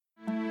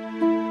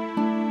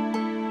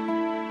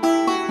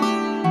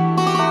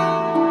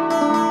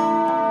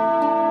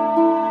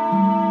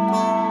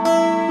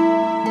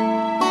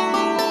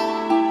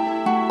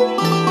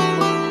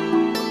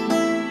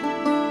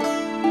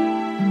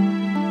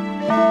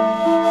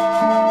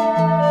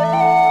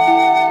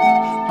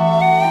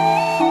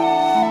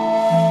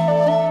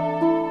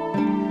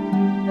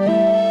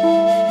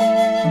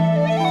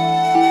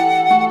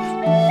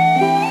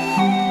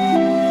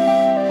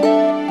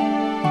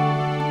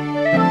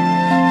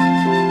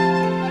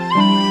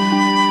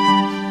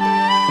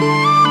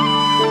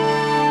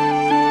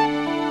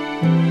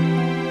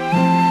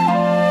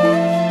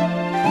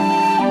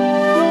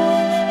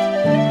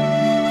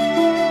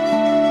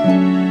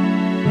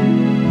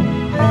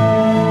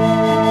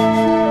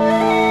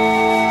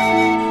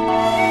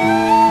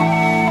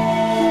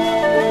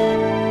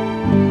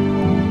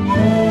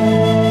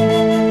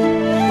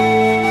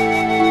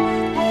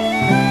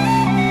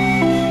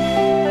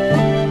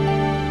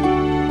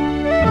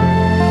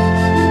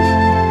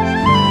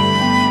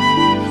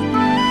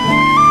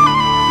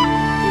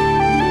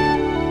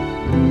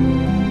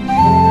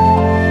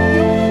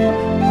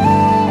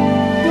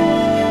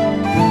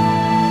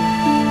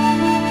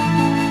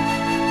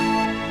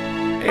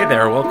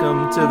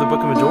to the Book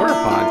of Majora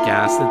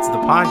podcast. It's the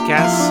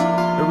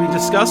podcast where we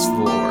discuss the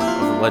lore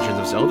of the Legend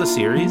of Zelda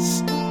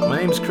series. My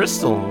name's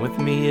Crystal, and with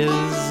me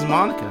is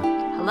Monica.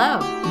 Hello.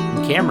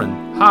 And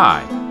Cameron.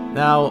 Hi.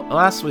 Now,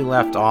 last we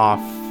left off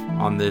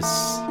on this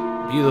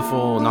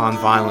beautiful,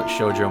 non-violent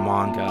shoujo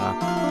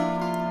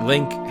manga,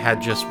 Link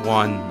had just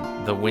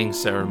won the wing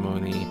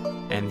ceremony,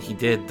 and he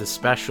did the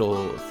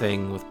special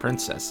thing with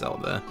Princess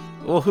Zelda.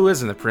 Well, who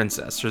isn't a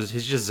princess?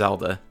 He's just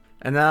Zelda.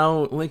 And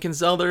now Link and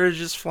Zelda are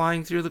just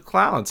flying through the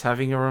clouds,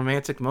 having a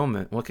romantic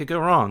moment. What could go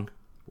wrong?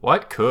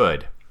 What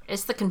could?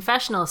 It's the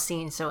confessional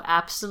scene, so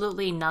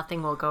absolutely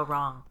nothing will go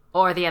wrong.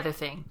 Or the other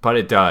thing. But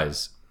it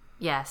does.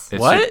 Yes.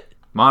 What?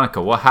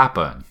 Monica, what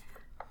happened?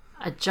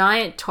 A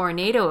giant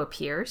tornado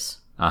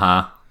appears.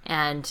 Uh-huh.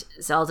 And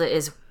Zelda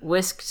is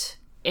whisked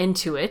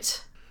into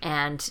it.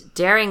 And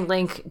daring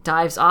Link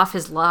dives off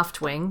his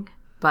loft wing,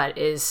 but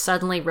is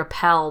suddenly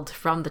repelled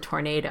from the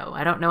tornado.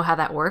 I don't know how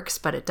that works,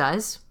 but it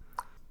does.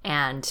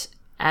 And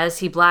as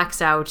he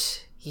blacks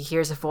out, he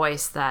hears a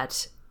voice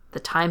that the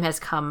time has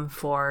come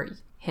for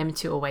him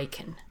to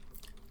awaken.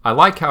 I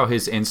like how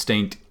his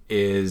instinct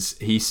is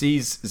he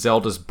sees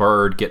Zelda's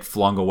bird get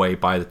flung away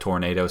by the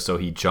tornado, so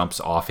he jumps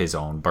off his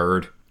own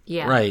bird.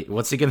 Yeah. Right,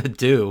 what's he gonna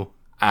do?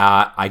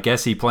 I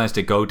guess he plans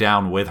to go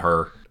down with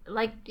her.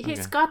 Like,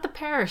 he's got the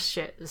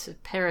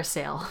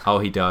parasail. Oh,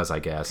 he does, I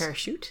guess.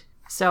 Parachute.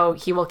 So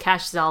he will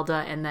catch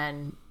Zelda and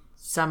then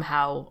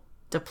somehow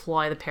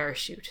deploy the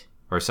parachute.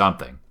 Or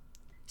something.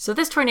 So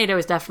this tornado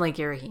is definitely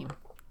Ghirahim.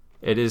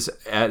 It is,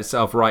 as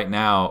of right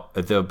now,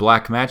 the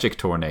black magic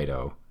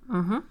tornado.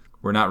 Mm-hmm.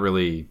 We're not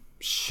really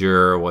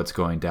sure what's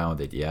going down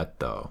with it yet,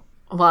 though.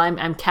 Well,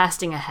 I'm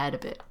casting ahead a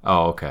bit.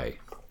 Oh, okay.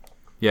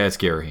 Yeah, it's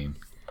Ghirahim.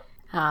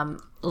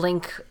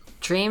 Link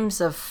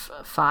dreams of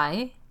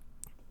Fi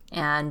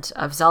and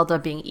of Zelda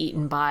being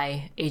eaten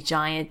by a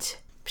giant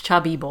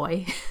chubby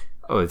boy.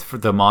 Oh, it's for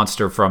the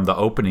monster from the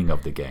opening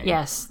of the game.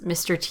 Yes,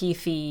 Mr.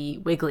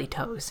 Teethy Wiggly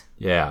Toes.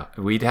 Yeah,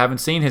 we haven't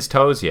seen his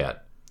toes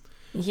yet.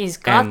 He's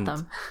got And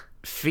them.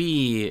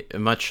 Fi,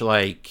 much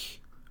like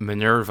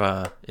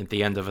Minerva at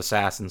the end of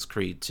Assassin's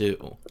Creed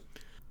 2,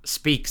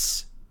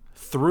 speaks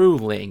through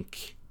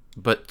Link,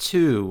 but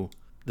to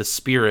the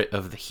spirit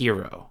of the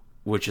hero,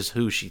 which is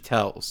who she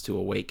tells to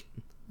awaken.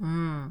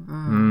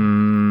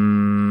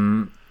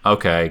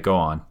 Okay, go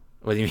on.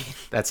 What do you mean?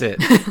 That's it.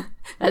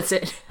 That's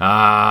it.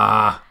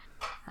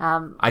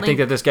 I think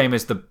that this game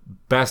is the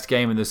best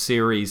game in the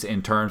series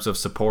in terms of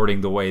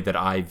supporting the way that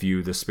I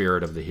view the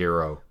spirit of the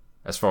hero,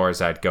 as far as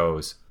that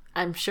goes.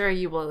 I'm sure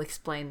you will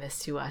explain this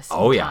to us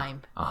Oh, in yeah.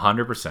 time.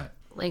 100%.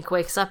 Link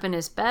wakes up in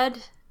his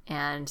bed,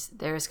 and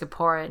there's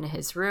Kaepora in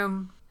his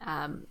room.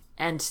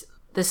 And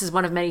this is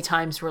one of many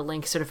times where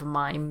Link sort of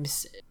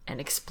mimes and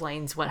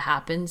explains what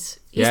happens.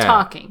 He's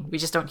talking. We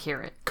just don't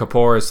hear it.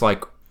 Kaepora's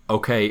like,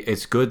 okay,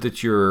 it's good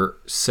that you're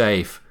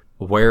safe.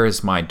 Where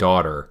is my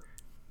daughter?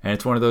 And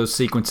it's one of those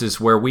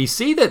sequences where we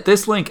see that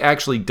this Link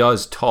actually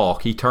does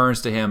talk. He turns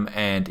to him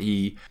and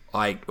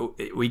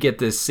we get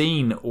this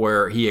scene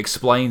where he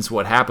explains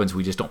what happens.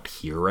 We just don't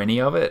hear any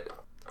of it.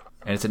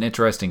 And it's an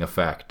interesting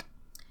effect.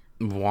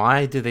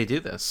 Why do they do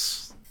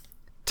this?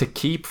 To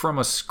keep from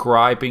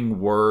ascribing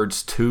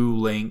words to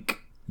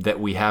Link that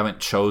we haven't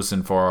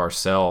chosen for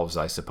ourselves,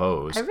 I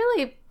suppose. I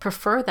really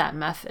prefer that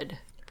method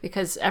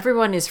because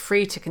everyone is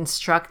free to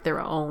construct their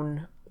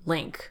own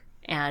Link.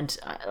 And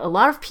a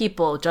lot of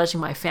people,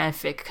 judging my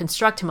fanfic,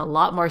 construct him a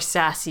lot more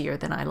sassier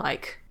than I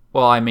like.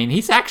 Well, I mean,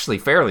 he's actually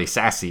fairly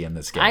sassy in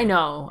this game. I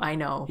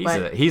know.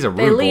 He's a rude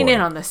They lean boy.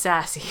 in on the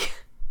sassy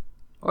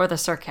or the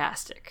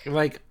sarcastic.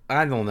 Like,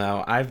 I don't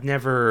know. I've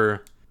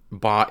never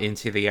bought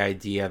into the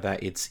idea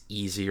that it's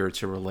easier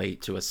to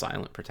relate to a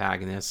silent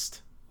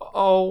protagonist.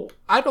 Oh,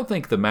 I don't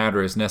think the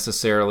matter is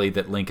necessarily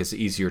that Link is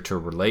easier to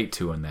relate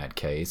to in that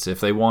case. If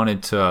they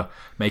wanted to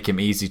make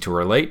him easy to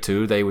relate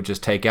to, they would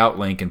just take out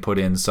Link and put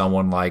in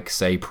someone like,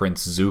 say,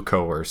 Prince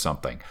Zuko or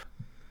something.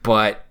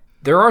 But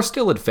there are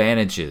still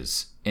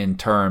advantages in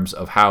terms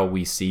of how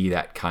we see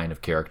that kind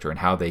of character and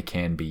how they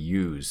can be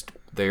used.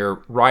 They're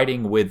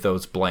writing with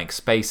those blank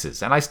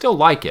spaces, and I still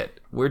like it.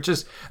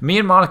 Me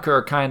and Monica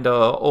are kind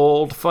of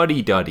old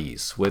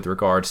fuddy-duddies with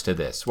regards to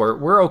this.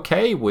 We're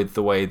okay with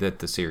the way that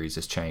the series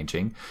is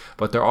changing,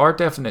 but there are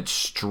definite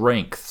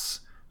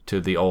strengths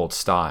to the old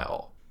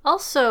style.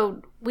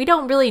 Also, we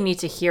don't really need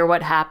to hear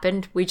what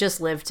happened. We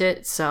just lived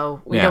it,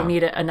 so we don't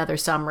need another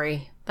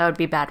summary. That would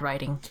be bad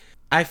writing.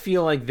 I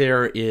feel like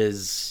there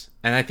is,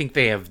 and I think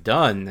they have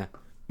done,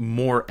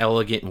 more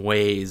elegant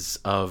ways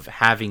of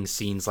having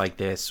scenes like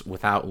this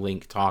without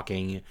Link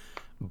talking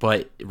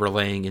but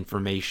relaying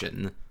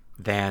information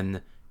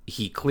than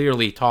he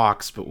clearly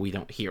talks but we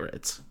don't hear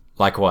it.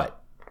 Like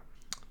what?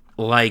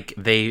 Like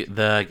the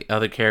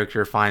other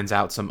character finds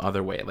out some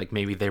other way, like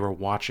maybe they were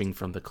watching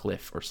from the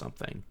cliff or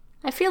something.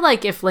 I feel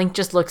like if Link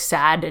just looked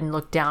sad and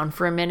looked down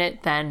for a minute,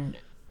 then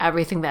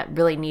everything that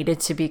really needed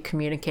to be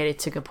communicated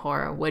to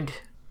Kaepora would,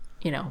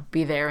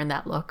 be there in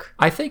that look.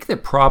 I think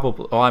that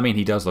probably... Well, I mean,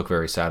 he does look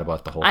very sad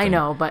about the whole thing. I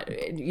know, but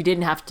you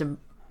didn't have to,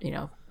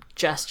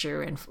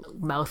 gesture and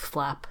mouth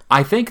flap.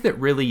 I think that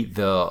really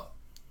the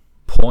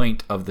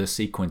point of the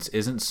sequence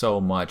isn't so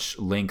much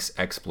Link's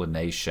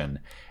explanation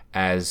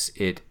as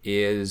it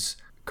is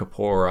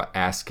Kapora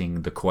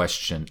asking the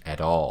question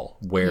at all.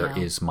 Where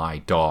is my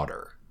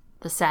daughter?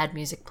 The sad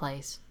music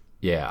plays.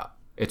 Yeah.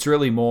 It's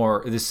really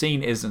more, the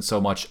scene isn't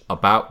so much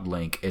about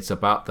Link, it's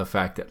about the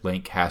fact that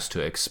Link has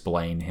to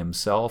explain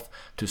himself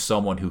to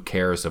someone who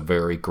cares a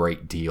very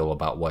great deal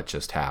about what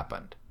just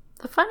happened.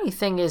 The funny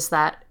thing is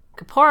that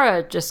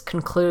Kapora just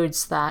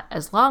concludes that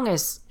as long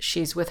as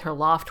she's with her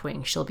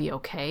Loftwing, she'll be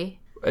okay.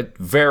 A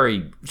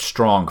very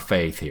strong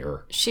faith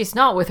here. She's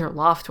not with her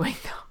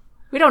Loftwing, though.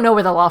 We don't know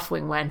where the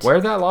Loftwing went.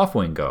 Where'd that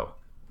Loftwing go?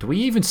 Do we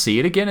even see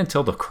it again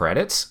until the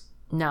credits?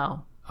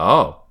 No.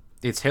 Oh.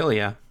 It's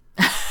Hylia.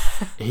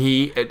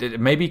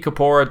 Maybe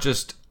Kapora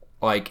just,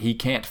 like, he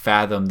can't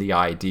fathom the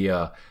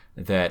idea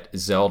that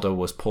Zelda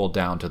was pulled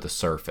down to the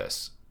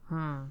surface.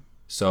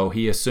 So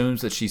he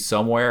assumes that she's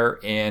somewhere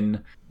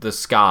in the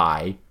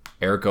sky,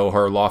 ergo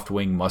her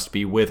Loftwing must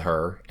be with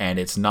her, and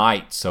it's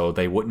night, so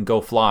they wouldn't go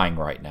flying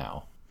right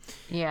now.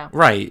 Yeah.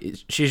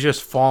 Right. She's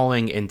just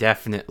falling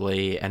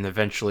indefinitely, and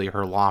eventually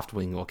her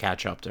Loftwing will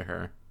catch up to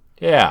her.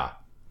 Yeah.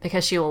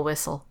 Because she will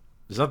whistle.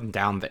 There's nothing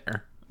down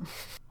there.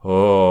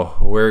 Oh,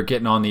 we're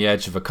getting on the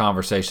edge of a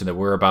conversation that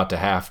we're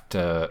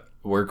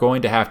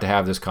going to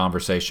have this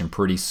conversation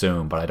pretty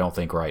soon, but I don't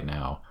think right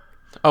now.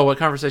 Oh, what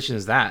conversation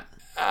is that?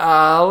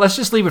 Let's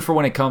just leave it for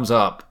when it comes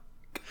up.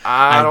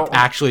 I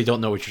actually don't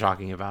know what you're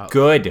talking about.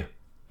 Good.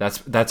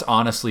 That's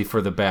honestly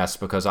for the best,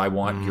 because I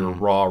want your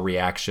raw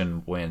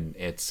reaction when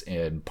it's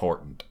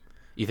important.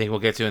 You think we'll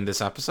get to it in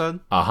this episode?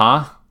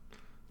 Uh-huh.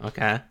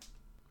 Okay.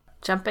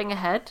 Jumping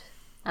ahead,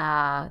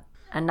 a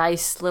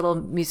nice little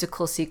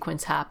musical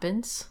sequence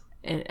happens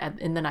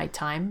in the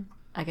nighttime.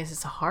 I guess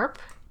it's a harp.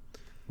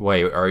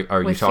 Wait,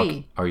 are you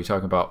talking? Are you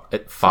talking about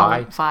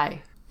Fi?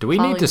 Fi. Do we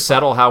need to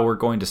settle how we're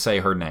going to say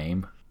her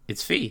name?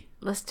 It's Fi.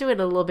 Let's do it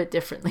a little bit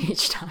differently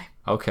each time.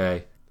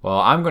 Okay. Well,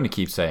 I'm going to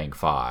keep saying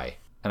Fi,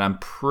 and I'm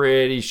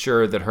pretty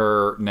sure that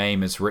her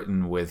name is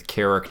written with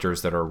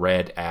characters that are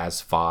read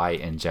as Fi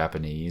in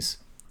Japanese.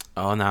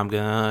 Oh, now I'm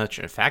gonna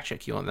fact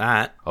check you on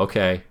that.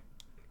 Okay.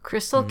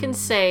 Crystal can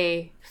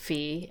say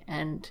Fi,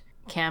 and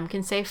Cam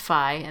can say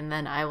Fi, and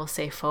then I will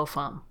say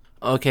Fofum.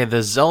 Okay, the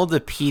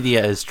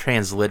Zeldapedia is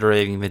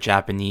transliterating the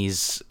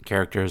Japanese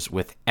characters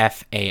with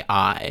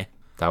F-A-I.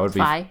 That would be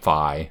Fi.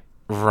 Fi.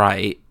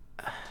 Right.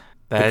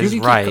 That is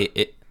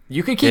right.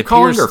 You can keep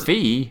calling her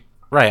Fi.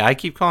 Right, I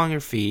keep calling her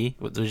Fi,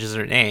 which is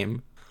her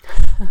name.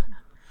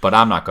 But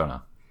I'm not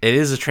gonna. It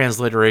is a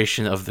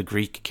transliteration of the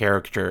Greek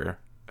character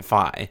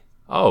Phi.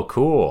 Oh,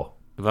 cool.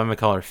 But I'm gonna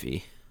call her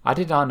Fi. I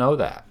did not know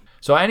that.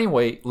 So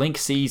anyway, Link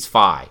sees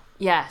Fi.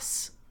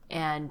 Yes,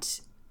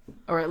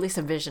 or at least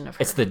a vision of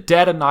her. It's the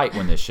dead of night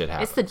when this shit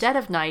happens. It's the dead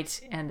of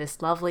night, and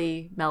this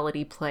lovely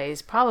melody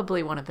plays.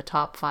 Probably one of the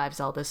top 5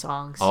 Zelda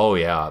songs. Oh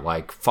yeah,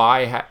 like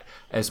Fi.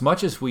 As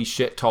much as we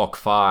shit talk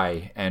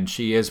Fi, and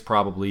she is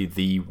probably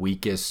the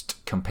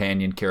weakest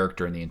companion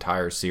character in the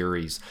entire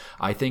series,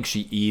 I think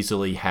she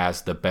easily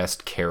has the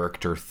best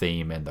character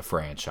theme in the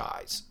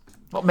franchise.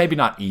 Well, maybe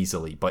not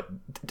easily, but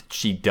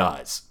she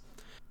does.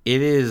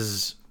 It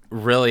is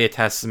really a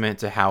testament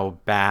to how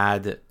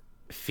bad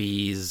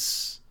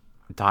Fi's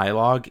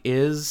dialogue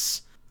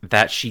is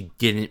that she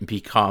didn't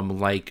become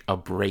like a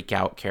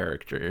breakout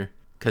character,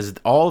 because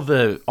all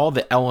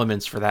the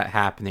elements for that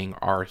happening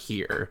are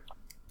here.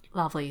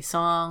 Lovely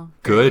song.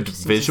 Good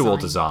visual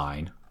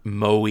design.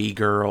 Moe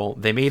girl.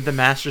 They made the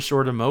Master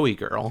Sword a Moe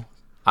girl.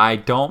 I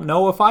don't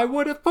know if I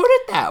would have put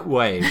it that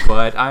way,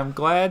 but I'm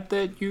glad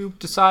that you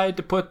decided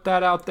to put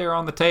that out there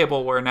on the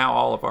table where now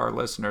all of our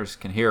listeners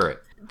can hear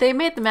it. They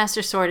made the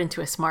Master Sword into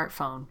a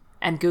smartphone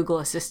and Google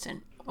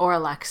Assistant or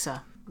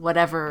Alexa,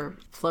 whatever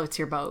floats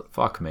your boat.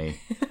 Fuck me.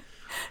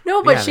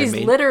 No, but she's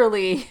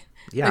literally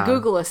Yeah. a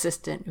Google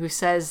Assistant who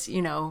says,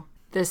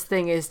 this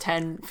thing is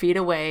 10 feet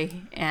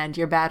away and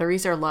your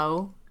batteries are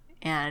low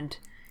and,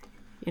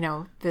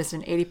 there's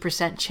an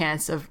 80%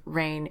 chance of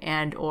rain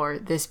and or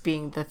this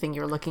being the thing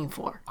you're looking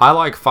for. I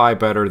like Fi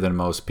better than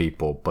most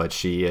people, but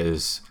she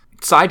is...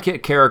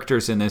 Sidekick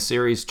characters in this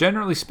series,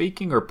 generally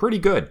speaking, are pretty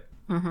good.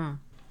 Mm-hmm.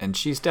 And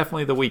she's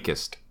definitely the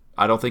weakest.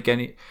 I don't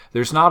think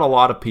there's not a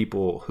lot of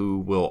people who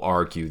will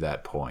argue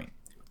that point.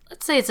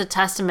 Let's say it's a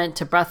testament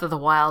to Breath of the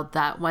Wild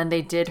that when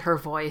they did her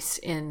voice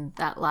in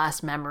that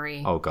last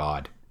memory... Oh,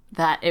 God.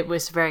 That it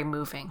was very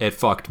moving. It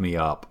fucked me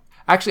up.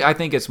 Actually, I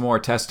think it's more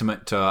a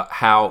testament to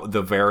how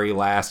the very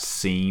last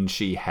scene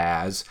she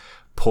has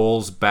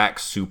pulls back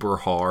super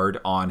hard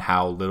on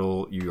how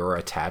little you're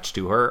attached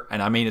to her.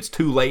 And I mean, it's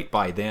too late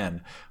by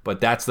then,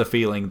 but that's the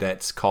feeling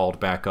that's called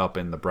back up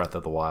in the Breath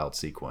of the Wild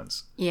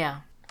sequence.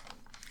 Yeah.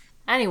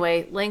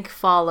 Anyway, Link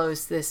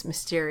follows this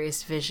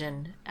mysterious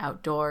vision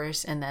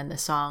outdoors, and then the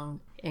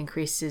song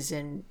increases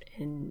in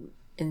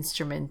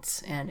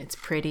instruments, and it's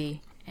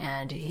pretty.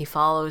 And he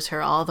follows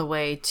her all the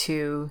way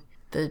to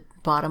the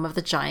bottom of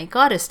the giant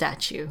goddess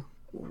statue,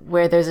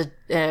 where there's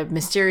a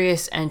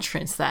mysterious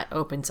entrance that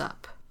opens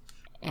up.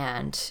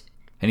 And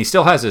he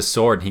still has his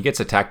sword, and he gets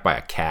attacked by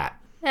a cat.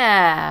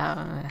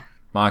 Yeah.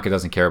 Monica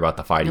doesn't care about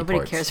the fighting Nobody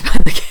parts. cares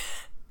about the cat.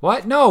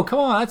 What? No, come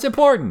on, that's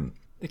important.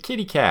 The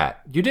kitty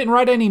cat. You didn't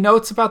write any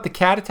notes about the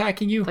cat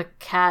attacking you? The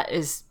cat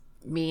is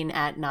mean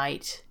at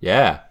night.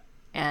 Yeah.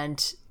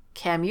 And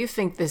Cam, you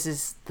think this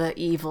is the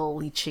evil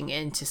leeching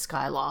into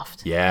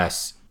Skyloft.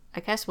 Yes. I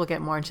guess we'll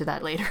get more into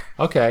that later.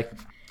 Okay.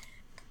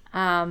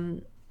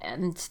 And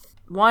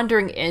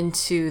wandering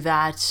into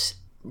that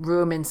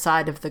room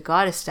inside of the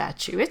goddess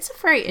statue, it's a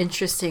very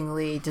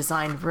interestingly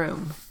designed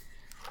room.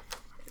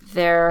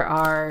 There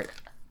are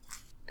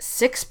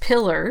 6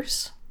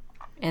 pillars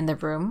in the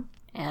room,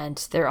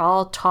 and they're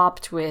all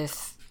topped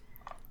with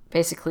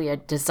basically a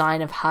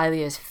design of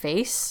Hylia's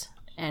face,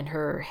 and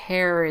her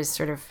hair is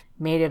sort of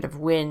made out of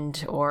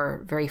wind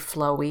or very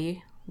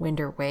flowy, wind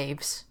or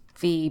waves.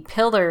 The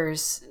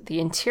pillars, the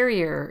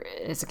interior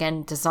is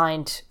again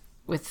designed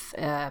with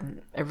a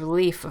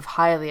relief of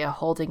Hylia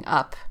holding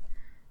up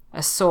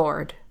a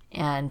sword,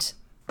 and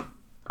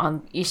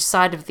on each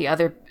side of the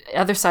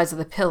other sides of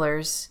the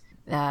pillars,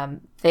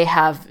 they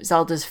have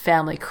Zelda's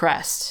family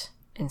crest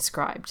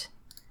inscribed.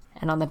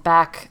 And on the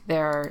back,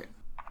 there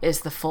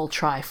is the full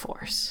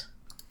Triforce.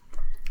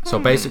 So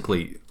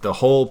basically, the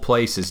whole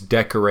place is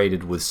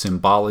decorated with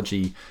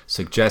symbology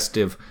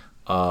suggestive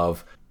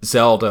of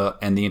Zelda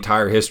and the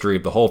entire history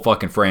of the whole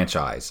fucking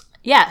franchise.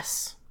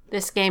 Yes,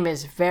 this game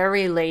is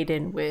very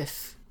laden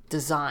with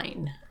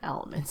design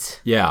elements.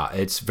 Yeah,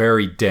 it's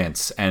very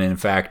dense, and in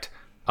fact,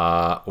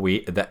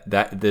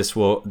 this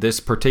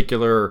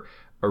particular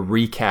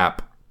recap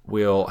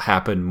will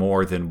happen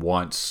more than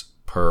once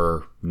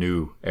per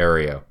new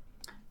area.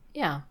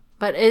 Yeah,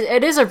 but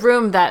it is a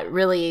room that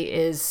really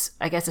is,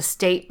 I guess, a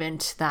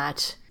statement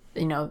that,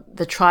 you know,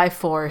 the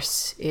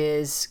Triforce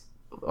is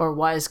or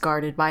was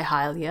guarded by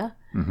Hylia,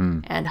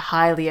 and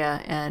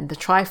Hylia and the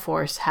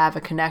Triforce have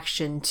a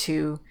connection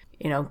to,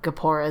 you know,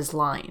 Gapora's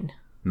line.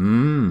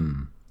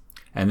 And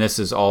this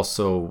is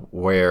also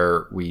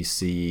where we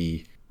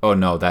see... Oh,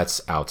 no,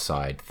 that's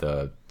outside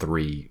the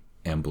 3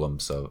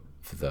 emblems of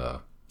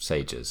the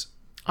sages.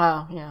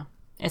 Oh, yeah.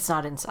 It's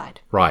not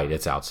inside. Right,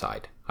 it's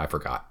outside. I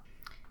forgot.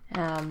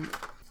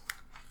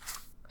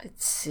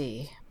 Let's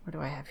see. What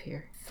do I have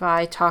here?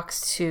 Fi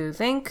talks to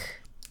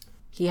Link.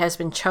 He has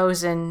been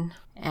chosen,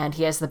 and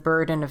he has the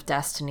burden of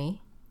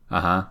destiny.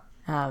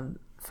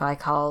 Fi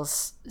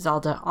calls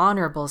Zelda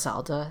Honorable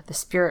Zelda, the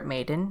Spirit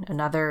Maiden,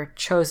 another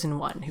chosen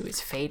one who is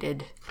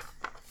fated.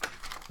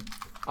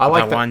 I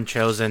like the one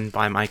chosen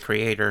by my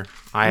creator.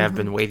 I have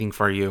been waiting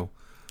for you.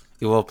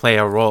 You will play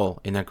a role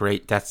in a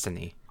great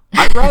destiny.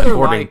 I'd rather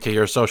According to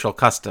your social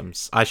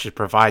customs, I should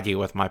provide you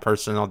with my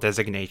personal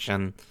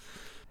designation.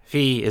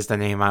 Fi is the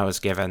name I was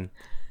given.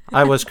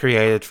 I was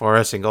created for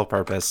a single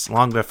purpose,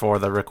 long before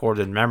the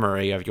recorded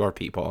memory of your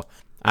people.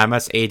 I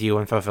must aid you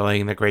in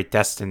fulfilling the great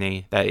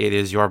destiny that it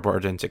is your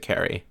burden to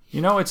carry.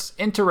 You know, it's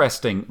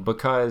interesting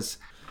because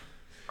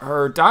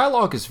her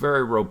dialogue is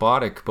very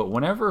robotic, but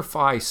whenever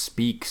Fi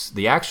speaks,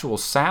 the actual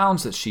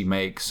sounds that she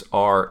makes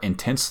are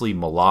intensely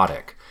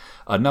melodic.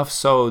 Enough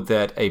so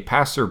that a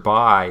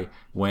passerby,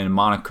 when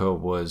Monica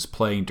was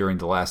playing during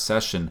the last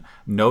session,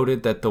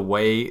 noted that the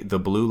way the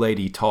Blue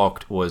Lady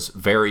talked was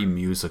very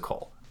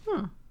musical.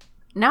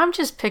 Now I'm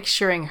just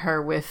picturing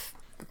her with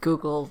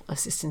Google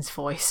Assistant's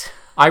voice.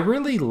 I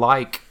really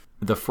like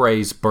the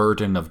phrase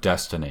burden of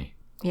destiny.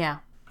 Yeah.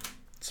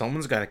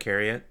 Someone's got to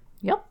carry it.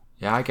 Yep.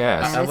 Yeah, I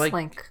guess. And it's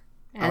Link.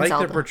 And I like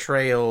Zelda. the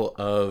portrayal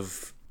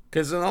of...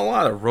 Because in a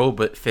lot of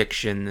robot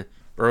fiction,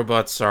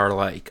 robots are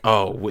like,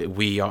 oh,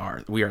 we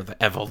are the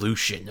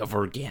evolution of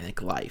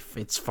organic life.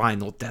 It's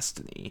final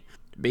destiny.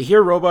 But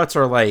here robots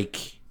are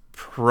like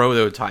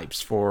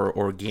prototypes for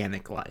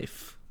organic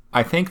life.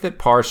 I think that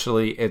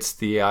partially it's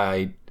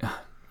the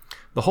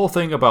whole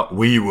thing about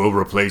we will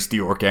replace the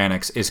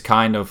organics is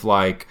kind of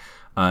like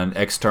an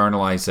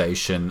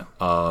externalization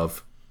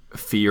of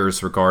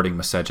fears regarding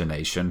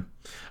miscegenation.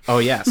 Oh,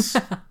 yes.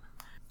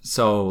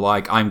 So,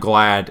 like, I'm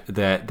glad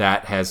that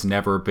that has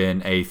never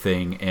been a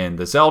thing in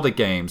the Zelda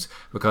games,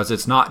 because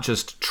it's not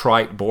just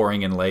trite,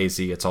 boring, and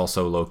lazy, it's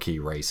also low-key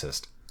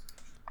racist.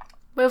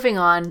 Moving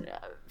on,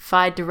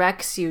 Fi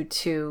directs you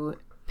to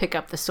pick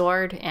up the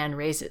sword and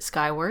raise it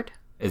skyward.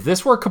 Is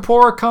this where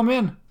Kapora come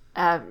in?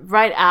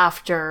 Right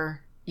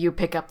after you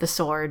pick up the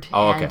sword,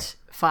 okay. And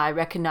Fi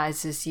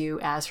recognizes you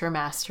as her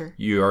master.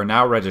 You are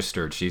now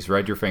registered. She's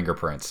read your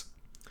fingerprints.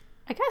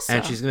 I guess so.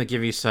 And she's going to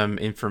give you some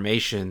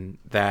information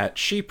that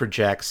she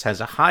projects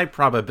has a high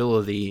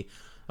probability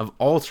of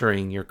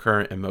altering your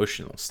current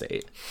emotional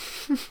state.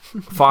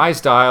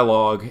 Fi's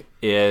dialogue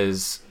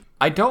is...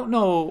 I don't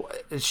know...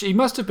 She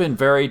must have been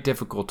very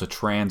difficult to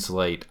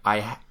translate.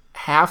 I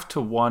have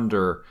to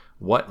wonder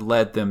what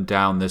led them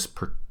down this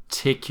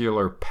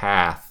particular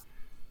path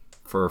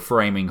for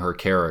framing her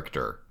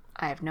character.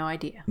 I have no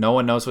idea. No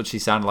one knows what she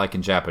sounded like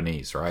in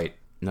Japanese, right?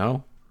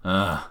 No?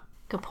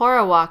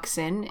 Kapora walks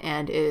in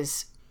and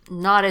is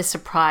not as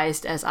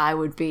surprised as I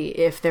would be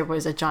if there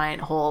was a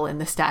giant hole in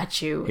the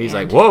statue. He's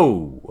like,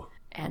 whoa!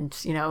 And,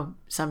 you know,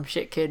 some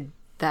shit kid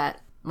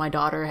that my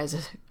daughter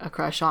has a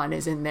crush on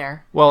is in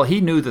there. Well,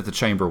 he knew that the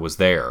chamber was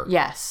there.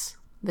 Yes,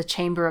 the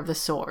Chamber of the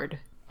Sword.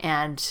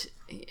 And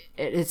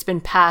it's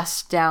been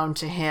passed down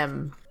to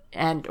him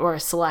and or a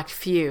select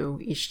few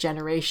each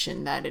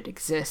generation that it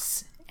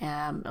exists,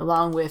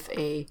 along with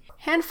a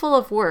handful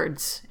of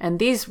words. And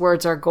these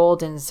words are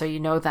golden, so you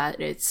know that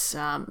it's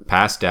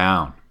passed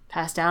down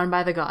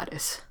by the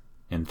goddess.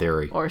 In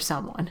theory. Or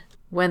someone.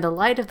 When the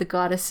light of the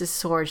goddess's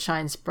sword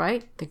shines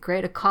bright, the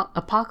great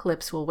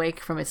apocalypse will wake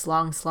from its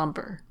long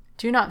slumber.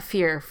 Do not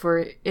fear, for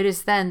it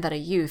is then that a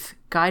youth,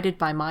 guided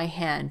by my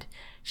hand,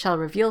 shall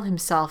reveal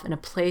himself in a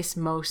place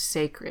most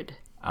sacred.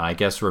 I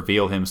guess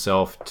reveal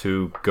himself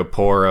to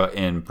Gapora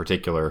in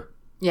particular.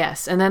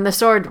 Yes, and then the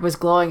sword was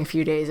glowing a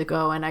few days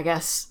ago, and I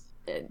guess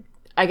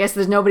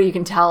there's nobody you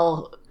can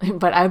tell,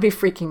 but I would be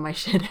freaking my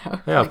shit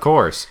out. Yeah, of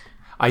course.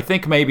 I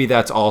think maybe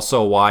that's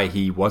also why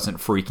he wasn't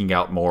freaking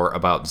out more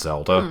about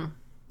Zelda.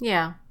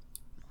 Yeah.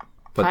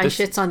 But Kai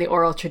shits on the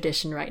oral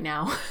tradition right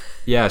now.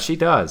 Yeah, she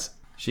does.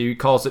 She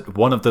calls it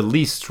one of the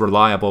least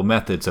reliable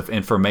methods of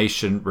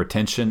information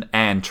retention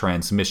and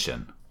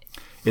transmission.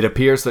 It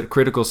appears that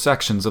critical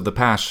sections of the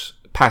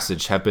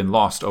passage have been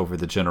lost over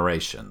the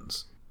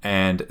generations.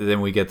 And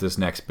then we get this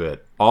next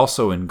bit,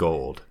 also in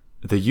gold.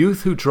 The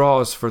youth who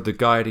draws for the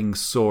guiding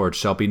sword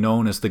shall be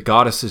known as the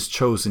goddess's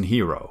chosen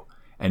hero,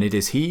 and it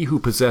is he who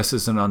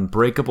possesses an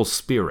unbreakable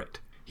spirit.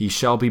 He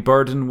shall be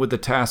burdened with the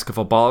task of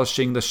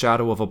abolishing the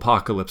shadow of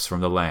apocalypse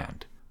from the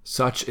land.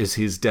 Such is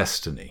his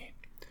destiny.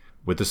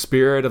 With the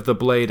spirit of the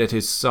blade at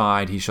his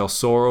side, he shall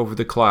soar over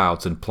the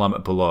clouds and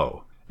plummet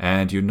below,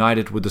 and,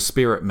 united with the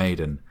spirit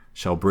maiden,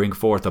 shall bring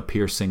forth a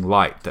piercing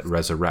light that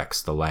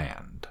resurrects the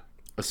land.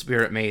 A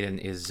spirit maiden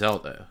is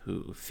Zelda,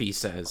 who Fee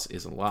says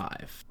is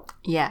alive.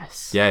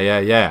 Yes.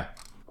 Yeah.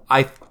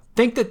 I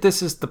think that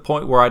this is the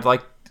point where I'd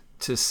like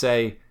to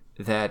say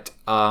that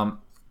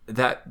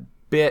that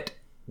bit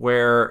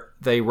where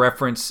they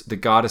reference the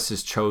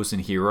goddess's chosen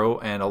hero,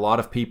 and a lot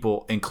of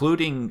people,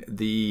 including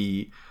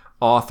the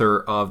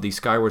author of the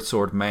Skyward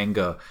Sword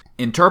manga,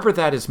 interpret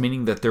that as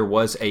meaning that there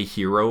was a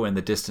hero in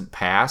the distant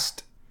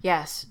past.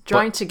 Yes,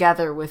 joined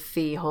together with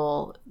the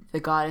whole, the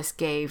goddess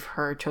gave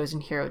her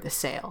chosen hero the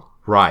sail.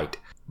 Right.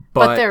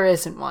 But there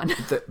isn't one.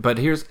 But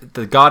here's,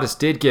 the goddess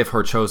did give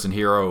her chosen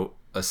hero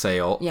a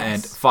sail, yes.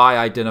 And Fi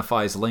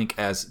identifies Link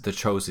as the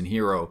chosen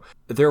hero.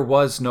 There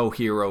was no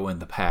hero in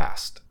the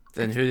past.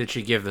 Then who did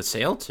she give the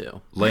sail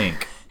to?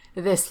 Link.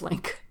 This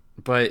Link.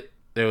 But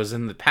it was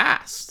in the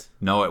past.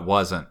 No, it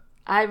wasn't.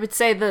 I would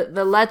say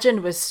the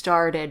legend was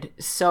started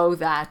so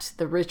that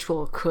the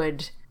ritual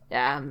could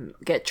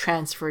get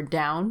transferred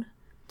down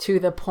to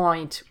the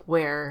point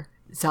where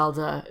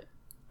Zelda,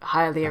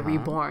 Hylia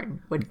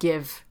Reborn, would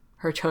give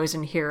her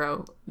chosen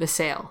hero the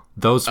sail.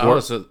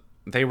 So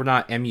they were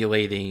not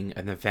emulating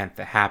an event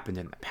that happened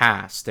in the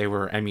past. They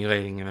were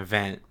emulating an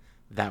event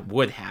that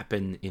would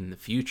happen in the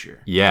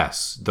future.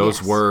 Yes,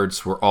 those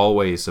words were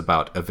always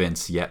about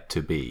events yet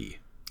to be.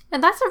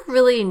 And that's a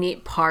really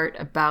neat part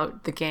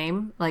about the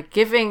game. Like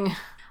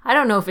I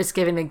don't know if it's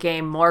giving the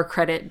game more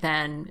credit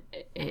than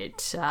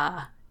it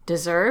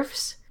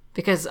deserves.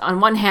 Because on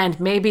one hand,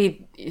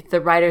 maybe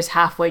the writers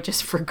halfway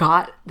just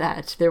forgot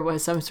that there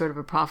was some sort of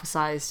a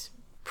prophesized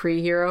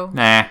pre-hero.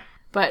 Nah.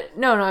 But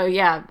no,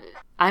 yeah.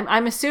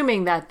 I'm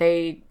assuming that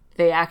they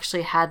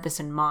actually had this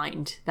in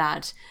mind,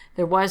 that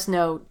there was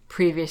no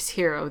previous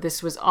hero.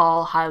 This was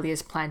all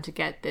Hylia's plan to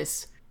get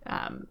this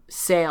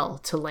sail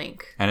to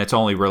Link. And it's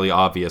only really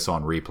obvious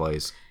on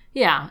replays.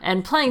 Yeah,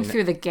 and playing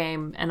through the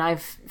game, and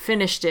I've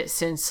finished it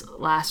since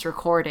last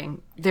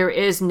recording, there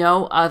is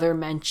no other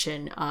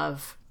mention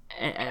of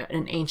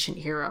an ancient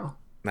hero.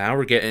 Now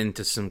we're getting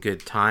into some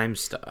good time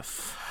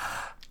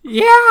stuff.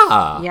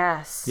 Yeah!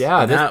 Yes.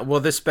 Yeah.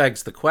 This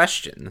begs the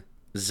question.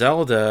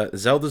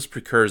 Zelda's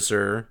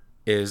precursor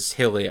is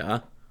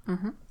Hylia.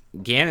 Mm-hmm.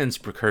 Ganon's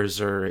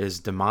precursor is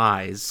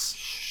Demise.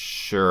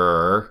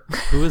 Sure.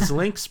 Who is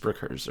Link's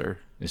precursor?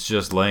 It's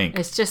just Link.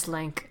 It's just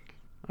Link.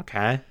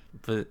 Okay.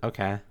 Fine.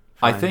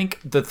 I think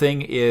the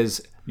thing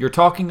is, you're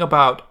talking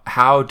about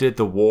how did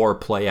the war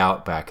play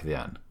out back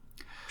then.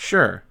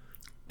 Sure.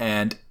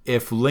 And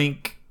if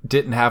Link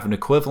didn't have an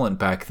equivalent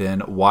back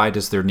then, why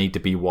does there need to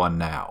be one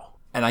now?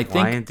 And I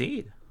think, why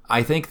indeed?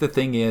 I think the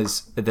thing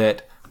is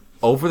that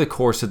over the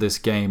course of this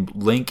game,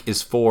 Link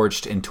is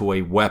forged into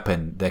a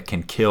weapon that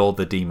can kill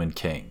the Demon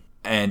King.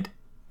 And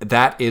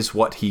that is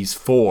what he's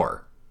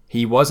for.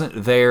 He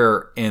wasn't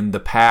there in the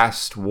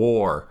past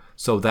war,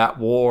 so that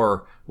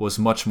war was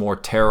much more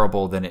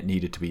terrible than it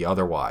needed to be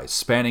otherwise,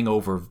 spanning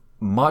over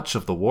much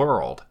of the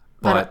world.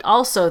 But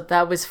also,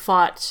 that was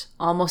fought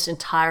almost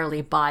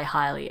entirely by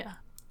Hylia.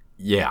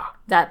 Yeah.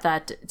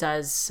 That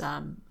does,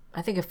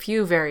 I think a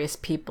few various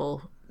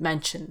people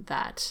mentioned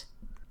that,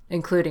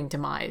 including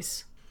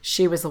Demise.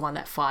 She was the one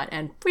that fought,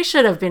 and we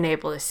should have been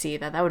able to see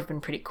that. That would have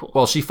been pretty cool.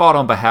 Well, she fought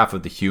on behalf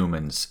of the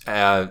humans.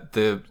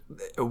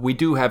 We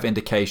do have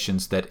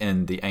indications that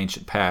in the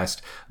ancient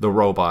past, the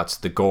robots,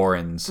 the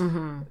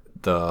Gorons,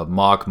 the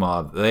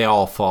Magma, they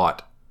all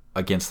fought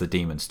against the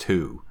demons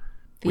too.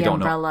 The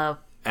Umbrella,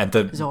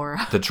 and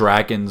Zora. The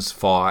dragons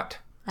fought.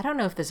 I don't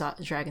know if the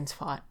dragons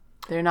fought.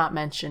 They're not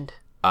mentioned.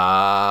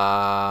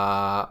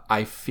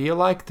 I feel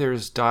like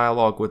there's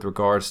dialogue with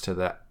regards to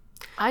that.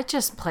 I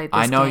just played this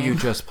I know game. you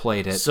just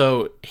played it.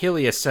 So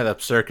Hylia set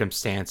up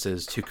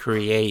circumstances to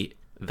create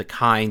the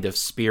kind of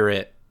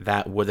spirit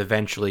that would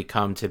eventually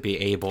come to be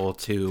able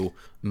to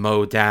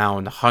mow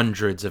down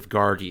hundreds of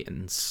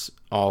guardians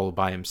all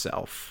by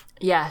himself.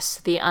 Yes,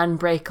 the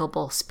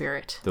unbreakable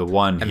spirit. The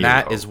one And hero.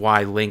 that is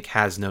why Link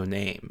has no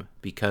name,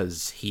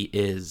 because he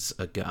is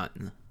a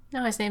gun.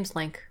 No, his name's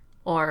Link.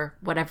 Or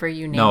whatever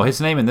you name No, it.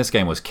 his name in this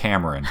game was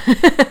Cameron.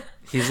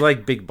 He's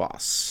like Big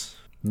Boss.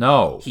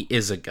 No. He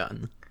is a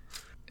gun.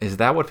 Is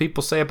that what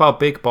people say about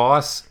Big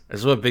Boss?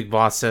 That's what Big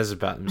Boss says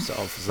about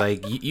himself. It's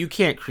like, you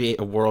can't create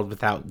a world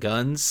without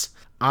guns.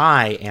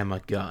 I am a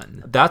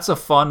gun. That's a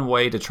fun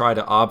way to try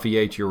to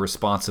obviate your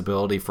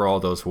responsibility for all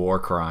those war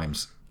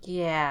crimes.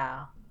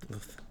 Yeah.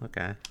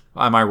 Okay.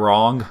 Am I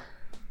wrong?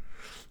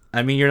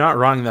 I mean, you're not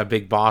wrong that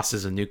Big Boss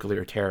is a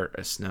nuclear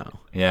terrorist, no.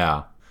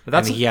 Yeah.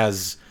 And he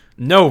has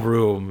no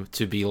room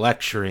to be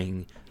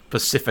lecturing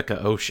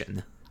Pacifica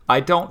Ocean. I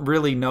don't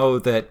really know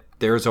that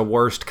there's a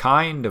worst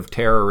kind of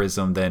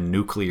terrorism than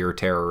nuclear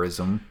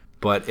terrorism,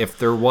 but if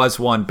there was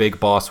one, Big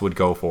Boss would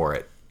go for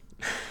it.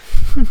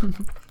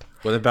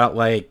 What about,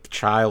 like,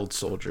 child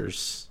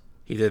soldiers?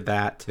 He did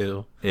that,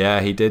 too. Yeah,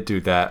 he did do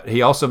that.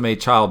 He also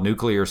made child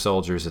nuclear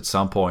soldiers at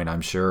some point,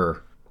 I'm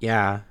sure.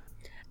 Yeah.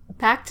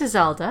 Back to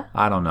Zelda,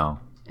 I don't know.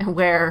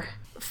 where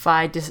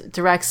Fi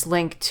directs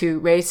Link to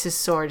raise his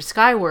sword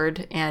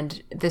skyward,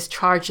 and this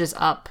charges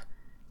up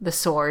the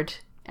sword.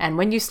 And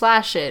when you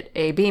slash it,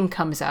 a beam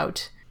comes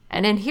out.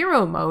 And in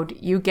hero mode,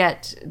 you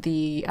get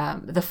the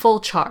full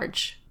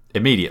charge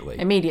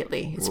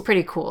Immediately. It's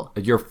pretty cool.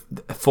 Your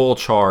full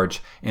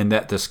charge in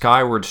that the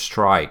Skyward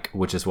Strike,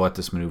 which is what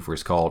this maneuver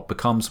is called,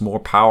 becomes more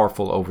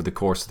powerful over the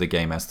course of the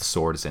game as the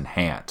sword is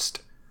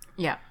enhanced.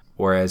 Yeah.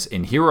 Whereas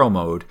in hero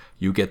mode,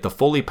 you get the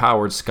fully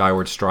powered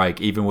Skyward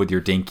Strike even with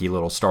your dinky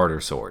little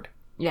starter sword.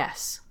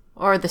 Yes.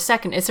 Or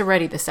it's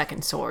already the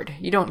second sword.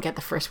 You don't get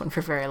the first one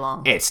for very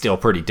long. It's still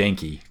pretty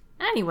dinky.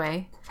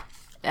 Anyway.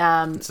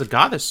 It's a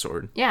goddess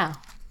sword. Yeah.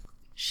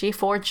 She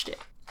forged it.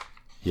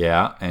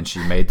 Yeah, and she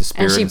made the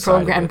spirit And she inside of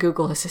programmed it.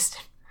 Google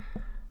Assistant.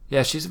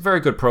 Yeah, she's a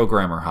very good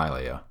programmer,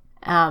 Hylia.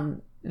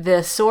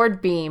 The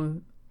sword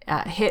beam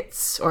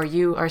hits, or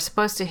you are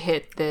supposed to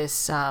hit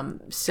this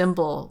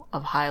symbol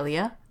of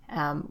Hylia,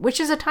 which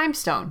is a time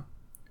stone.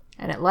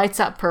 And it lights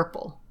up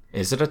purple.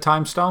 Is it a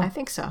time stone? I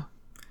think so.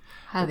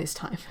 Hylia's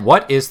time.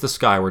 What is the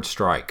Skyward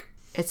Strike?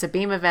 It's a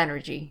beam of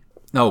energy.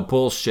 No,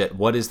 bullshit.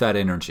 What is that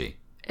energy?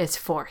 It's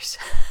force.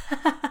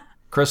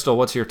 Crystal,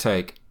 what's your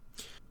take?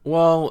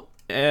 Well,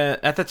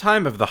 at the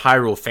time of the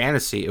Hyrule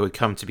Fantasy, it would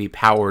come to be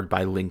powered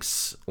by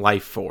Link's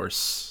life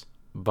force.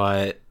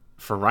 But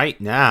for right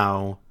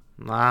now,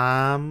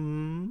 I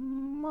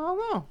don't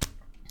know.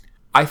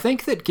 I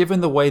think that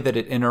given the way that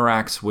it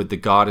interacts with the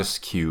goddess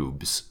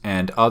cubes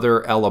and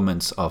other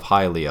elements of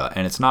Hylia,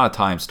 and it's not a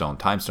time stone.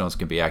 Time stones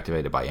can be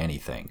activated by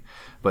anything.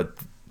 But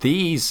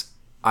these,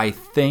 I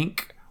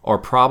think, are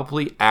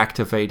probably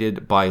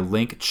activated by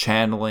Link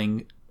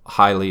channeling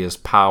Hylia's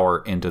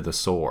power into the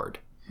sword.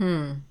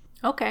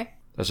 Okay.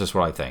 That's just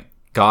what I think.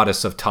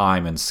 Goddess of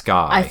time and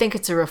sky. I think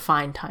it's a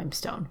refined time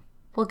stone.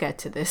 We'll get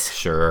to this.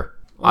 Sure.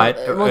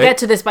 We'll get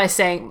to this by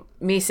saying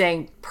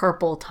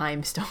purple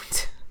time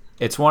stones.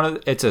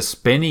 It's a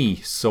spinny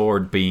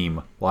sword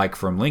beam, like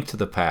from Link to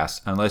the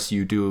Past, unless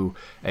you do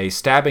a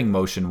stabbing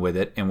motion with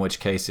it, in which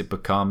case it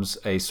becomes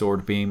a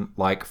sword beam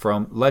like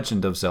from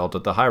Legend of Zelda: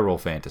 The Hyrule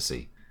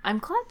Fantasy. I'm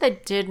glad they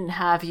didn't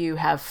have you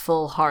have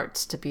full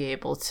hearts to be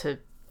able to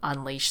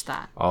unleash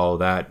that. Oh,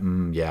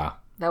 yeah.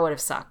 That would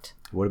have sucked.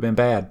 Would have been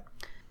bad.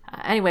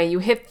 Anyway, you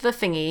hit the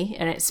thingy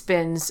and it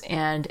spins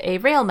and a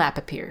rail map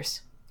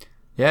appears.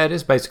 Yeah, it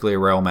is basically a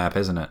rail map,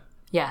 isn't it?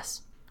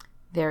 Yes.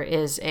 There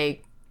is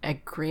a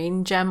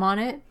green gem on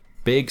it.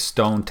 Big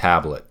stone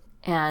tablet.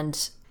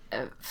 And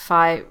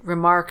Fi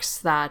remarks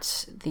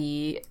that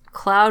the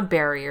cloud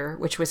barrier,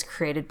 which was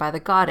created by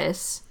the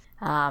goddess,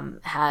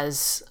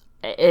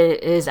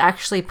 is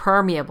actually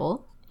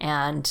permeable.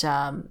 And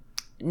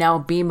now a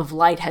beam of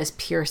light has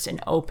pierced and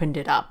opened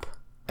it up.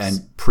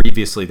 And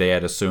previously they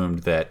had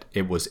assumed that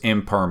it was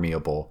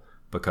impermeable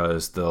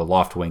because the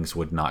loft wings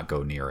would not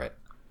go near it.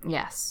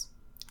 Yes.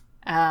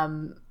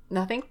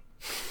 Nothing?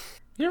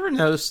 You ever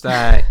notice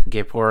that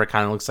Ghirahim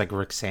kind of looks like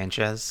Rick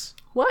Sanchez?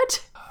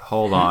 What?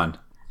 Hold on.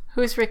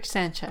 Who's Rick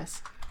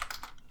Sanchez?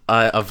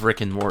 Of Rick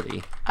and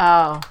Morty.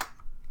 Oh.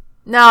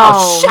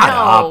 No. Shut no.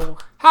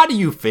 up. How do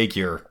you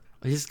figure?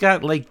 He's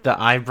got, like, the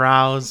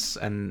eyebrows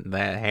and the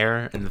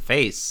hair and the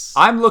face.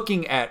 I'm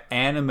looking at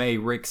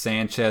anime Rick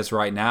Sanchez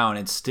right now, and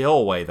it's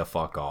still way the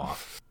fuck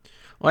off.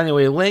 Well,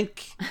 anyway,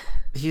 Link,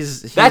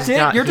 he's That's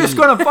it? You're just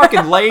gonna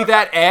fucking lay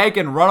that egg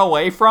and run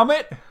away from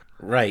it?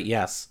 Right,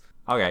 yes.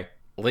 Okay.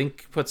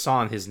 Link puts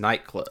on his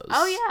night clothes.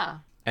 Oh, yeah.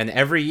 And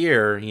every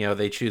year,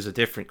 they choose a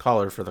different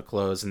color for the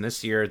clothes, and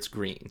this year it's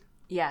green.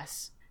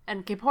 Yes.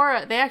 And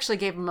Ghirahim, they actually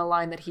gave him a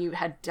line that he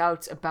had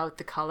doubts about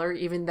the color,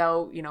 even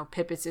though,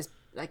 Pippets is,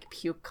 like,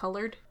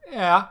 puke-colored.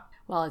 Yeah.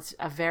 Well, it's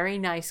a very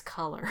nice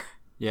color.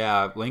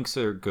 Yeah, Link's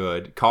are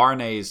good.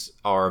 Carne's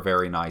are a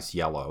very nice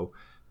yellow.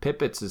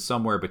 Pipit's is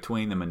somewhere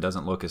between them and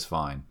doesn't look as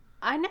fine.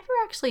 I never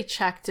actually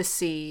checked to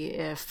see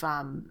if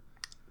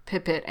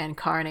Pipit and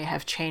Carne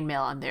have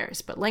chainmail on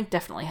theirs, but Link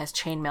definitely has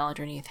chainmail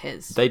underneath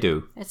his. They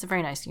do. It's a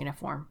very nice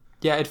uniform.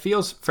 Yeah, it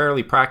feels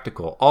fairly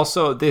practical.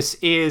 Also, this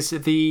is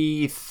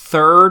the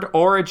third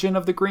origin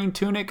of the green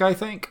tunic, I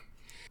think.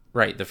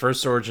 Right, the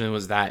first origin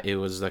was that it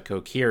was the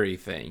Kokiri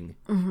thing.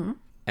 Mm-hmm.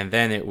 And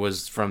then it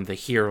was from the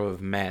Hero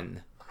of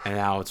Men. And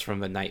now it's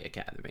from the Knight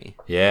Academy.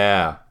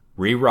 Yeah,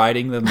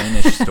 rewriting the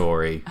Minish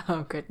story.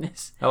 Oh,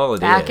 goodness. Oh, it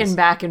back is. and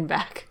back and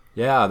back.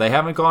 Yeah, they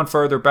haven't gone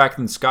further back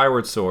than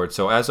Skyward Sword,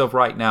 so as of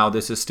right now,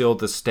 this is still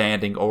the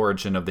standing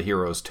origin of the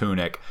hero's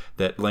tunic,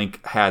 that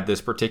Link had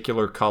this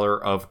particular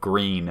color of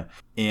green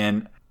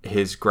in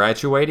his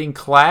graduating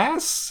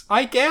class,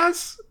 I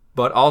guess?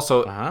 But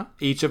also,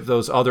 each of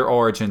those other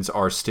origins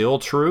are still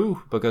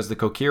true, because the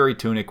Kokiri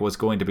tunic was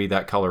going to be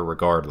that color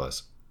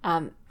regardless.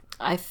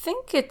 I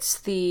think it's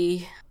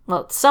the...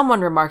 Well,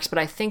 someone remarks, but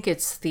I think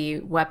it's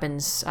the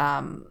weapons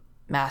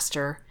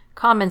master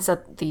comments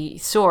that the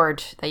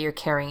sword that you're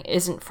carrying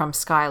isn't from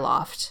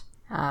Skyloft.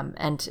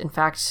 And in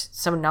fact,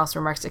 someone else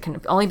remarks it can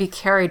only be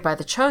carried by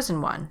the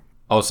Chosen One.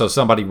 Oh, so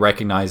somebody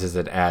recognizes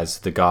it as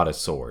the goddess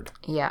sword.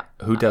 Yeah.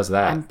 Who does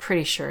that? I'm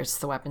pretty sure it's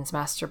the weapons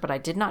master, but I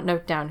did not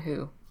note down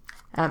who.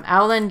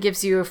 Owlin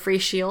gives you a free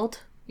shield.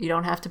 You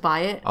don't have to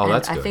buy it. Oh,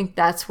 that's good. I think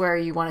that's where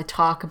you want to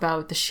talk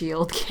about the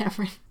shield,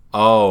 Cameron.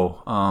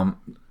 Oh,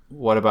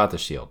 what about the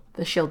shield?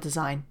 The shield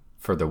design.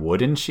 For the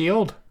wooden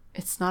shield?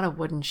 It's not a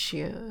wooden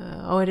shield.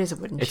 Oh, it is a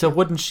wooden shield. It's a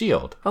wooden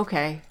shield.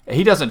 Okay.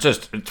 He doesn't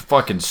just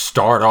fucking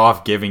start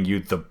off giving you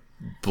the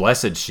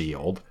blessed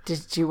shield.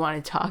 Did you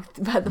want to talk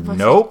about the blessed?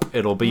 Nope.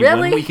 It'll be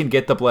Really? when we can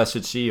get the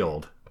blessed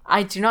shield.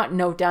 I do not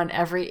note down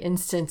every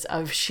instance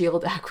of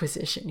shield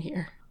acquisition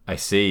here. I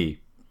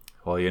see.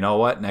 Well, you know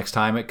what? Next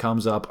time it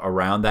comes up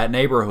around that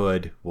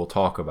neighborhood, we'll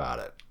talk about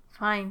it.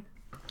 Fine.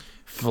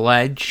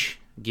 Fledge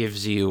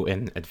gives you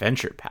an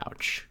adventure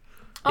pouch.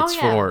 It's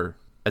for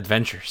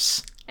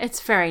adventures.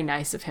 It's very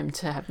nice of him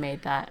to have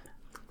made that.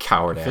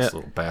 Coward-ass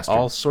little bastard.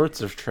 All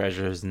sorts of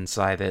treasures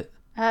inside it.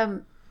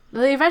 The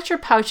adventure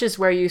pouch is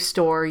where you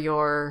store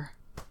your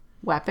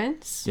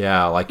weapons.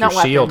 Yeah, like Not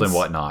your shield weapons. and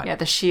whatnot. Yeah,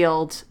 the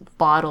shield,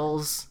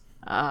 bottles,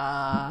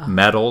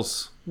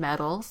 Metals.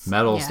 metals.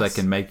 Metals Yes. that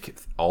can make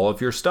all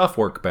of your stuff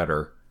work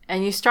better.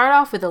 And you start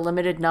off with a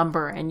limited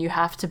number, and you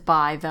have to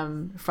buy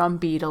them from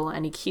Beetle,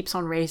 and he keeps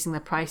on raising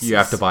the prices. You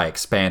have to buy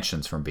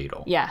expansions from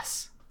Beetle.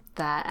 Yes,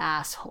 that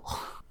asshole.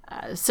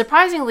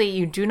 Surprisingly,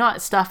 you do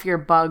not stuff your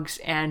bugs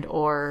and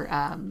or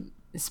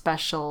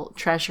special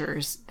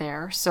treasures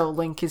there, so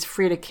Link is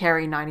free to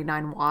carry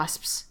 99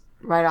 wasps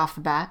right off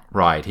the bat.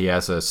 Right, he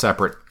has a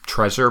separate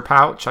treasure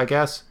pouch, I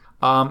guess.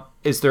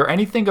 Is there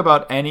anything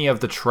about any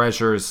of the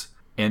treasures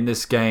in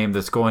this game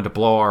that's going to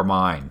blow our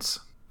minds?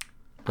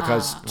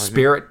 Because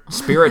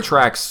Spirit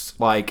Tracks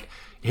like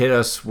hit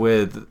us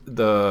with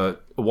the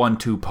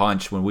 1-2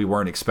 punch when we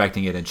weren't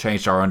expecting it and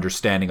changed our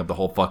understanding of the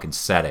whole fucking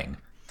setting.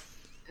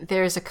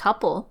 There's a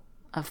couple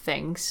of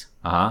things.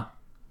 Uh-huh.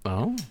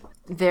 Oh.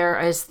 There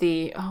is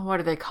the, what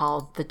are they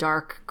called? The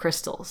dark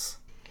crystals.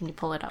 Can you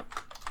pull it up?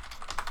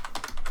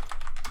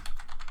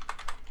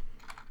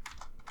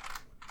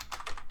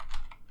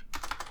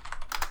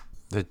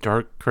 The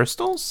dark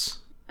crystals?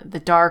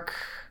 The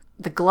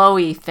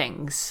glowy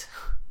things.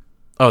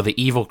 Oh, the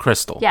evil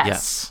crystal.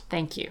 Yes.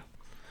 Thank you.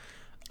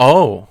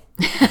 Oh,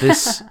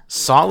 this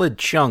solid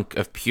chunk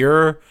of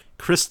pure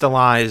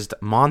crystallized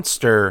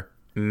monster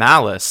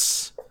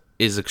malice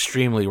is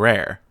extremely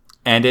rare.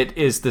 And it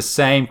is the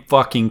same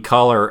fucking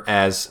color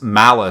as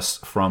Malice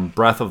from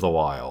Breath of the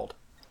Wild.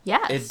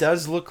 Yes. It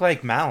does look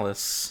like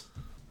malice.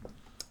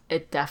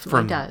 It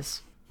definitely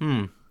does.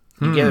 You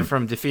get it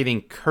from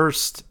defeating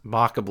cursed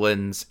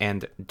bokoblins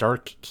and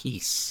dark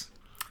keys.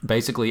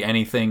 Basically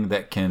anything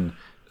that can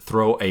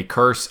throw a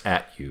curse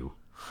at you.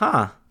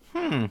 Huh.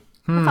 I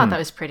thought that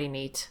was pretty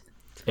neat.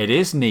 It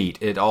is neat.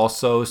 It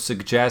also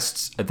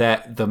suggests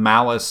that the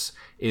malice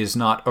is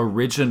not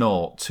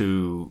original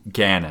to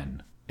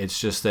Ganon. It's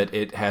just that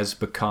it has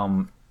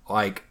become,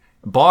 like,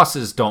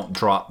 bosses don't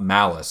drop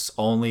malice.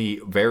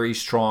 Only very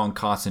strong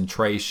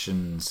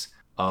concentrations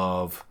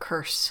of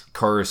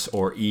Curse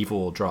or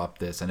evil drop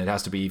this, and it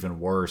has to be even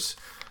worse.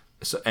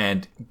 So,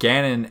 and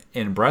Ganon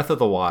in Breath of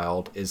the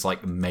Wild is,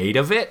 like, made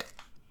of it.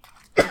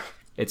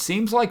 It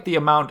seems like the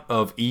amount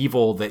of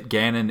evil that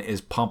Ganon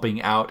is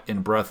pumping out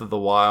in Breath of the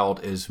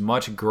Wild is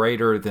much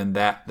greater than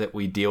that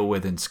we deal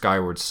with in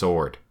Skyward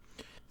Sword.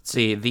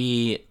 See,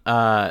 the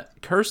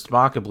cursed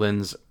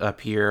bokoblins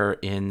appear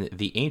in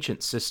the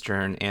Ancient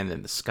Cistern and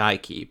in the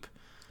Skykeep.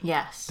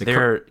 Yes.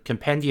 Their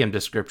compendium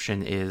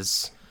description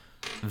is,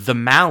 the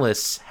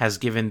malice has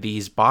given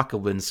these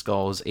bokoblin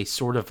skulls a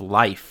sort of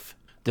life.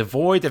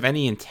 Devoid of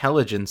any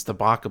intelligence the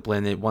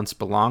bokoblin it once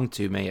belonged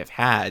to may have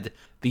had,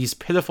 these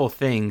pitiful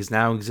things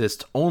now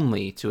exist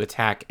only to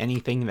attack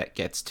anything that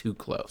gets too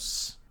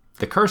close.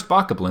 The cursed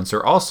bokoblins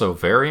are also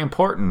very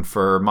important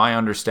for my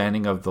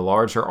understanding of the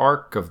larger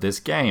arc of this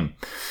game.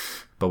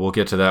 But we'll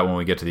get to that when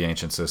we get to the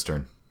Ancient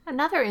Cistern.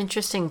 Another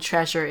interesting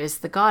treasure is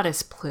the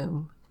goddess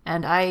plume.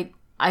 And I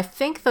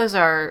think those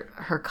are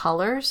her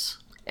colors.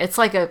 It's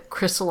like a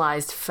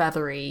crystallized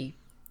feathery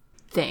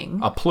thing.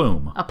 A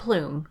plume. A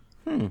plume.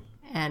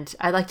 And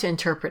I like to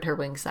interpret her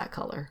wings that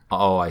color.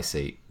 Oh, I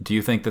see. Do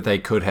you think that they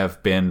could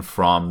have been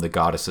from the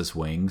goddess's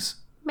wings?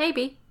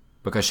 Maybe.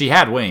 Because she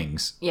had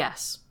wings.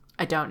 Yes.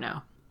 I don't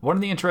know. One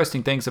of the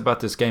interesting things about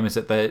this game is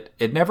that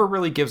it never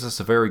really gives us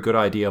a very good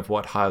idea of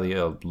what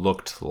Hylia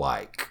looked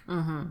like.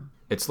 Mm-hmm.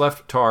 It's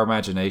left to our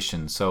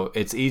imagination, so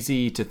it's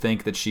easy to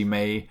think that she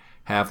may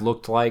have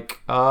looked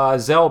like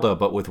Zelda,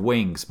 but with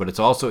wings. But it's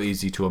also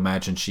easy to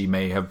imagine she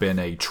may have been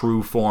a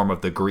true form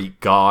of the Greek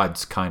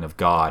gods kind of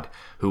god,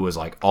 who was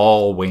like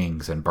all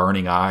wings and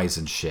burning eyes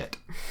and shit.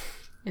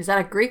 Is that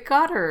a Greek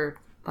god or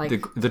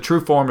like... The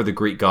true form of the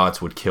Greek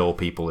gods would kill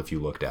people if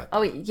you looked at them.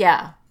 Oh,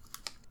 yeah.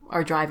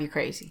 Or drive you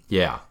crazy.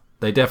 Yeah.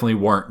 They definitely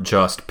weren't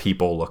just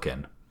people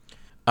looking.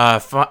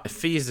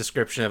 Fee's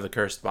description of the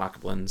cursed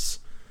bokoblins.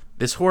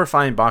 This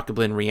horrifying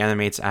bokoblin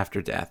reanimates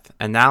after death.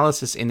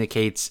 Analysis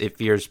indicates it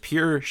fears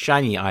pure,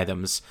 shiny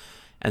items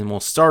and will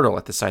startle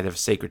at the sight of a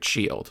sacred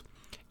shield.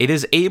 It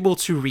is able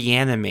to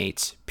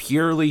reanimate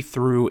purely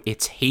through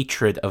its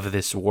hatred of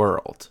this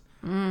world.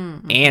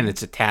 And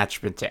its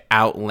attachment to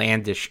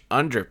outlandish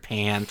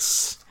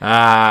underpants.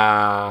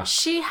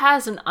 She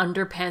has an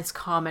underpants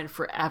comment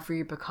for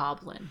every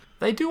bokoblin.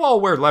 They do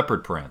all wear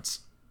leopard prints.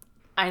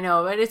 I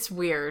know, but it's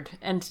weird.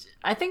 And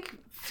I think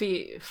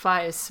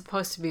Fi is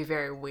supposed to be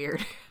very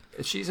weird.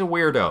 She's a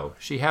weirdo.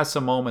 She has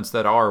some moments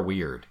that are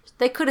weird.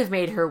 They could have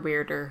made her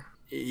weirder.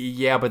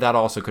 Yeah, but that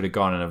also could have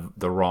gone in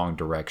the wrong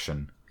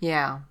direction.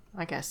 Yeah,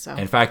 I guess so.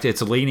 In fact,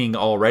 it's leaning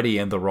already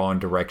in the wrong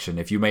direction.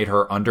 If you made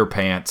her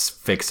underpants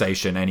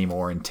fixation any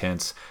more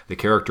intense, the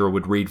character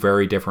would read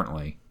very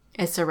differently.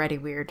 It's already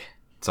weird.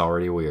 It's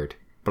already weird.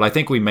 But I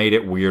think we made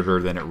it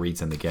weirder than it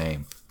reads in the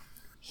game.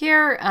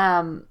 Here,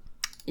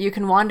 you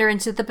can wander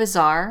into the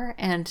bazaar,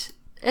 and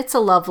it's a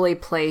lovely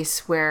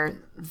place where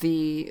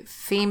the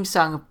theme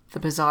song of the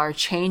bazaar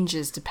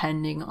changes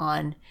depending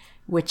on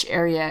which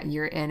area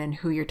you're in and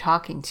who you're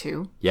talking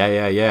to. Yeah.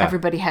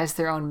 Everybody has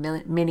their own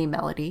mini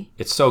melody.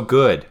 It's so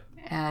good.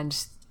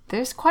 And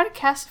there's quite a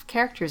cast of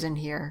characters in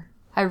here.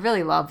 I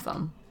really love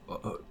them.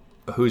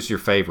 Who's your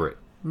favorite?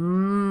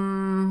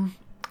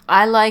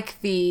 I like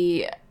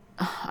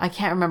I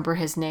can't remember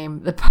his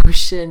name, the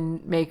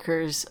potion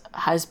maker's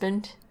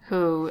husband,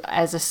 who,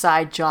 as a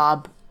side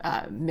job,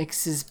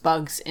 mixes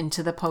bugs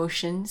into the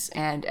potions.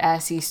 And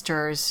as he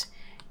stirs,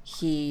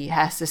 he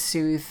has to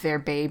soothe their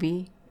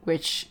baby,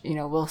 which,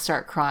 will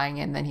start crying,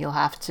 and then he'll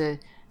have to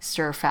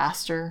stir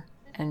faster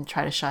and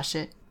try to shush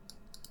it.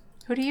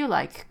 Who do you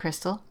like,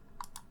 Crystal?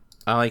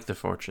 I like the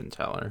fortune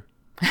teller.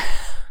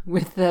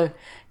 With the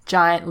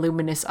giant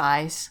luminous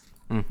eyes.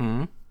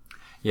 Mm-hmm.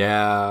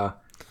 Yeah.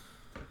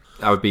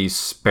 That would be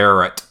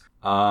Sparrett.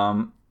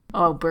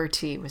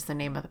 Bertie was the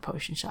name of the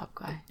potion shop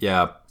guy.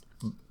 Yeah.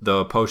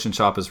 The potion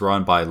shop is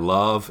run by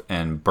Love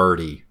and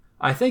Bertie.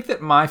 I think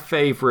that my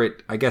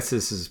favorite, I guess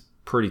this is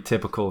pretty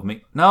typical of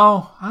me.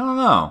 No, I don't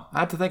know. I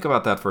have to think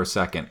about that for a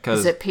second.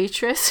 Is it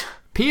Petrus?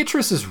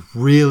 Petrus is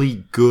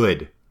really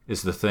good,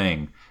 is the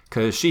thing.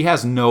 Because she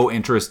has no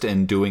interest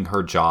in doing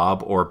her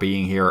job or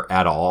being here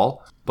at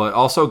all. But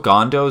also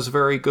Gondo's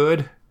very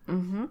good.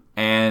 Mm-hmm.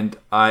 And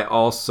I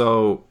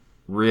also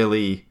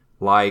really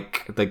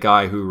like the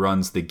guy who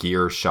runs the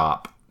gear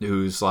shop,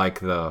 who's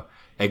like the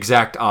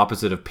exact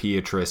opposite of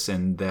Petrus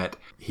in that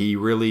he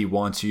really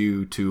wants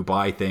you to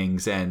buy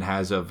things and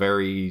has a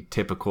very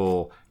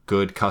typical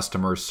good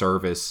customer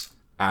service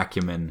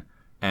acumen.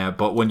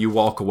 But when you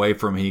walk away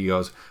from him, he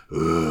goes,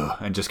 ugh,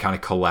 and just kind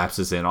of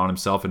collapses in on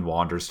himself and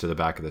wanders to the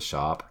back of the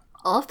shop.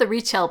 All of the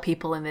retail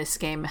people in this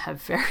game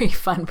have very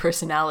fun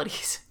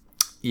personalities.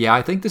 Yeah,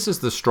 I think this is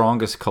the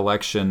strongest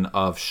collection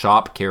of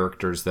shop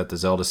characters that the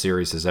Zelda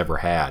series has ever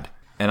had.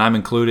 And I'm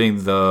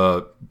including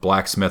the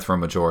blacksmith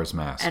from Majora's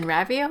Mask. And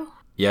Ravio?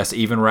 Yes,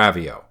 even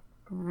Ravio.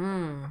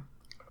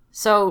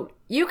 So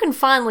you can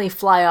finally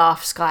fly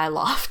off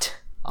Skyloft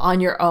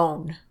on your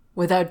own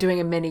without doing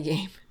a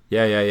minigame.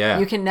 Yeah.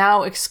 You can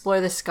now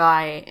explore the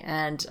sky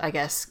and, I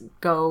guess,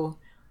 go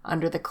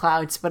under the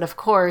clouds. But of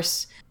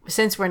course,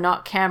 since we're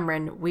not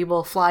Cameron, we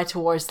will fly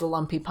towards the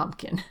lumpy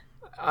pumpkin.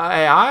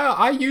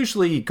 I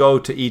usually go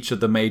to each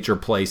of the major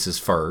places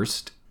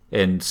first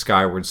in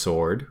Skyward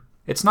Sword.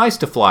 It's nice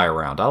to fly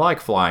around. I like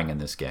flying in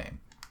this game.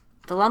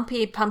 The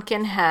lumpy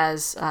pumpkin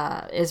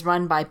is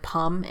run by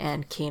Pum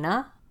and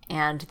Kina,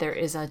 and there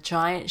is a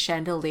giant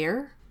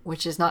chandelier,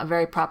 which is not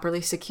very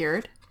properly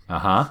secured.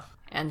 Uh-huh.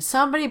 And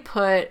somebody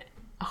put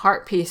a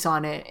heart piece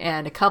on it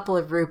and a couple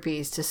of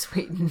rupees to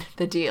sweeten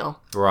the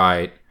deal.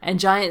 Right. And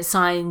giant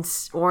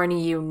signs warning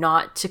you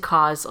not to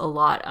cause a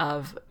lot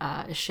of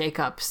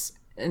shakeups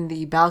in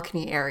the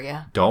balcony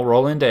area. Don't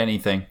roll into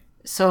anything.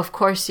 So, of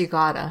course, you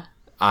gotta.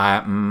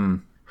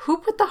 Who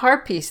put the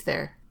heart piece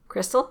there?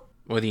 Crystal?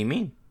 What do you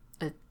mean?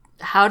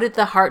 How did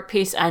the heart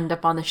piece end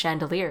up on the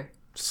chandelier?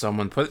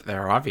 Someone put it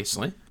there,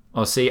 obviously.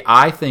 Oh, see,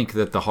 I think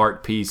that the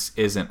heart piece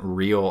isn't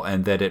real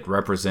and that it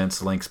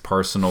represents Link's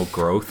personal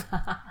growth.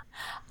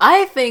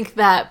 I think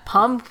that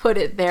Pum put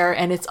it there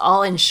and it's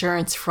all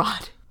insurance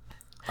fraud.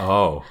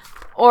 Oh.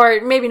 Or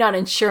maybe not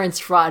insurance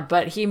fraud,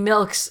 but he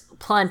milks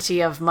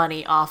plenty of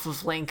money off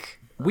of Link.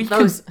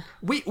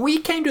 We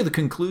came to the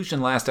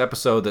conclusion last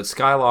episode that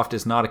Skyloft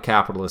is not a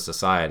capitalist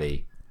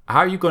society. How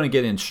are you going to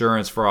get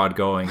insurance fraud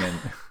going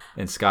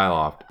in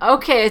Skyloft?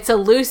 Okay, it's a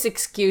loose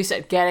excuse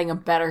at getting a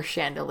better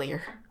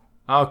chandelier.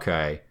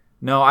 Okay.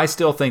 No, I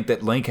still think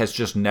that Link has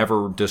just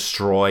never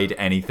destroyed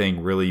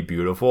anything really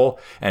beautiful,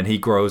 and he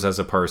grows as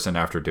a person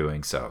after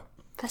doing so.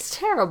 That's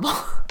terrible.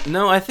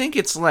 No, I think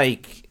it's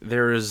like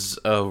there's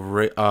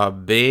a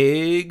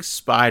big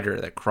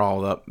spider that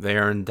crawled up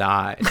there and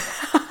died.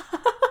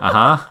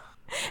 Uh-huh.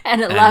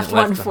 And it left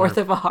 1/4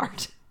 of a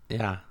heart.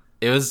 Yeah.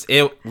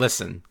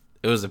 Listen,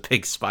 it was a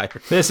big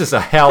spider. This is a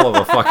hell of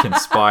a fucking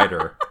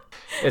spider.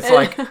 It's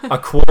like a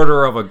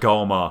quarter of a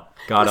Goma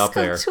got up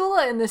there. The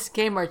Skulltula in this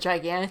game are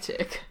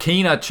gigantic.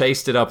 Kina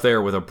chased it up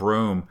there with a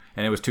broom,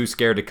 and it was too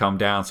scared to come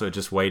down, so it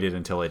just waited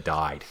until it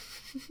died.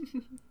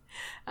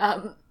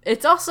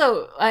 It's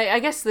also, I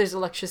guess there's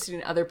electricity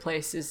in other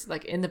places,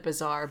 like in the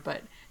bazaar,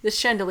 but this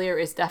chandelier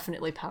is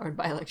definitely powered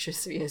by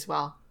electricity as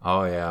well.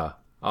 Oh, yeah.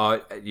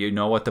 You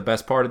know what the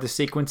best part of the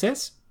sequence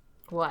is?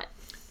 What?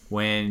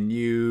 When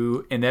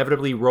you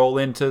inevitably roll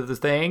into the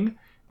thing,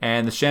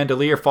 and the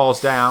chandelier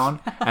falls down,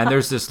 and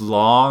there's this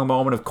long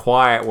moment of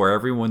quiet where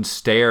everyone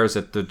stares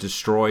at the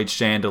destroyed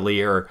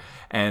chandelier,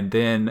 and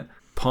then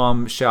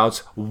Pum shouts,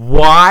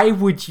 "Why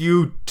would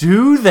you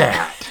do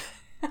that?"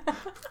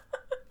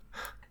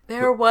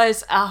 There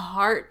was a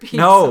heart piece.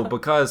 No,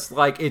 because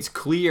it's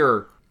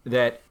clear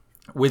that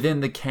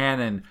within the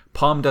canon,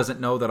 Pum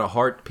doesn't know that a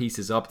heart piece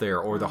is up there,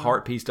 or the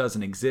heart piece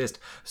doesn't exist.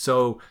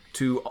 So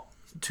to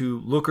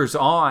lookers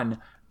on,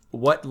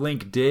 what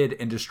Link did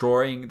in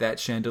destroying that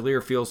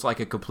chandelier feels like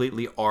a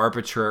completely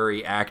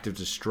arbitrary act of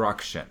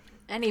destruction.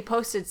 And he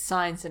posted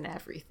signs and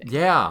everything.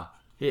 Yeah.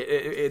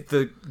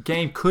 The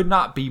game could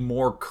not be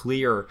more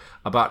clear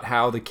about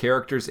how the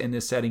characters in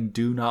this setting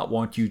do not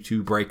want you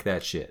to break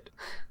that shit.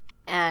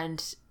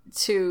 And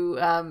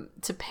to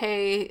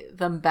pay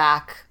them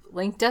back,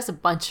 Link does a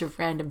bunch of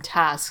random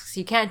tasks.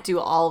 You can't do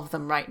all of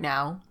them right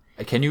now.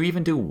 Can you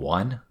even do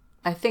one?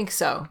 I think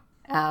so.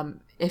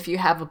 If you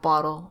have a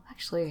bottle.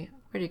 Actually,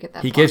 where do you get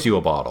that He bottle? gives you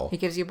a bottle. He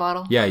gives you a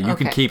bottle? Yeah, you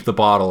can keep the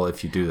bottle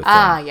if you do the thing.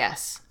 Ah,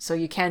 yes. So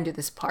you can do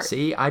this part.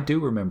 See, I do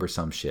remember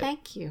some shit.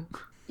 Thank you.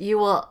 You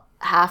will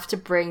have to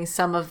bring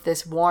some of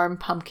this warm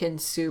pumpkin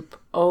soup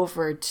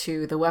over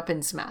to the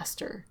weapons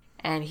master.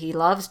 And he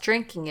loves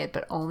drinking it,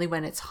 but only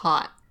when it's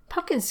hot.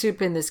 Pumpkin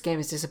soup in this game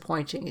is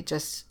disappointing.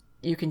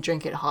 You can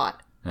drink it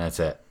hot. That's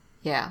it.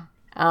 Yeah.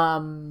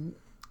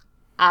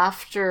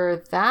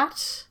 After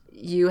that,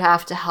 you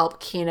have to help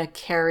Kina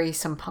carry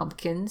some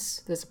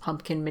pumpkins. There's a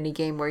pumpkin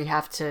minigame where you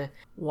have to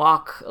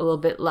walk a little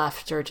bit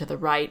left or to the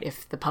right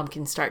if the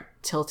pumpkins start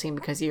tilting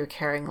because you're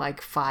carrying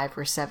 5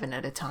 or 7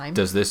 at a time.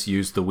 Does this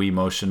use the Wii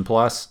Motion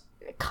Plus?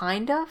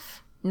 Kind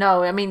of.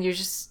 No, I mean, you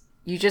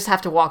just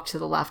have to walk to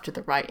the left or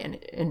the right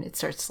and it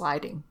starts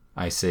sliding.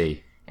 I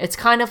see. It's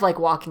kind of like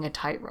walking a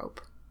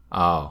tightrope.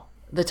 Oh.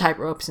 The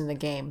tightropes in the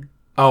game.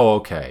 Oh,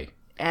 okay.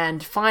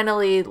 And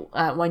finally,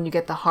 when you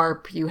get the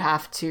harp, you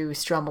have to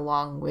strum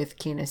along with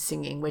Kina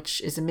singing,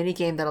 which is a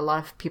minigame that a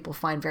lot of people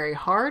find very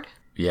hard.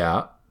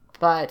 Yeah.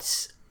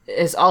 But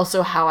is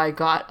also how I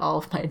got all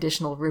of my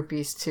additional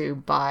rupees to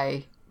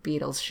buy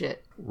Beatles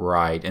shit.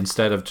 Right.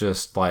 Instead of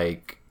just,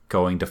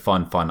 going to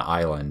Fun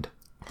Island.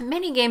 The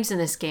minigames in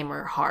this game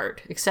are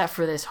hard, except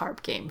for this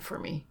harp game for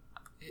me.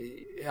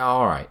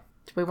 All right.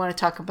 Do we want to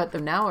talk about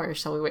them now, or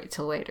shall we wait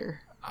till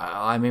later?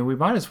 I mean, we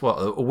might as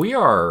well. We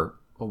are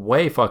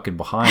way fucking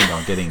behind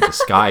on getting to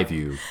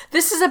Skyview.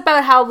 This is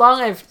about how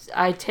long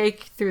I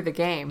take through the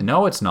game.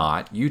 No, it's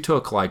not. You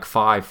took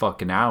 5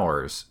 fucking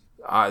hours.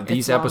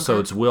 These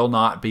episodes will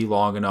not be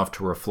long enough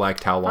to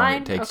reflect how long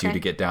it takes you to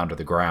get down to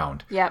the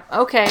ground. Yep.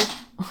 Okay.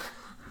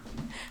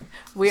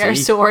 We are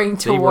soaring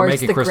towards the ground. We're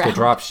making Crystal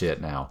drop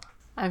shit now.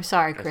 I'm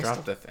sorry, Crystal. I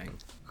dropped the thing.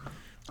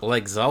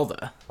 Like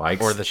Zelda.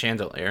 Or the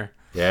chandelier.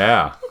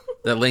 Yeah.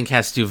 That Link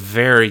has to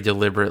very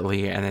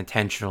deliberately and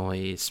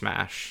intentionally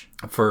smash.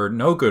 For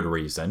no good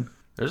reason.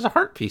 There's a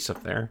heart piece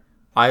up there.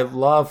 I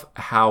love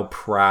how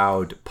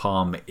proud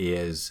Pum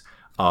is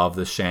of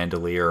the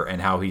chandelier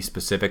and how he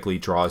specifically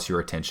draws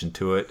your attention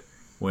to it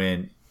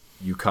when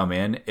you come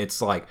in.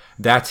 It's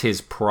that's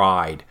his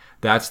pride.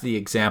 That's the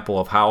example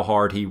of how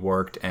hard he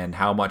worked and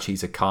how much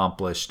he's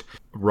accomplished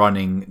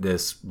running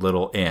this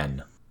little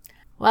inn.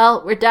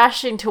 Well, we're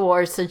dashing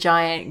towards the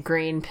giant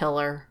green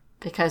pillar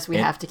because we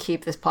have to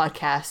keep this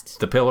podcast...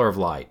 The pillar of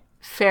light.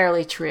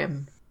 ...fairly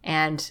trim.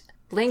 And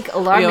Link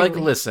alarmingly...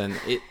 Yeah, listen,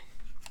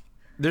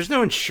 there's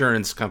no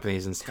insurance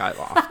companies in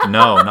Skyloft.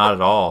 No, not at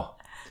all.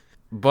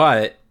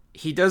 But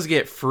he does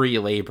get free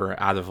labor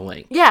out of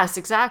Link. Yes,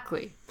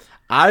 exactly.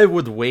 I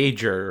would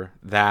wager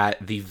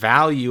that the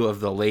value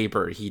of the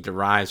labor he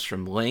derives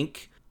from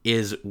Link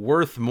is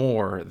worth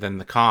more than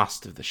the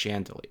cost of the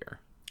chandelier.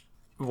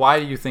 Why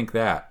do you think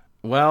that?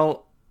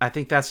 Well, I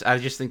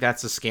just think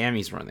that's a scam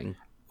he's running.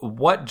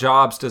 What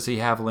jobs does he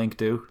have Link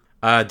do?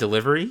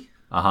 Delivery?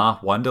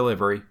 One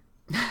delivery.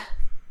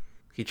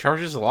 He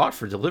charges a lot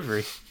for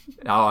delivery.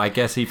 Oh, I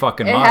guess he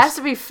fucking It must. has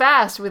to be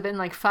fast within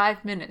like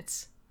 5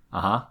 minutes.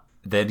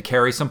 Then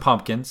carry some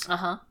pumpkins.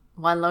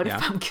 One load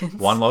of pumpkins.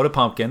 One load of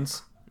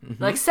pumpkins.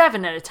 Like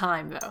 7 at a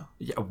time, though.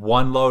 Yeah,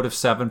 one load of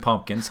 7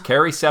 pumpkins.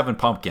 Carry 7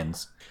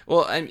 pumpkins.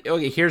 Well,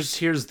 okay.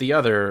 Here's the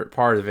other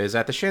part of it: is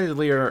that the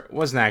chandelier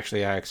wasn't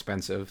actually that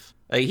expensive.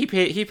 Like he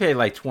paid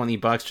like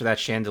 $20 for that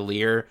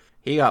chandelier.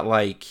 He got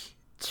like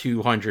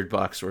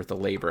 $200 worth of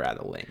labor out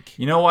of Link.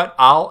 You know what?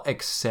 I'll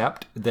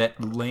accept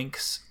that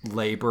Link's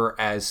labor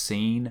as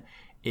seen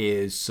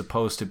is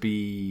supposed to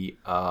be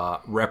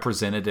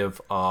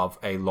representative of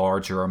a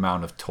larger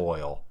amount of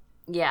toil.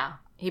 Yeah.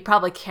 He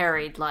probably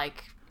carried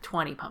like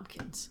 20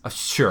 pumpkins.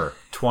 Sure,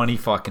 20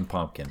 fucking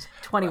pumpkins.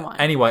 21.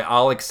 Anyway,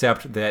 I'll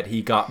accept that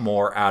he got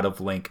more out of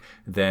Link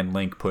than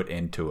Link put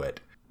into it,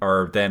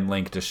 or than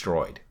Link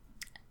destroyed.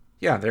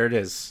 Yeah, there it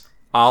is.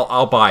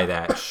 I'll buy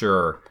that,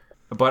 sure.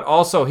 But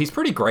also, he's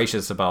pretty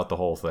gracious about the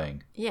whole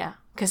thing. Yeah,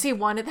 because he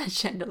wanted that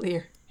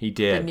chandelier. He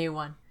did. The new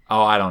one.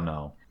 Oh, I don't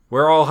know.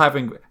 We're all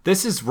having...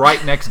 This is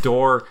right next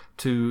door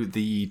to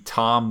the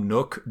Tom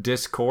Nook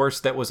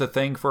discourse that was a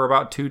thing for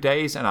about 2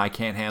 days, and I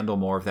can't handle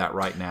more of that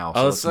right now.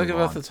 So let's talk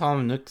about the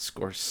Tom Nook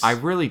discourse. I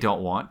really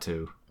don't want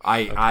to.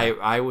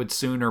 I would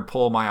sooner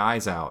pull my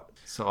eyes out,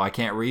 so I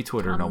can't read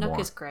Twitter no more. Tom Nook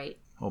is great.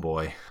 Oh,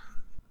 boy.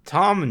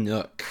 Tom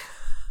Nook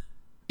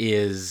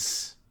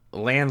is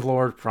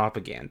landlord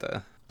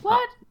propaganda.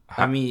 What?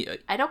 I mean...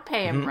 I don't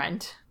pay him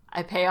rent.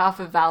 I pay off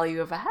the value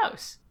of a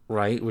house.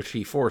 Right, which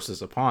he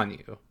forces upon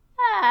you.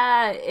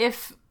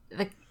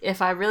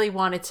 If I really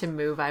wanted to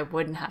move, I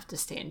wouldn't have to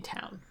stay in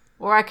town.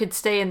 Or I could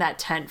stay in that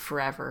tent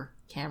forever.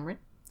 Cameron?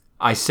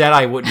 I said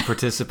I wouldn't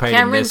participate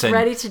in this. Cameron's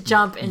ready to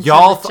jump into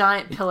the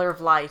giant pillar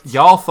of light.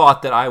 Y'all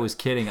thought that I was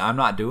kidding. I'm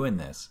not doing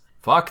this.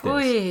 Fuck this.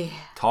 Oy.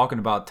 Talking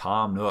about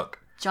Tom Nook.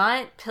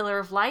 Giant pillar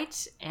of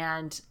light,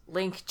 and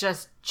Link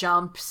just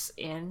jumps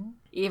in,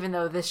 even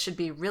though this should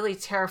be really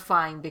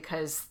terrifying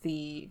because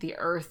the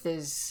Earth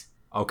is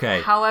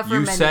however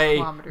you many say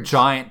kilometers.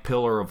 Giant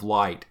pillar of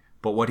light,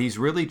 but what he's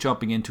really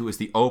jumping into is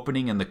the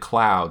opening in the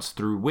clouds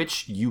through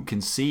which you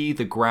can see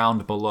the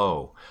ground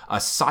below.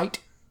 A sight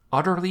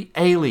utterly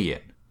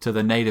alien to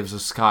the natives of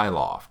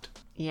Skyloft.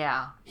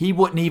 Yeah. He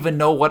wouldn't even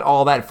know what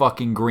all that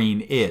fucking green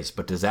is,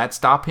 but does that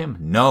stop him?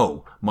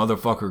 No.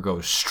 Motherfucker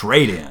goes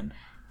straight in.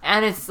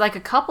 And it's like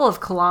a couple of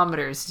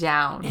kilometers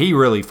down. He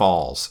really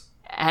falls.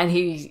 And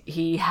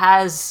he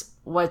has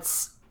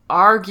what's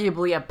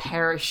arguably a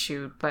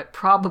parachute, but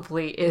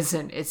probably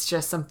isn't. It's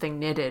just something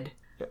knitted.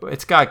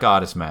 It's got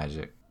goddess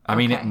magic. I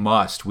mean, it Okay.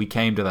 must. We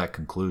came to that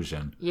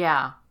conclusion.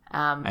 Yeah.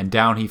 And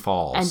down he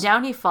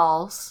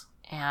falls.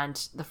 And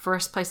the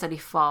first place that he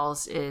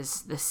falls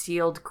is the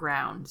sealed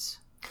grounds.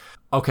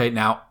 Okay,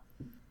 now,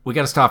 we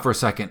gotta stop for a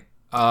second.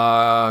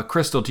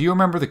 Crystal, do you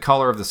remember the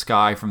color of the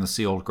sky from the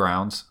sealed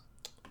grounds?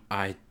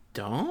 I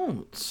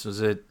don't.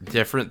 Is it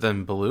different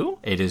than blue?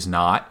 It is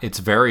not. It's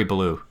very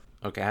blue.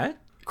 Okay.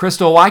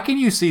 Crystal, why can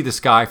you see the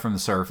sky from the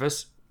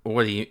surface?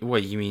 What do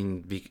you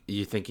mean?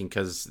 You thinking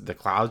because the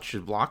clouds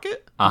should block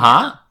it?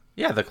 Uh-huh.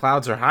 Yeah, the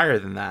clouds are higher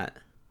than that.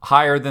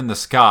 Higher than the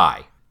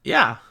sky.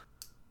 Yeah.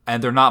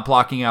 And they're not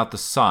blocking out the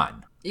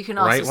sun. You can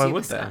also Right, why see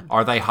would the they? sun.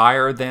 Are they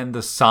higher than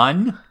the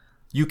sun?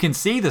 You can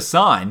see the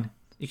sun.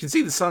 You can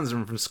see the suns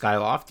from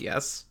Skyloft,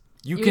 yes.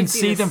 You can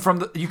see them from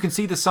the. You can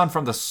see the sun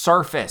from the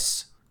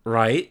surface.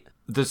 Right.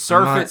 The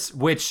surface,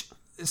 which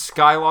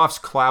Skyloft's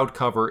cloud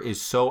cover is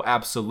so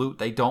absolute,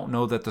 they don't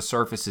know that the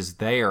surface is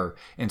there,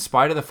 in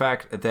spite of the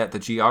fact that the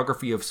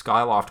geography of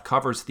Skyloft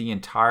covers the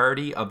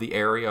entirety of the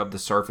area of the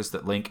surface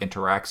that Link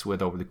interacts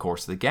with over the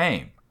course of the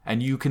game.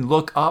 And you can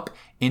look up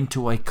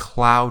into a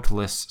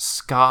cloudless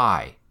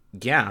sky.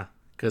 Yeah,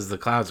 because the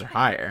clouds are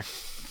higher.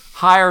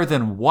 Higher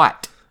than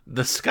what?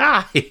 The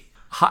sky.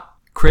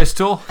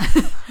 Crystal?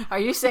 Are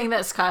you saying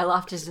that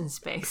Skyloft is in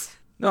space?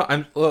 No,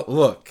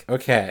 look.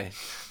 Okay,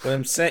 what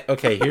I'm saying.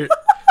 Okay, here,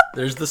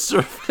 there's the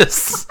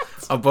surface.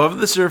 Above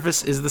the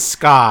surface is the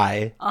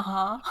sky.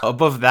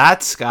 Above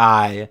that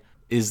sky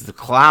is the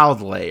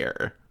cloud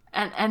layer.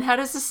 And how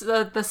does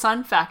the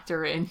sun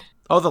factor in?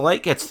 Oh, the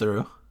light gets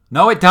through.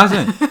 No, it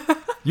doesn't.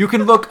 You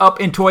can look up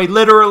into a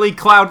literally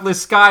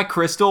cloudless sky,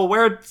 Crystal.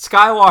 Where'd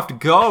Skyloft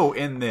go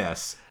in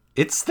this?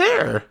 It's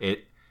there.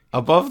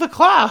 Above the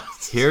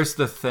clouds. Here's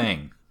the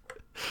thing.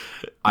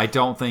 I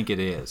don't think it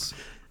is.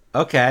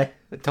 Okay,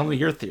 tell me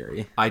your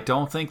theory. I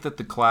don't think that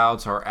the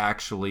clouds are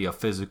actually a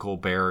physical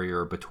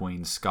barrier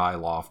between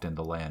Skyloft and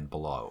the land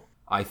below.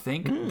 I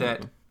think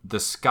that the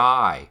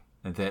sky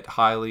that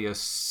Hylia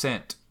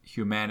sent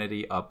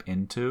humanity up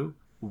into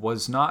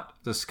was not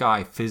the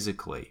sky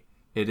physically.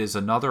 It is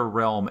another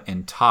realm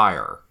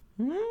entire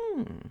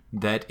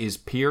that is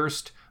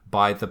pierced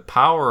by the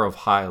power of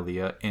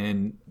Hylia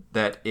and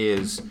that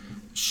is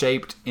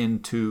shaped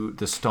into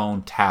the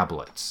stone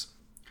tablets.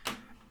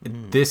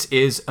 This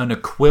is an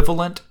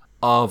equivalent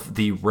of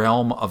the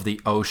realm of the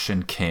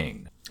Ocean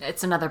King.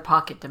 It's another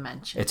pocket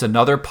dimension. It's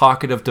another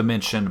pocket of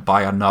dimension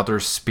by another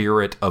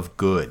spirit of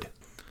good.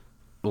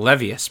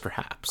 Levius,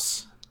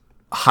 perhaps.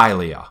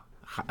 Hylia.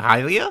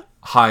 Hylia?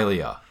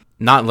 Hylia.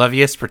 Not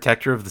Levius,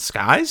 protector of the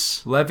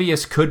skies?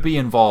 Levius could be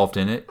involved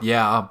in it,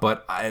 yeah,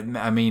 but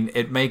I mean,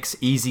 it makes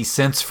easy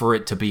sense for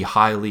it to be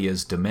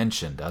Hylia's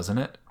dimension, doesn't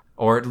it?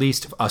 Or at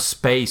least a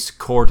space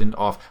cordoned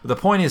off. The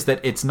point is that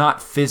it's not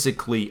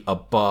physically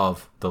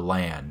above the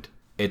land.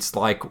 It's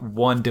like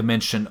one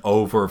dimension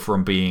over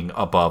from being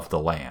above the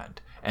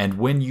land. And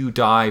when you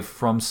dive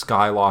from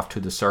Skyloft to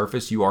the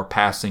surface, you are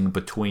passing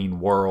between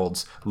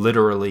worlds,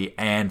 literally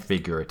and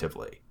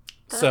figuratively.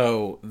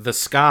 So the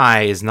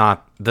sky is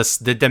not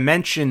the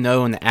dimension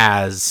known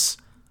as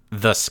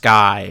the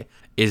sky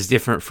is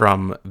different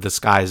from the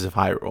skies of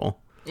Hyrule.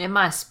 It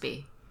must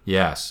be.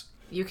 Yes.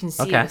 You can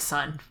see the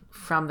sun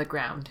from the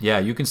ground. Yeah,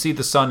 you can see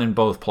the sun in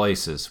both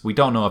places. We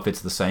don't know if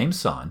it's the same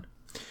sun.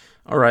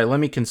 All right, let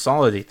me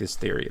consolidate this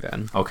theory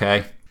then.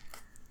 Okay.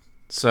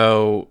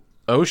 So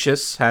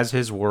Oshus has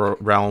his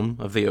realm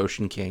of the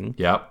Ocean King.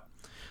 Yep.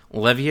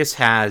 Levius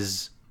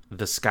has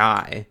the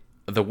sky.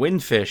 The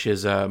Windfish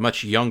is a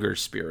much younger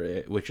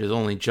spirit, which is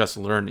only just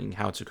learning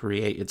how to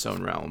create its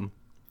own realm.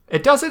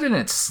 It does it in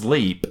its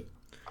sleep.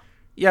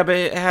 Yeah, but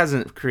it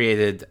hasn't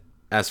created,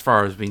 as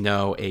far as we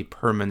know, a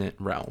permanent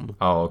realm.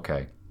 Oh,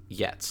 okay.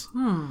 Yet.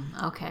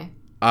 Okay.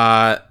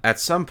 At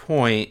some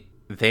point,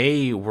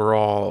 these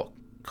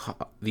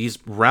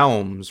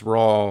realms were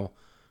all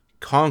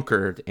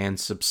conquered and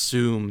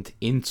subsumed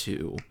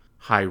into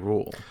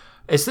Hyrule.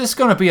 Is this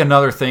going to be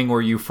another thing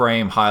where you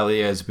frame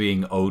Hylia as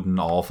being Odin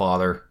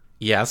Allfather?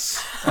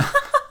 Yes.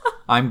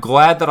 I'm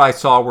glad that I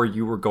saw where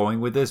you were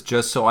going with this,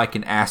 just so I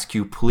can ask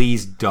you,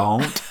 please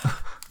don't.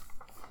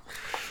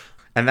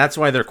 And that's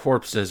why their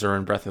corpses are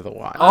in Breath of the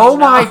Wild. Oh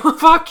my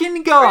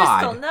fucking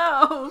god! Crystal,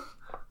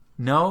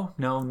 no!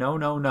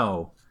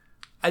 No.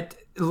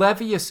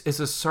 Levius is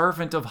a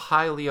servant of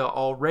Hylia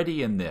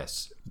already in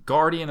this.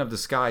 Guardian of the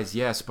skies,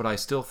 yes, but I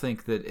still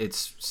think that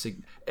it's...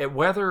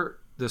 Whether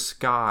the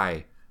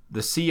sky...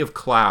 The Sea of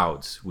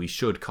Clouds, we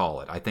should call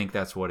it. I think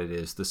that's what it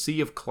is. The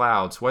Sea of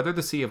Clouds, whether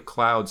the Sea of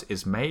Clouds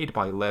is made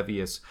by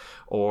Levius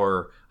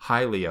or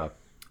Hylia,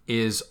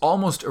 is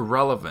almost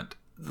irrelevant.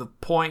 The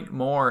point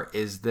more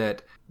is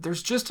that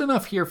there's just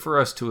enough here for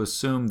us to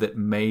assume that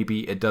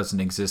maybe it doesn't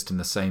exist in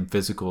the same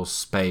physical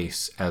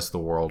space as the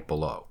world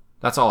below.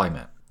 That's all I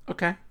meant.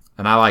 Okay.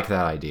 And I like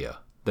that idea,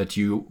 that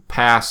you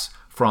pass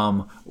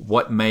from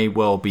what may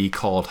well be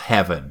called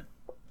heaven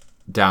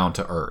down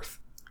to earth.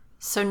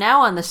 So now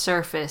on the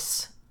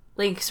surface,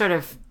 Link sort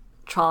of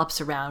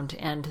trollops around,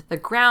 and the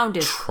ground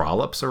is...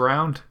 Trollops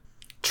around?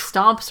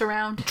 Stomps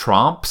around?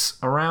 Tromps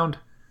around?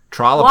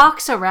 Trollop?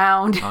 Walks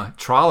around.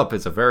 Trollop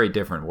is a very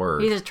different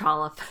word. He's a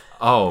trollop.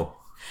 Oh.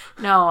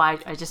 No, I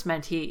just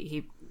meant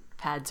he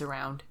pads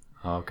around.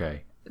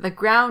 Okay. The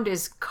ground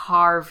is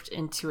carved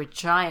into a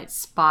giant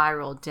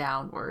spiral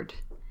downward,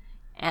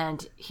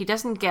 and he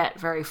doesn't get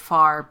very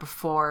far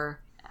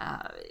before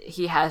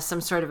he has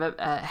some sort of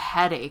a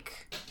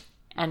headache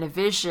and a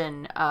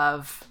vision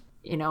of,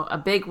 a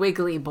big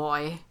wiggly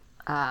boy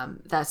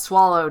that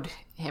swallowed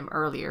him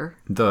earlier.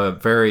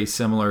 Very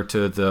similar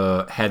to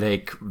the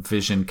headache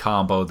vision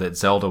combo that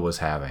Zelda was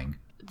having.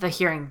 The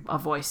hearing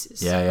of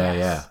voices.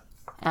 Yeah.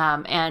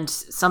 And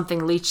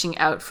something leaching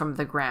out from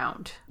the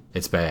ground.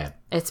 It's bad.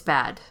 It's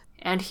bad.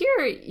 And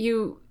here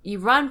you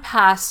run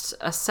past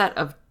a set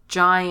of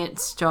giant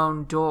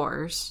stone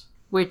doors,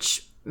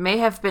 which may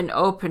have been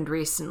opened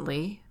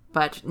recently,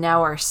 but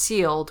now are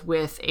sealed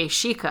with a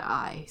Sheikah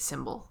eye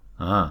symbol.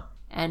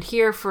 And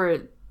here,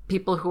 for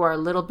people who are a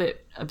little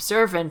bit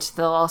observant,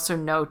 they'll also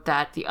note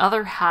that the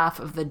other half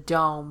of the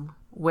dome,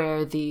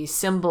 where the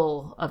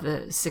symbol of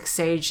the six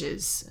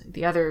sages,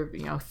 the other,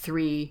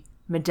 3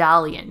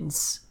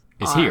 medallions,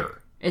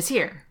 is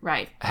here,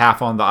 right.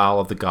 Half on the Isle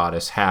of the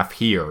Goddess, half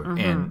here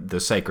in the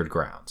sacred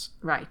grounds.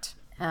 Right.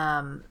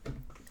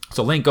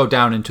 So Link go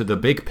down into the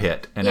big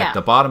pit, and at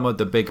the bottom of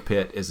the big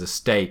pit is a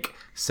stake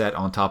set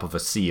on top of a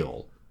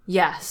seal.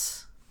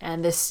 Yes.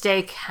 And this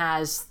stake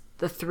has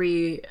the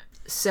 3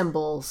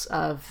 symbols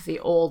of the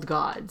old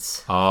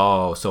gods.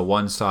 Oh, so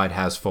one side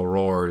has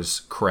Furor's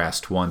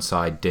crest, one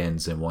side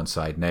Din's, and one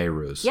side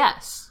Nehru's.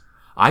 Yes.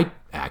 I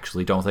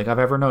actually don't think I've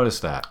ever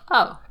noticed that.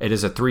 Oh. It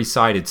is a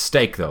 3-sided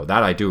stake, though.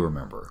 That I do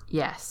remember.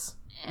 Yes.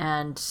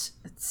 And,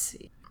 let's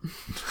see.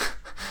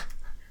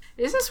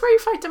 Is this where you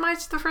fight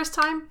Demise the first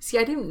time? See,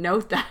 I didn't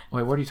note that.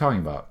 Wait, what are you talking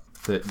about?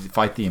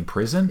 Fight the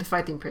imprisoned? The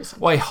fight the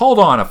imprisoned. Wait, hold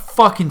on a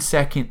fucking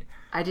second.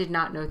 I did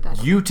not note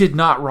that. You did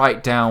not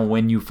write down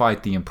when you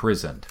fight the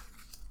imprisoned.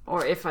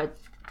 Or if I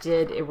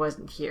did, it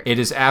wasn't here. It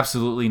is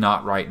absolutely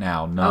not right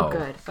now, no. Oh,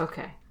 good.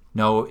 Okay.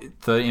 No,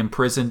 the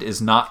imprisoned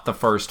is not the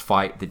first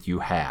fight that you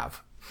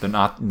have.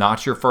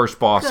 Not your first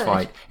boss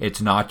fight.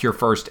 It's not your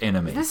first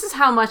enemy. This is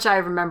how much I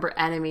remember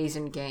enemies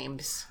in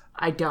games.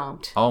 I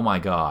don't. Oh my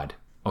god.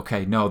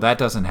 Okay, no, that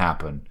doesn't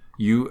happen.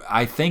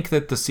 I think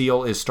that the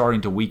seal is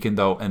starting to weaken,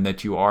 though, and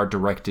that you are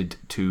directed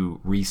to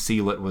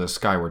reseal it with a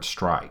Skyward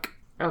Strike.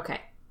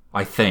 Okay.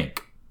 I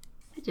think.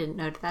 I didn't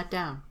note that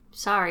down.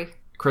 Sorry.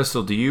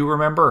 Crystal, do you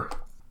remember?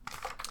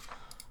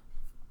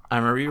 I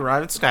remember you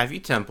arrive at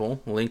Skyview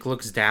Temple. Link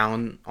looks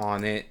down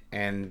on it,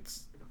 and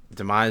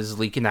Demise is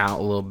leaking out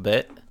a little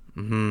bit.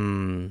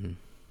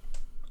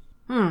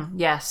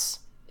 Yes.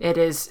 It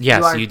is.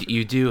 Yes,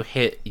 you do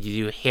hit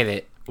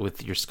it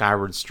with your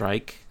Skyward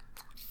strike.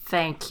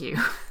 Thank you.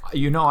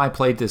 You know, I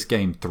played this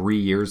game 3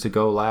 years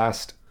ago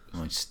last.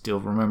 I still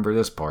remember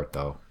this part,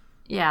 though.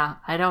 Yeah,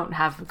 I don't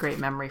have a great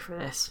memory for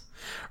this.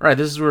 All right,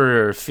 this is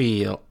where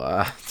Fee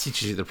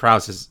teaches you the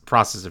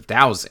process of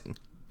dowsing.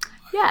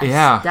 Yes.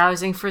 Yeah.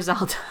 Dowsing for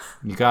Zelda.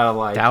 You gotta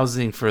like...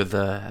 Dowsing for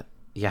the...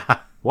 Yeah.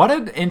 What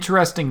an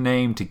interesting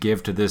name to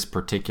give to this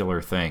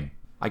particular thing.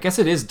 I guess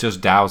it is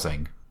just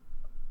dowsing.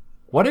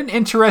 What an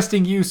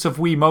interesting use of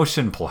Wii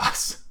Motion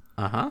Plus.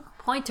 Uh-huh.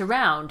 Point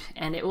around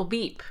and it will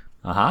beep.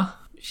 Uh-huh.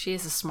 She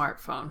is a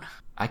smartphone.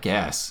 I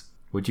guess.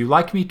 Would you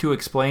like me to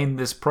explain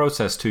this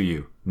process to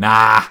you?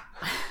 Nah.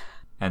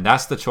 And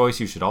that's the choice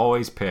you should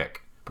always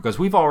pick. Because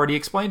we've already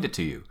explained it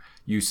to you.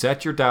 You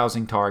set your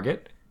dowsing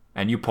target,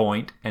 and you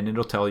point, and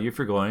it'll tell you if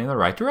you're going in the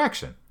right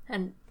direction.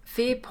 And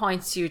Fee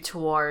points you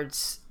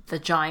towards the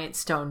giant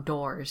stone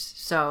doors.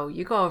 So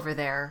you go over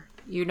there.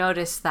 You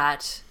notice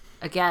that,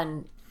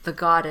 again, the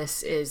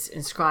goddess is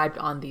inscribed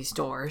on these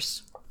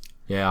doors.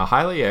 Yeah,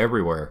 Hylia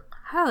everywhere.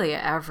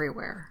 Hylia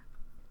everywhere.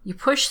 You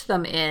push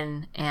them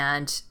in,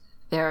 and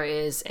there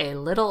is a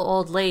little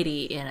old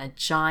lady in a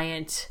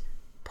giant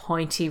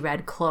pointy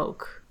red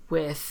cloak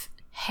with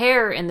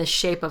hair in the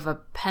shape of a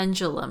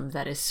pendulum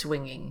that is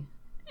swinging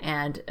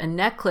and a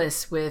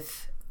necklace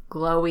with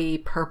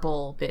glowy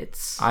purple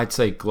bits. I'd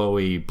say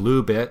glowy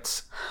blue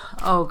bits.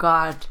 Oh,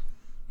 God.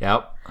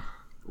 Yep.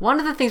 One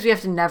of the things we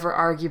have to never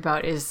argue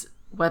about is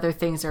whether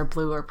things are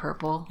blue or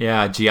purple.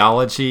 Yeah,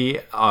 geology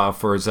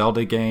for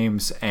Zelda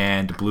games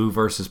and blue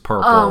versus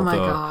purple. Oh, my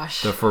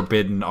gosh. The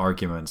forbidden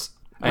arguments.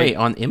 Wait,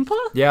 on Impa?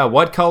 Yeah,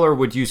 what color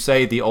would you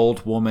say the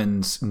old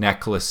woman's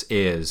necklace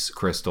is,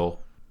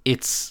 Crystal?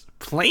 It's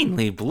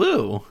plainly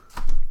blue.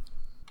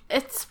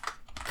 It's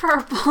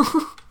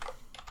purple.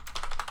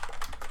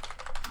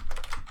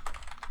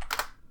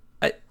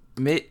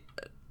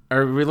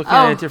 Are we looking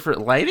at a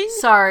different lighting?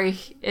 Sorry,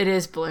 it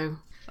is blue.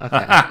 Okay.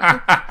 This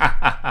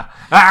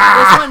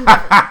one...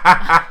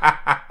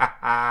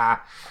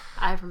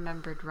 I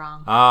remembered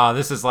wrong.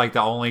 This is like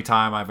the only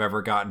time I've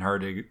ever gotten her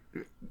to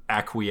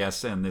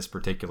acquiesce in this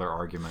particular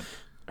argument.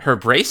 Her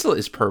bracelet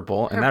is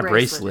purple, and that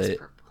bracelet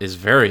is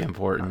very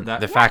important.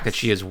 The fact that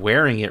she is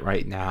wearing it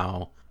right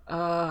now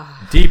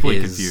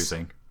deeply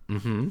confusing.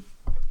 Mm-hmm.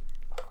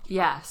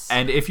 Yes.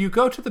 And if you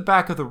go to the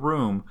back of the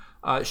room,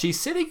 she's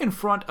sitting in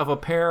front of a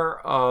pair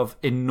of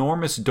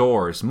enormous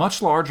doors, much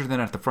larger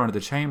than at the front of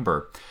the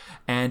chamber.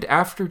 And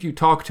after you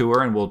talk to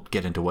her, and we'll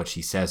get into what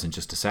she says in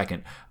just a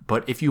second,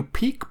 but if you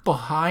peek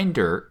behind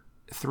her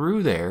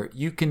through there,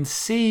 you can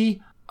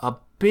see a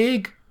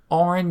big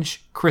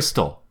orange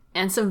crystal.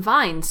 And some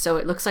vines, so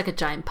it looks like a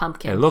giant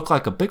pumpkin. It looked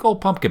like a big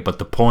old pumpkin, but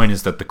the point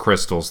is that the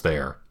crystal's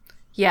there.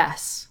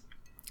 Yes.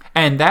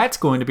 And that's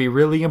going to be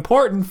really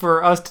important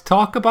for us to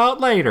talk about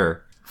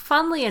later.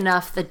 Funnily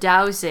enough, the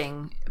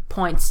dowsing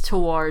points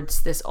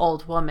towards this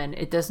old woman.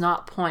 It does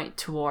not point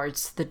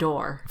towards the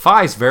door.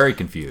 Fi's very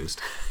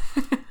confused.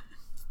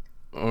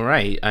 All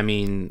right. I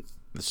mean,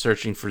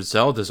 searching for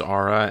Zelda's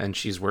aura, and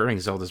she's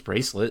wearing Zelda's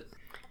bracelet.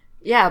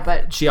 Yeah,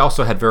 but... She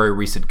also had very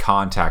recent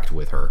contact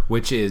with her,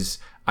 which is,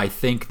 I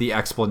think, the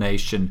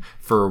explanation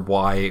for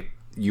why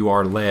you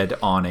are led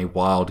on a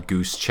wild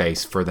goose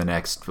chase for the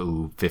next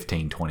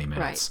 15, 20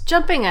 minutes. Right.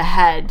 Jumping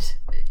ahead...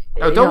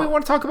 Don't we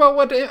want to talk about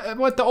what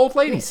the old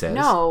lady says?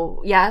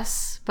 No,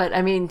 yes. But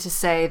I mean to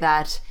say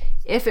that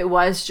if it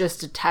was just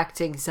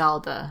detecting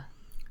Zelda,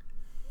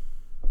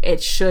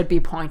 it should be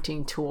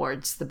pointing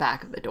towards the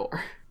back of the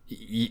door.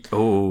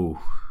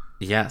 Oh.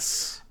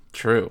 Yes.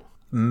 True.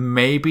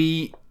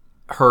 Maybe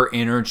her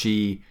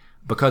energy...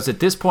 Because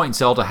at this point,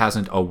 Zelda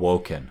hasn't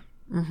awoken.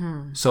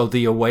 Mm-hmm. So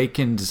the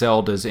awakened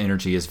Zelda's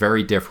energy is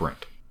very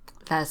different.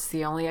 That's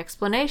the only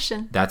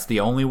explanation. That's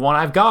the only one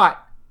I've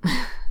got.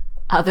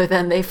 Other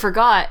than they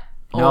forgot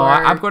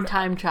I'm going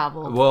time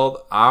travel.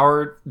 Well,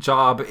 our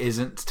job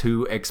isn't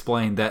to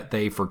explain that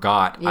they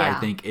forgot. Yeah. I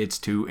think it's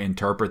to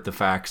interpret the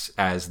facts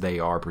as they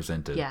are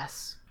presented.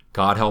 Yes.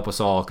 God help us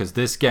all, because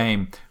this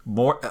game,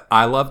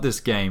 I love this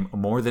game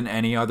more than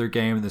any other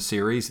game in the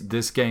series.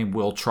 This game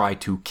will try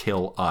to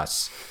kill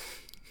us.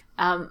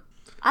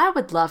 I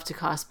would love to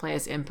cosplay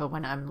as Impa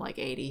when I'm like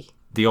 80.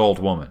 The old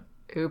woman.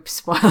 Oops,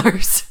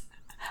 spoilers.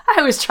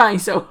 I was trying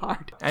so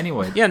hard.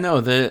 Anyway. Yeah,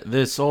 no,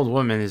 this old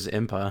woman is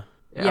Impa.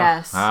 Yeah.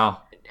 Yes.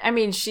 Wow. I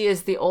mean, she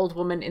is the old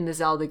woman in the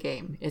Zelda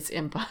game. It's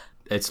Impa.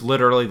 It's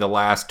literally the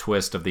last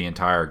twist of the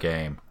entire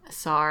game.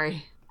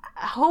 Sorry.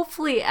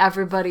 Hopefully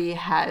everybody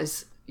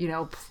has,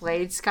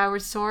 played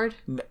Skyward Sword.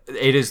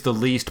 It is the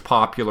least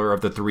popular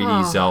of the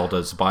 3D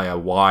Zeldas by a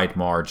wide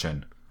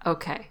margin.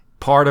 Okay.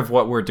 Part of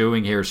what we're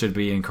doing here should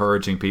be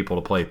encouraging people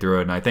to play through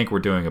it, and I think we're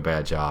doing a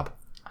bad job.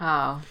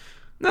 Oh.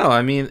 No,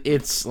 I mean,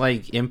 it's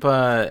like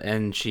Impa,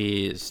 and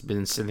she's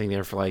been sitting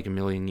there for like a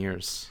million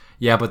years.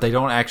 Yeah, but they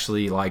don't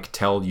actually,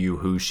 tell you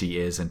who she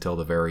is until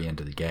the very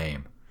end of the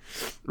game.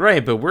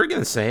 Right, but we're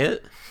going to say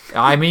it.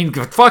 I mean,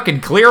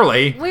 fucking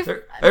clearly.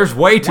 There's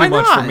way too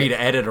much for me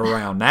to edit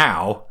around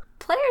now.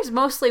 Players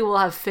mostly will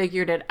have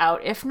figured it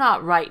out, if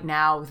not right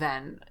now,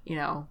 then,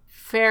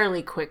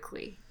 fairly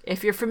quickly.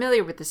 If you're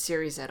familiar with the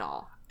series at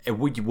all.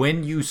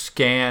 When you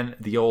scan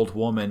the old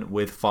woman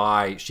with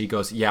Fi, she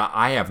goes, yeah,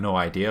 I have no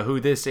idea who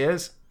this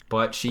is,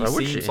 but she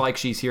seems like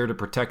she's here to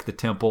protect the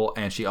temple,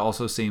 and she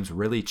also seems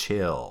really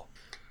chill.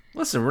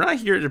 Listen, we're not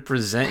here to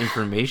present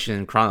information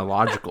in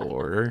chronological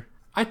order.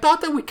 I thought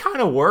that we kind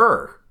of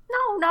were.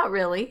 No, not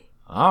really.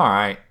 All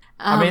right.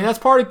 I mean, that's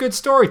part of good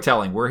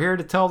storytelling. We're here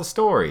to tell the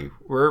story.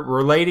 We're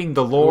relating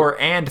the lore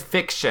and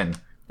fiction.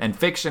 And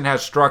fiction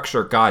has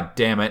structure, god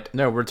damn it.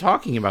 No, we're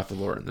talking about the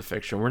lore and the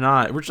fiction. We're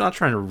not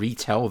trying to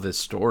retell this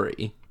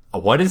story.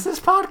 What is this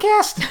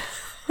podcast?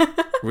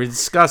 We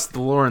discussed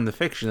the lore and the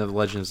fiction of the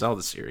Legend of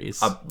Zelda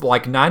series.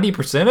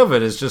 90% of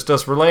it is just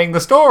us relaying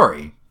the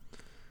story.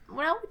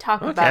 Well, we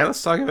talk about... Okay,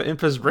 let's talk about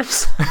Impa's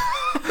bracelet.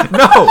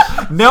 No.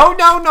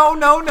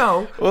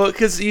 Well,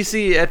 because you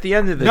see, at the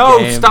end of the game...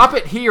 No, stop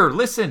it here.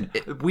 Listen,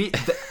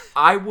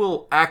 I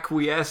will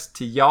acquiesce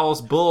to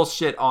y'all's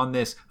bullshit on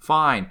this,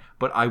 fine,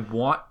 but I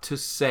want to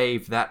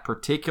save that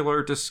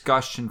particular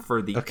discussion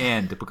for the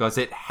end, because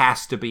it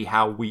has to be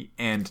how we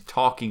end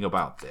talking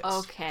about this.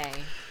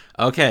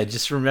 Okay,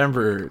 just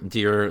remember,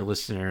 dear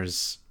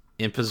listeners,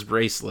 Impa's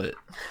bracelet...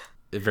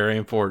 Very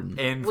important.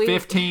 In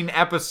 15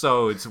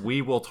 episodes,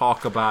 we will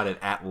talk about it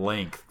at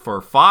length. For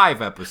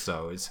 5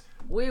 episodes.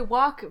 We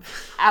walk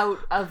out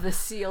of the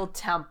sealed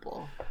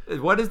temple.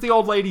 What does the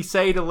old lady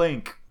say to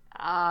Link?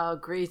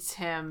 Greets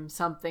him,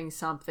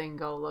 something,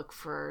 go look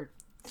for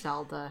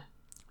Zelda.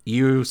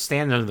 You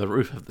stand under the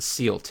roof of the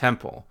sealed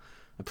temple,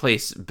 a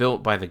place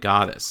built by the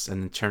goddess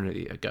an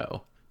eternity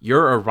ago.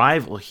 Your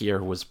arrival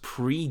here was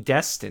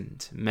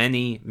predestined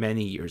many,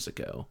 many years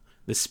ago.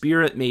 The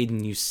spirit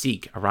maiden you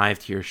seek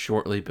arrived here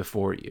shortly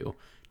before you,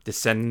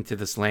 descending to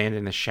this land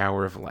in a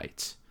shower of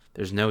light.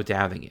 There's no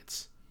doubting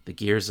it. The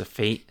gears of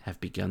fate have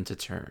begun to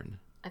turn.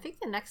 I think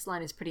the next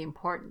line is pretty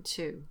important,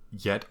 too.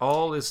 Yet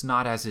all is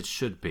not as it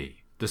should be.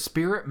 The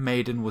spirit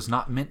maiden was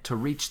not meant to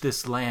reach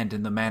this land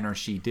in the manner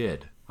she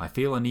did. I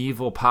feel an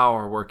evil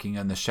power working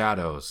in the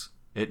shadows.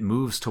 It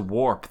moves to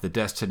warp the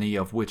destiny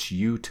of which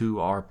you two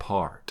are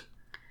part.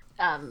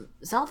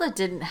 Zelda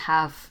didn't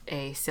have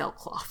a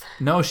sailcloth.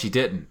 No, she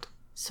didn't.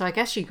 So I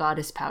guess she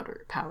goddess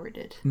power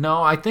did.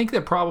 No, I think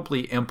that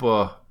probably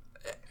Impa,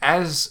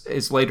 as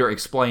is later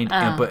explained,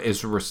 Impa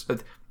is...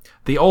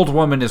 the old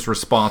woman is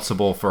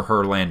responsible for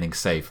her landing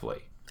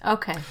safely.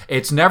 Okay.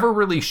 It's never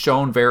really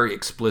shown very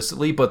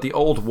explicitly, but the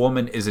old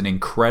woman is an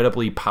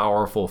incredibly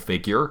powerful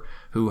figure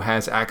who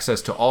has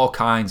access to all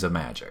kinds of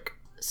magic.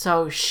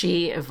 So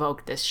she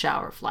evoked this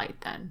shower of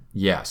light then?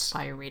 Yes.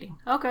 By your reading.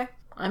 Okay.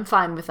 I'm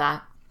fine with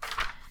that.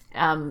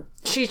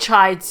 She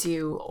chides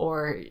you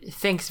or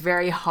thinks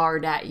very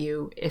hard at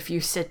you if you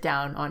sit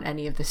down on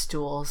any of the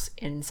stools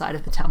inside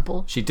of the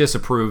temple. She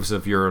disapproves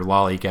of your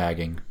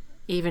lollygagging.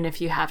 Even if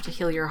you have to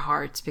heal your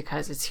hearts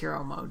because it's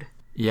hero mode.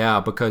 Yeah,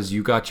 because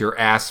you got your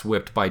ass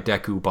whipped by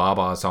Deku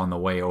Babas on the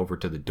way over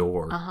to the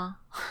door.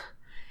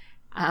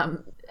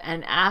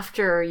 And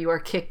after you are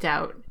kicked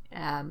out,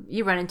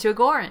 you run into a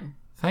Goron.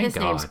 His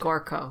name's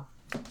Gorko.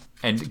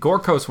 And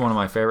Gorko's one of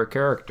my favorite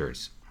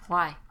characters.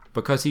 Why?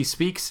 Because he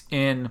speaks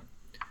in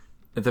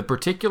the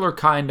particular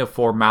kind of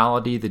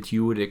formality that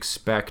you would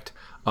expect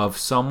of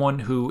someone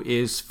who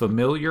is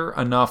familiar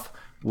enough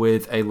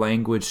with a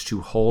language to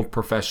hold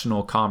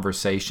professional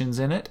conversations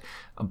in it,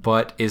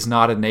 but is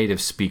not a native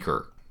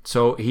speaker.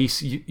 So he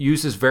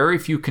uses very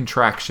few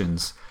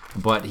contractions,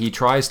 but he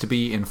tries to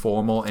be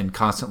informal and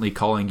constantly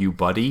calling you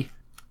buddy.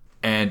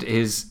 And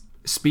his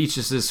speech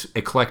is this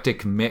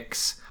eclectic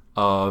mix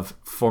of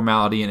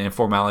formality and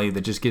informality that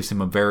just gives him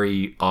a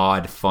very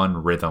odd,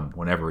 fun rhythm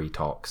whenever he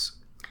talks.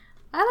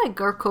 I like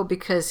Gorko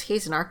because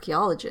he's an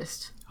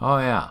archaeologist. Oh,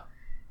 yeah.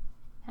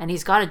 And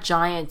he's got a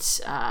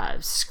giant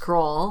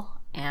scroll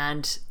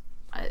and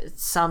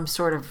some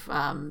sort of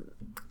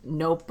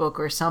notebook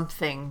or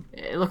something.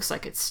 It looks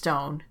like it's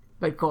stone,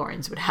 but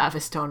Gorons would have a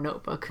stone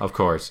notebook. Of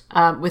course.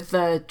 With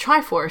the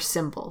Triforce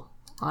symbol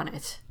on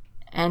it.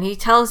 And he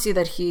tells you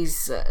that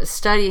he's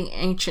studying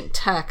ancient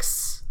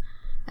texts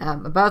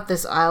about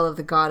this Isle of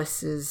the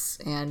Goddesses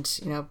and,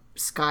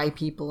 sky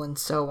people and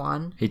so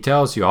on. He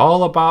tells you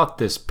all about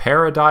this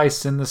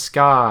paradise in the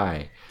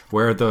sky,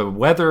 where the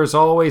weather is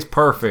always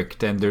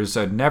perfect and there's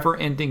a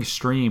never-ending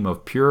stream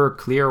of pure,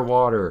 clear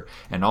water,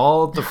 and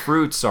all the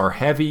fruits are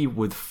heavy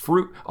with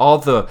fruit. All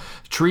the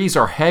trees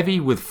are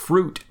heavy with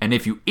fruit, and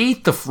if you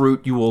eat the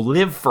fruit, you will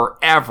live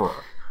forever.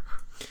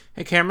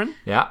 Hey, Cameron?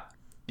 Yeah?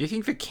 Do you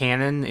think the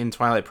canon in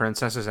Twilight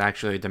Princess is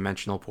actually a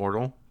dimensional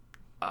portal?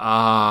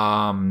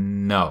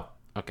 No.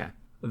 Okay.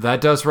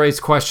 That does raise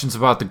questions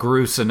about the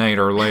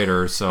Grusinator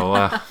later,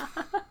 so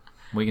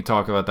we can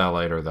talk about that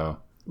later, though.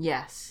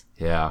 Yes.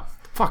 Yeah.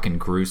 Fucking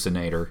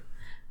Grusinator.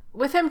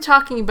 With him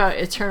talking about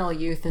eternal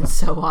youth and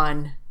so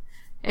on,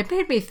 It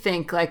made me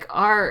think, like,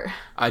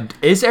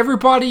 Is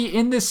everybody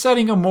in this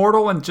setting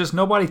immortal and just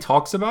nobody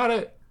talks about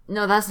it?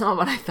 No, that's not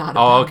what I thought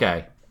Oh, about.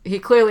 okay. He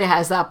clearly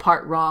has that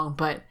part wrong,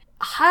 but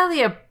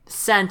Hylia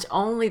sent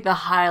only the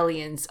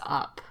Hylians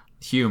up.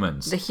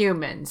 Humans. The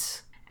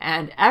humans.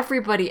 And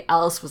everybody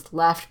else was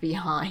left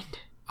behind.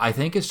 I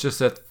think it's just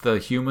that the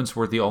humans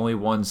were the only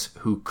ones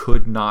who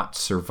could not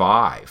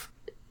survive.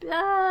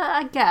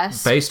 I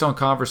guess. Based on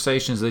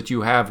conversations that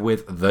you have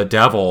with the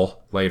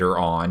devil later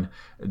on,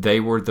 they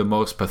were the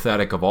most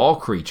pathetic of all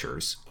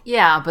creatures.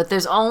 Yeah, but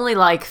there's only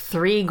like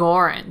 3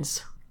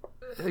 Gorons.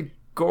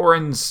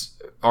 Gorons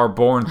are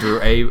born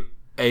through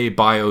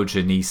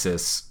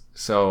abiogenesis.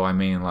 So, I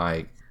mean,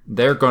 like,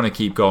 they're going to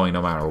keep going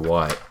no matter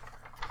what.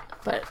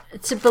 But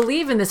to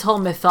believe in this whole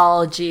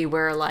mythology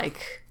where,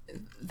 like,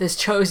 this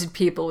chosen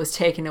people was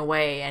taken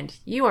away and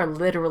you are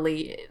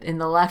literally in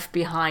the left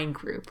behind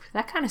group,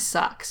 that kind of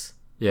sucks.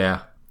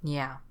 Yeah.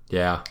 Yeah.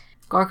 Yeah.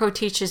 Gorko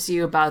teaches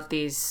you about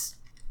the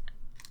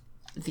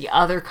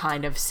other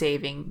kind of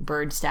saving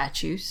bird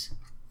statues,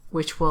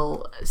 which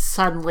will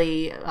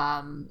suddenly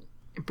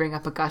bring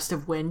up a gust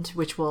of wind,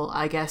 which will,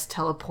 I guess,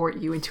 teleport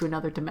you into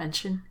another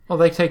dimension. Well,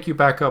 they take you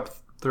back up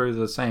through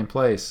the same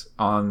place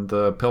on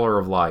the Pillar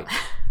of Light.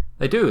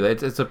 They do.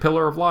 It's a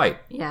pillar of light.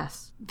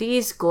 Yes.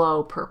 These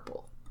glow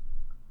purple.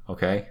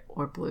 Okay.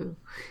 Or blue.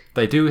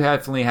 They do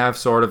definitely have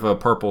sort of a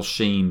purple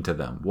sheen to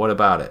them. What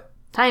about it?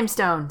 Time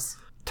stones.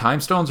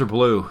 Time stones are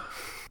blue.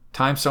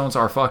 Time stones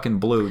are fucking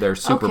blue. They're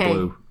super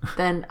blue.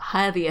 Then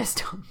Hylia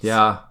stones.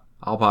 Yeah,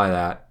 I'll buy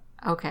that.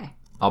 Okay.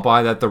 I'll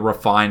buy that the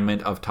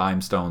refinement of time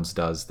stones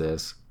does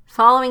this.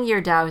 Following your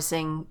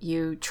dowsing,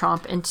 you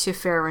tromp into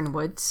Faerun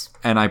Woods.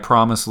 And I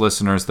promise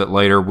listeners that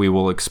later we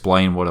will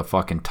explain what a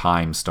fucking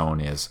time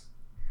stone is.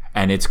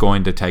 And it's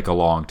going to take a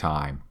long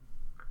time.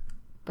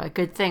 But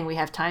good thing we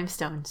have time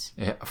stones.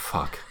 Yeah,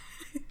 fuck.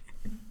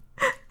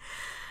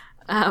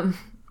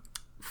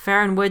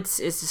 Faerun Woods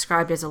is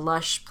described as a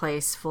lush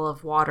place full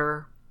of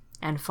water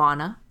and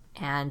fauna.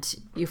 And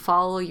you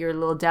follow your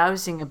little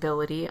dowsing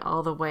ability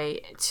all the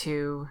way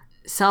to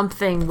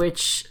something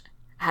which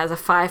has a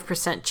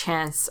 5%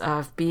 chance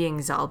of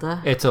being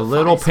Zelda. It's a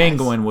little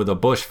penguin with a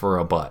bush for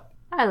a butt.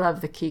 I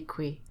love the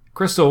kikwi.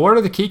 Crystal, what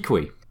are the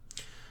kikwi?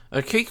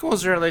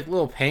 Kikwis are like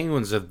little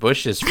penguins with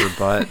bushes for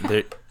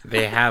butt.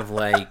 They have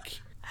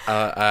like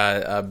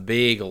a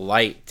big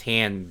light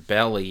tan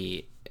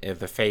belly of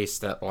the face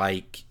that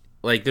like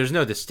there's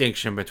no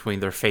distinction between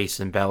their face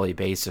and belly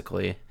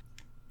basically.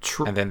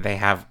 And then they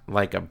have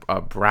like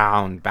a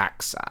brown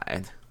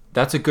backside.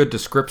 That's a good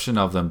description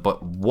of them,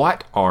 but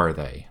what are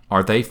they?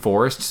 Are they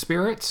forest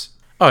spirits?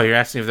 Oh, you're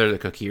asking if they're the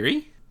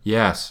Kokiri?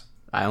 Yes.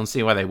 I don't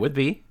see why they would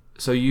be.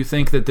 So you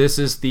think that this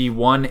is the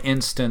one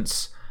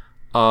instance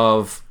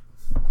of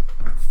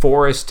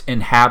forest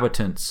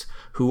inhabitants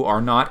who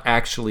are not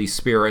actually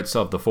spirits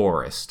of the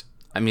forest?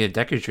 I mean, a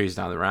Deku Tree's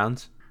not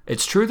around.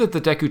 It's true that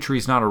the Deku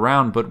Tree's not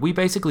around, but we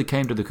basically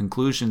came to the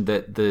conclusion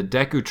that the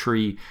Deku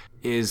Tree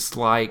is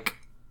like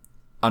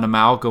an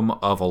amalgam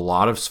of a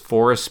lot of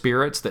forest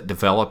spirits that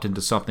developed into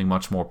something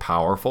much more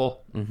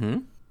powerful. Mm-hmm.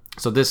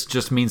 So this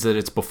just means that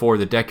it's before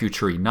the Deku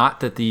Tree,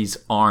 not that these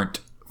aren't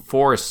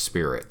forest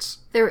spirits.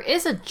 There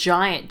is a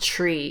giant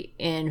tree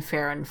in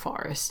Faerun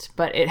Forest,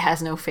 but it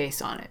has no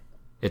face on it.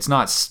 It's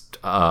not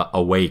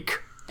awake.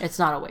 It's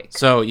not awake.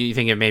 So you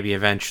think it maybe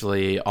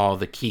eventually all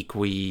the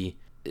Kikwi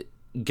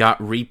got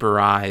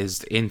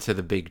reaperized into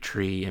the big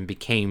tree and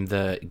became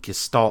the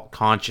Gestalt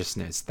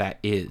consciousness that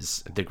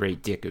is the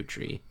Great Deku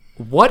Tree.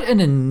 What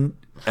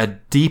a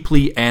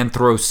deeply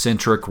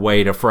anthrocentric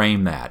way to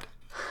frame that.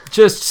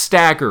 Just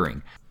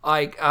staggering.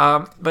 Like,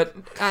 but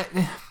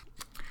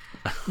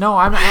no,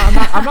 I'm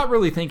not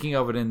really thinking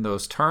of it in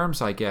those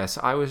terms, I guess.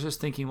 I was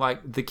just thinking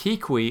like the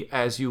Kikwi,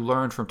 as you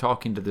learned from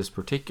talking to this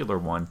particular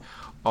one,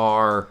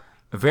 are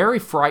very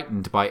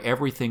frightened by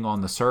everything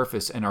on the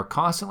surface and are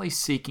constantly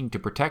seeking to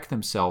protect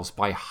themselves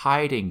by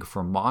hiding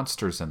from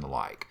monsters and the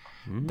like.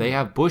 They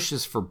have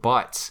bushes for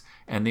butts,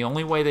 and the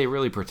only way they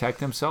really protect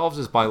themselves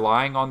is by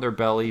lying on their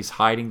bellies,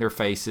 hiding their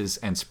faces,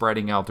 and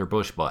spreading out their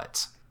bush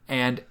butts.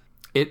 And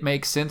it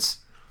makes sense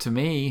to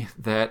me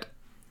that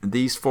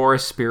these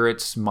forest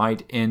spirits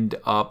might end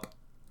up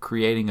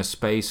creating a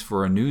space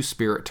for a new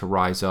spirit to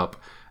rise up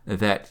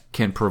that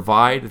can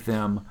provide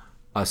them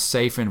a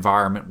safe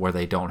environment where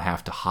they don't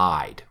have to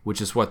hide, which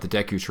is what the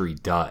Deku Tree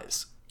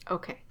does.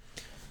 Okay.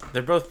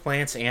 They're both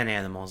plants and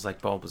animals,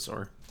 like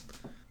Bulbasaur.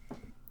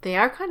 They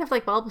are kind of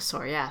like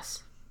Bulbasaur,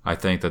 yes. I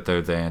think that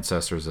they're the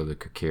ancestors of the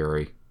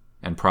Kokiri,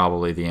 and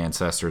probably the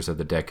ancestors of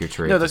the Deku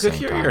Tree. No, at the same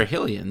Kokiri time. are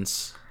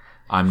Hylians.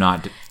 I'm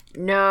not.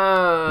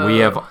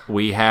 No.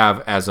 We have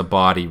as a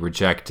body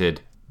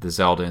rejected the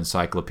Zelda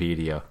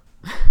Encyclopedia.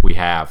 We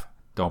have.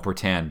 Don't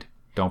pretend.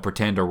 Don't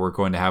pretend, or we're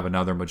going to have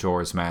another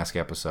Majora's Mask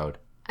episode.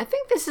 I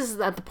think this is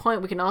at the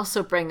point we can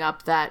also bring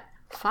up that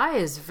Fi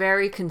is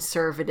very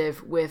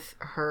conservative with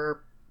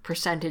her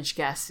percentage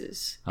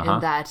guesses, in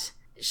that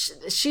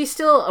she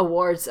still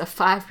awards a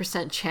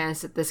 5%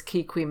 chance that this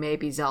Kikwi may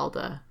be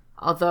Zelda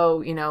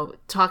Although,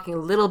 talking a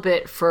little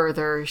bit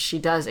further, she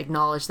does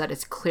acknowledge that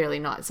it's clearly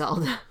not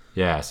Zelda.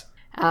 Yes.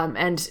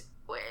 And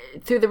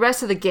through the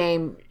rest of the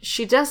game,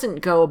 she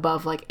doesn't go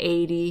above like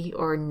 80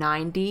 or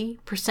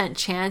 90%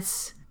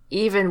 chance,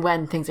 even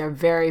when things are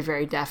very,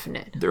 very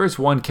definite. There is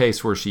one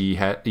case where she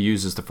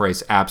uses the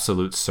phrase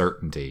absolute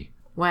certainty.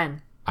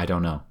 When? I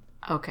don't know.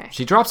 Okay.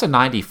 She drops a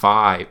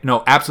 95.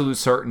 No, absolute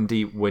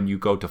certainty when you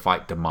go to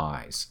fight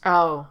Demise.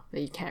 Oh,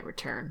 that you can't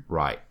return.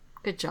 Right.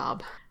 Good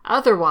job.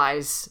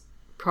 Otherwise,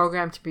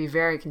 programmed to be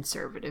very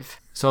conservative.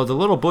 So the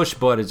little bush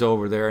bud is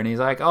over there, and he's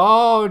like,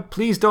 "Oh,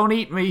 please don't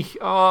eat me.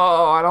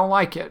 Oh, I don't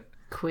like it."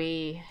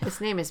 Kui.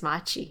 His name is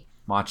Machi.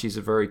 Machi's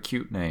a very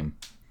cute name.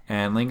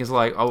 And Link is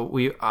like,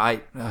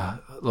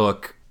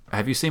 look,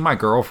 have you seen my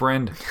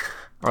girlfriend?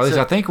 Or at least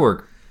I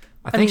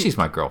think she's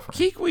my girlfriend.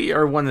 Kikwi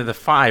are one of the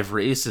 5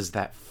 races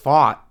that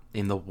fought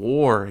in the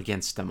war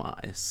against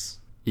Demise.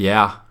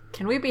 Yeah.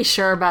 Can we be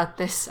sure about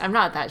this? I'm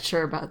not that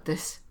sure about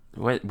this.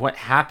 What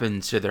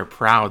happened to their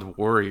proud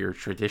warrior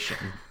tradition?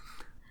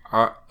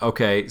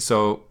 Okay,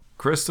 so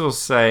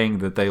Crystal's saying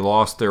that they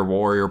lost their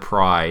warrior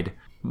pride.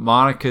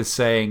 Monica's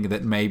saying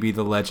that maybe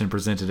the legend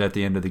presented at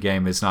the end of the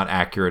game is not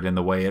accurate in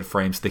the way it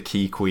frames the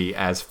kikwi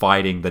as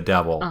fighting the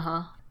devil.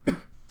 Uh-huh. And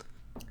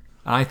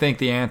I think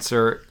the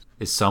answer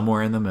is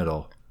somewhere in the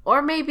middle.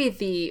 Or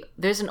maybe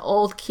there's an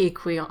old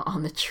kikwi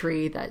on the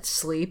tree that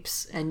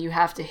sleeps and you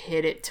have to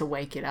hit it to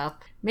wake it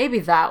up. Maybe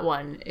that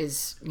one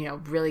is,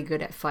 really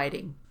good at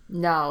fighting.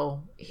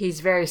 No,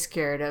 he's very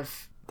scared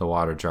of the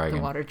water dragon.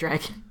 The water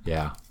dragon.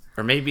 Yeah.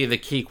 Or maybe the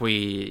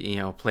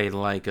kikwi, played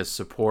like a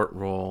support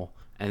role,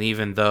 and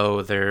even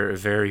though they're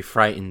very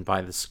frightened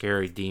by the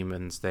scary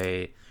demons,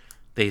 they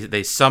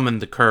summon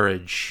the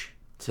courage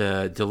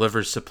to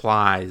deliver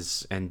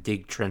supplies and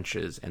dig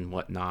trenches and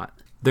whatnot.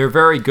 They're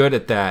very good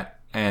at that.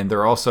 And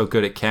they're also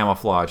good at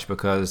camouflage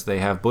because they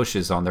have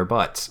bushes on their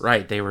butts.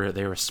 Right, they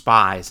were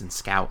spies and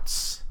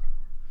scouts.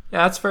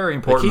 Yeah, that's a very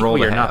important the role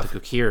to are have. not the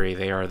Kokiri,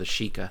 they are the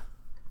Sheikah.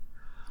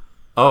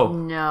 Oh.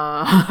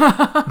 No.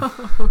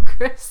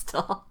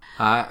 Crystal.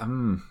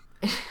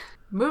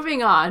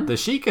 Moving on. The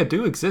Sheikah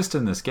do exist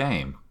in this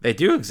game. They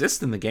do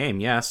exist in the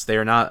game, yes. They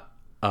are not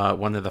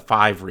one of the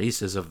 5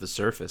 races of the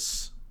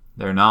surface.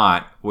 They're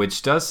not,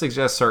 which does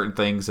suggest certain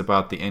things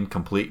about the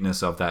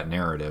incompleteness of that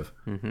narrative.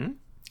 Mm-hmm.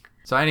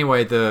 So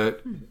anyway, the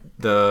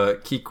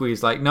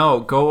Kikwi's like, no,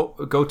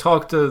 go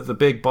talk to the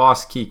big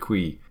boss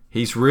Kikwi.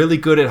 He's really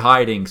good at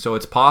hiding, so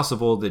it's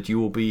possible that you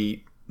will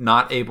be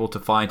not able to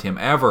find him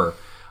ever.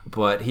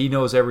 But he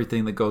knows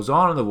everything that goes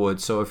on in the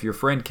woods, so if your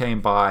friend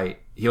came by,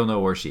 he'll know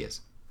where she is.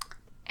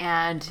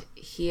 And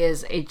he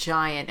is a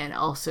giant and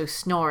also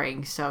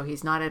snoring, so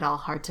he's not at all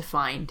hard to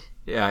find.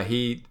 Yeah,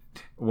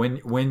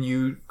 when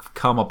you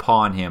come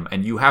upon him,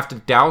 and you have to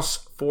douse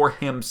for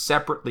him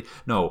separately.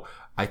 No,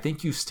 I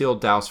think you still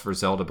douse for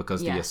Zelda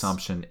because the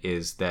assumption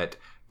is that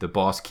the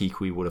boss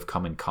Kikwi would have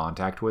come in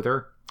contact with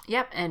her.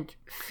 Yep, and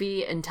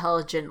Fee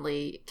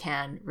intelligently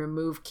can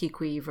remove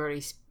Kikwi you've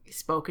already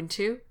spoken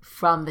to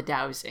from the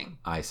dowsing.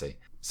 I see.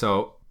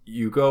 So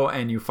you go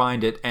and you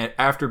find it, and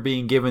after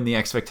being given the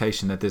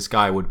expectation that this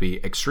guy would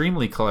be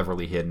extremely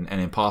cleverly hidden and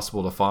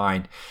impossible to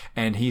find,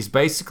 and he's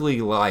basically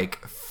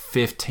like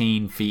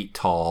 15 feet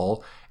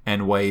tall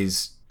and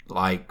weighs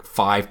like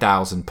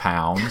 5,000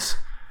 pounds.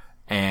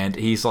 And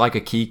he's like a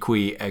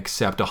kikwi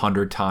except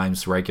 100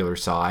 times regular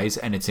size,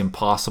 and it's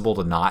impossible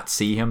to not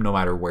see him no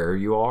matter where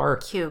you are.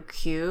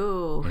 Cute.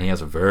 And he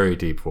has a very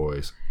deep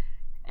voice.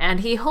 And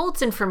he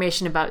holds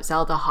information about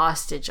Zelda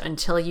hostage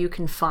until you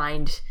can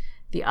find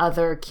the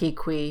other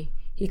kikwi.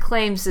 He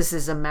claims this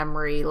is a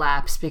memory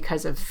lapse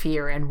because of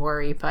fear and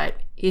worry, but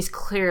he's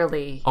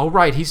clearly... Oh,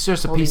 right, he's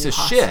just a piece of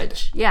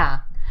shit.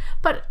 Yeah.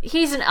 But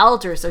he's an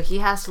elder, so he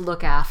has to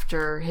look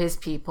after his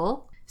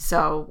people.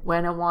 So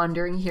when a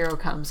wandering hero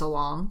comes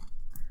along,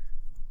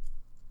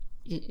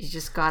 you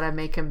just gotta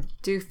make him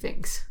do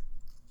things.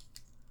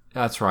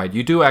 That's right.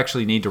 You do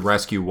actually need to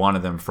rescue one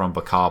of them from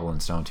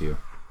bokoblins, don't you?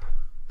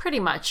 Pretty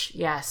much,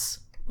 yes.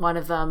 One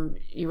of them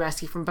you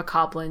rescue from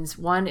bokoblins.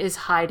 One is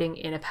hiding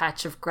in a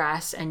patch of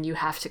grass, and you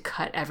have to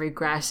cut every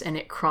grass, and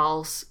it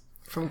crawls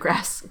from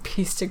grass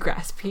piece to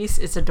grass piece.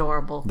 It's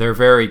adorable. They're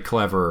very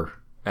clever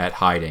at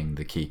hiding,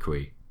 the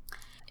kikwi.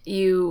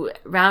 You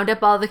round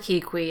up all the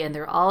kikwi and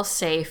they're all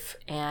safe,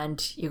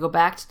 and you go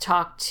back to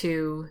talk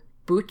to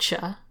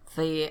Bucha,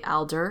 the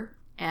elder,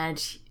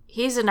 and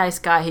he's a nice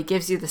guy. He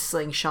gives you the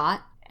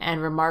slingshot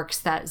and remarks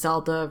that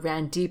Zelda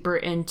ran deeper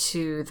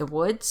into the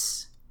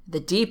woods, the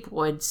deep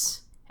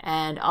woods,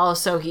 and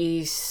also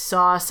he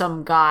saw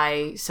some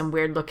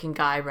weird looking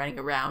guy running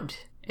around.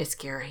 It's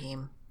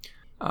Ghirahim.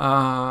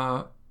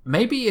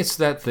 Maybe it's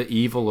that the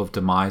evil of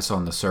Demise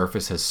on the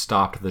surface has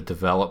stopped the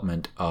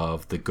development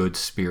of the good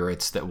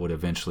spirits that would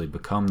eventually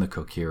become the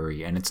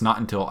Kokiri, and it's not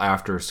until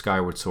after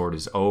Skyward Sword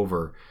is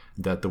over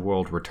that the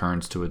world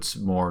returns to its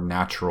more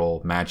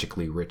natural,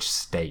 magically rich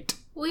state.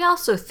 We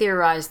also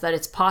theorize that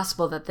it's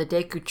possible that the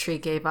Deku Tree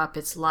gave up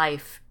its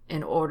life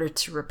in order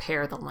to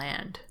repair the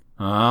land.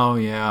 Oh,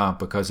 yeah,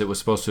 because it was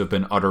supposed to have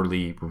been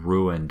utterly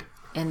ruined.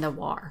 In the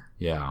war.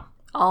 Yeah.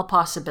 all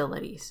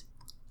possibilities.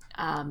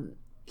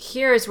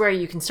 Here is where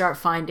you can start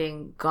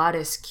finding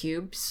goddess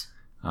cubes.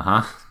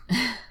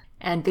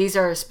 And these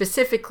are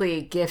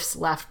specifically gifts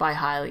left by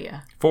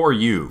Hylia. For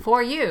you.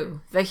 For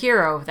you, the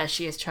hero that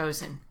she has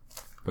chosen.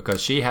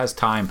 Because she has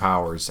time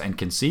powers and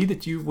can see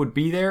that you would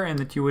be there and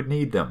that you would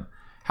need them.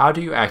 How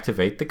do you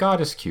activate the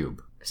goddess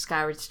cube?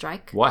 Skyward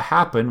strike. What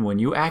happened when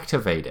you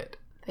activate it?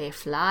 They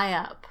fly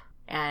up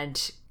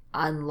and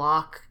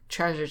unlock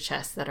treasure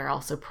chests that are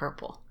also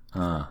purple.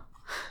 That's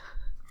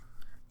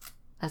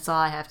all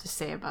I have to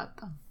say about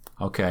them.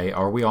 Okay,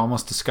 are we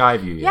almost to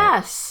Skyview yet?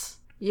 Yes!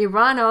 You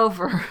run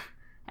over,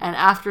 and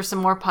after some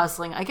more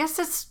puzzling, I guess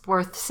it's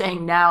worth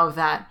saying now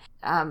that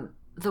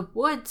the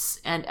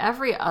woods and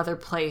every other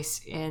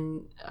place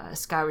in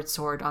Skyward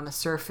Sword on the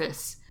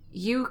surface,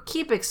 you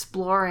keep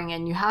exploring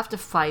and you have to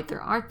fight.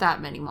 There aren't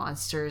that many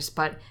monsters,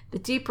 but the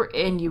deeper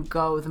in you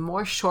go, the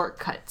more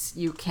shortcuts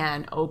you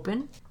can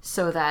open,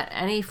 so that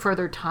any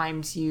further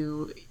times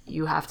you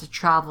have to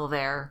travel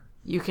there,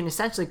 you can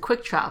essentially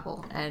quick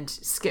travel and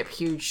skip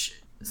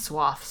huge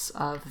swaths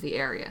of the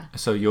area.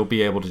 So you'll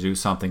be able to do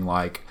something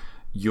like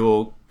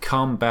you'll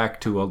come back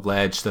to a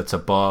ledge that's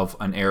above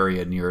an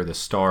area near the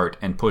start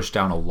and push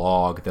down a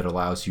log that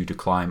allows you to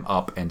climb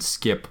up and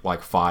skip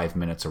like 5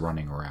 minutes of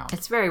running around.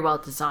 It's very well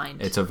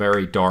designed. It's a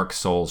very Dark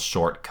Souls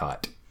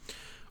shortcut.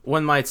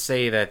 One might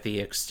say that the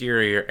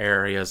exterior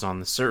areas on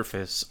the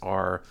surface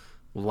are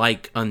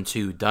like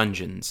unto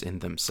dungeons in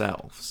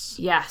themselves.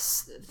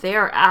 Yes, they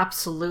are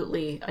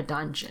absolutely a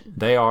dungeon.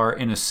 They are,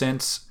 in a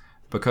sense,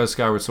 because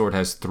Skyward Sword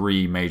has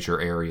 3 major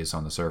areas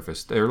on the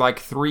surface, they're like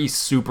 3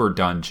 super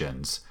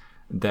dungeons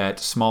that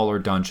smaller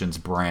dungeons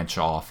branch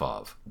off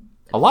of.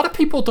 A lot of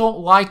people don't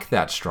like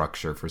that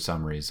structure for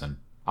some reason.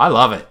 I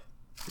love it.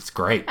 It's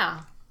great.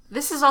 Yeah.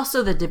 This is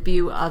also the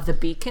debut of the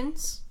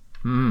beacons.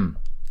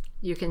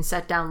 You can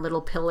set down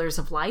little pillars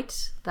of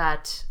light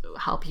that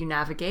help you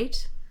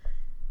navigate.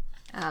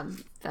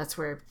 That's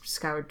where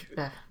Skyward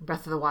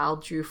Breath of the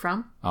Wild drew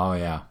from. Oh,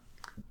 yeah.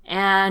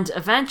 And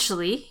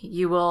eventually,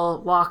 you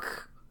will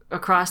walk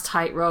across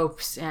tight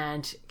ropes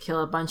and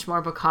kill a bunch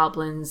more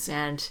bokoblins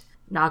and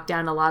knock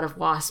down a lot of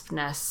wasp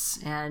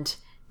nests and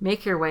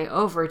make your way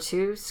over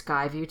to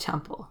Skyview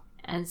Temple.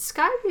 And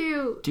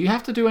Skyview... Do you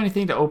have to do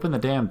anything to open the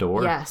damn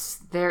door?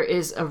 Yes, there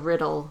is a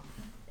riddle.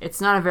 It's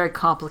not a very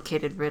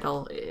complicated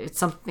riddle. It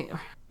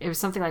was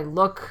something like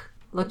look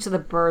to the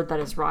bird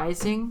that is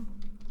rising,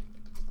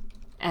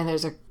 and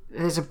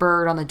there's a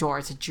bird on the door.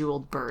 It's a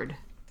jeweled bird.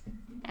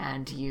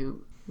 And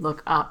you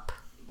look up,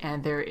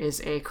 and there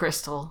is a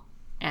crystal,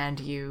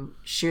 and you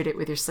shoot it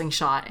with your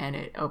slingshot, and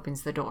it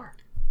opens the door.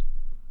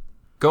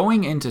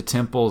 Going into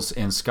temples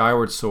in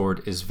Skyward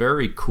Sword is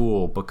very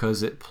cool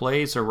because it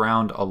plays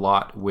around a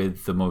lot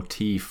with the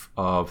motif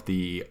of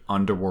the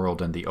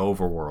underworld and the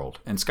overworld.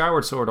 And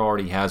Skyward Sword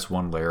already has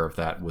one layer of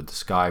that with the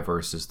sky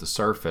versus the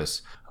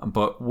surface.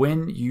 But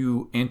when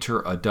you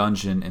enter a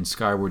dungeon in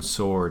Skyward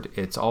Sword,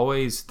 it's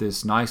always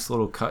this nice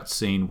little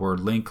cutscene where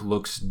Link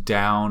looks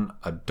down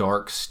a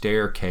dark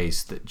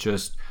staircase that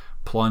just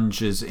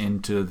plunges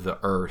into the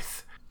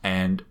earth.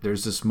 And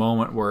there's this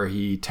moment where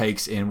he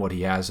takes in what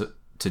he has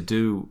to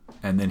do,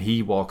 and then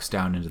he walks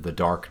down into the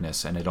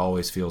darkness, and it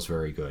always feels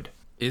very good.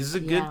 It is a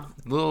good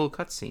little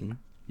cutscene.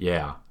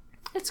 Yeah.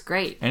 It's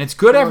great. And it's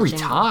good every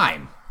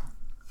time.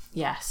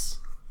 Yes.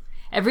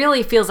 It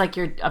really feels like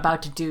you're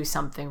about to do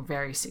something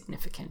very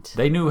significant.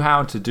 They knew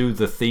how to do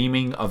the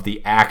theming of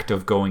the act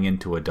of going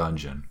into a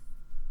dungeon.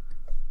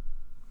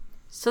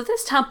 So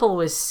this temple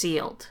was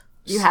sealed.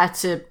 You had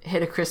to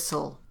hit a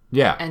crystal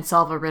and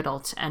solve a riddle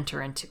to enter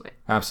into it.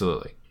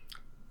 Absolutely.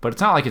 But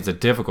it's not like it's a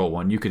difficult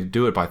one. You could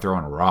do it by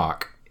throwing a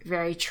rock.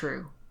 Very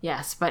true.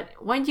 Yes, but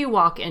when you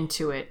walk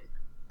into it,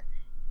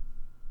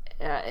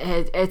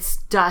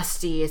 it's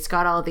dusty. It's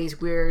got all these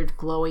weird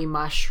glowy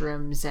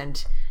mushrooms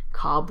and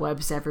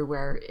cobwebs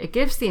everywhere. It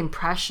gives the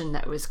impression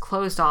that it was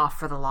closed off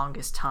for the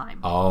longest time.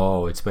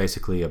 Oh, it's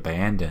basically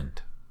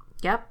abandoned.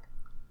 Yep.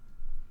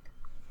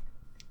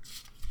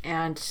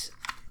 And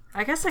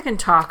I guess I can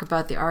talk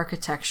about the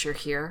architecture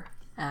here.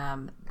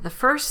 The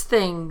first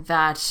thing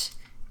that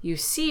you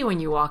see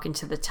when you walk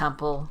into the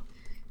temple,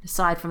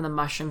 aside from the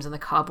mushrooms and the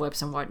cobwebs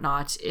and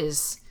whatnot,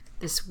 is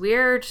this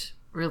weird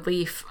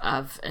relief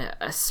of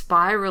a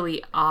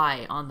spirally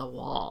eye on the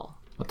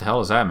wall. What the hell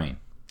does that mean?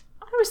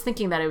 I was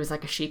thinking that it was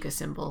like a Sheikah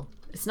symbol.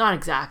 It's not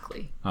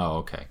exactly. Oh,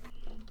 okay.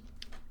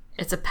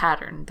 It's a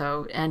pattern,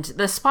 though, and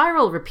the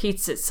spiral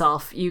repeats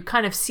itself. You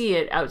kind of see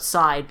it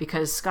outside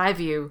because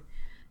Skyview,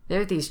 there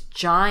are these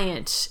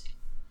giant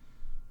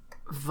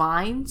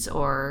vines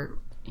or,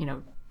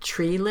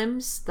 tree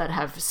limbs that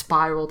have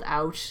spiraled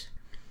out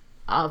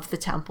of the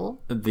temple.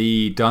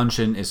 The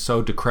dungeon is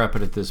so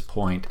decrepit at this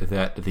point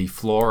that the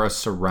flora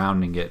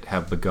surrounding it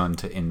have begun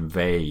to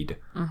invade,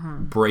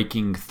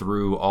 breaking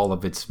through all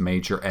of its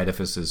major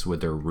edifices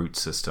with their root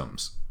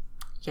systems.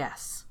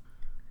 Yes.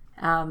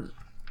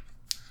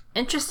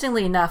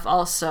 Interestingly enough,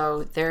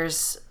 also,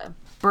 there's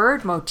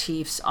bird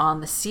motifs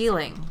on the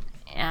ceiling,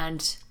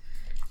 and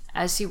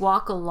As you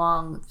walk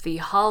along the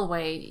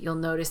hallway, you'll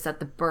notice that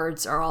the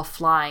birds are all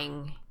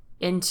flying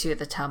into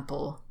the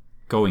temple.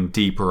 Going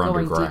deeper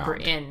underground. Going deeper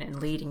in and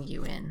leading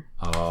you in.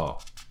 Oh.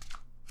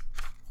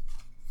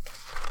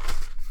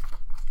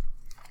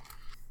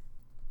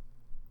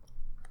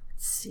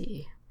 Let's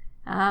see.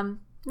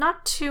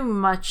 Not too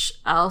much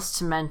else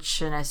to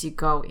mention as you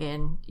go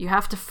in. You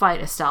have to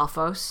fight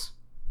Astolphos.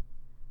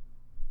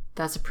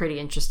 That's a pretty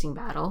interesting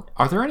battle.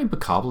 Are there any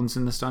bokoblins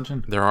in this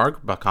dungeon? There are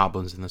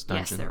bokoblins in this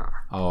dungeon. Yes, there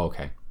are. Oh,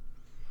 okay.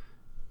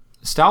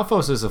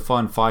 Stalfos is a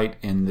fun fight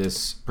in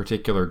this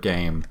particular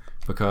game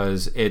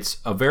because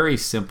it's a very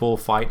simple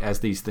fight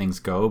as these things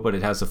go, but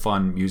it has a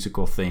fun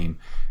musical theme.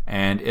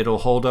 And it'll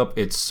hold up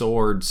its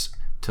swords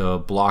to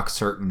block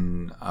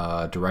certain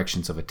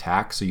directions of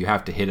attack, so you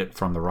have to hit it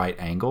from the right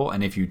angle,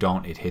 and if you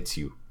don't, it hits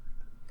you.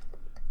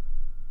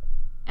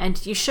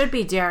 And you should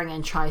be daring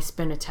and try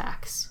spin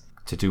attacks.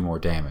 To do more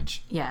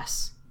damage.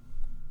 Yes.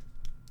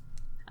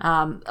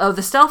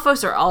 The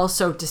Stelphos are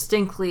also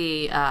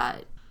distinctly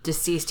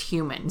deceased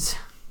humans.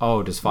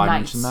 Oh, does Vi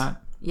Knights. mention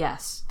that?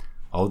 Yes.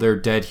 Oh, they're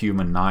dead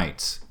human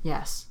knights.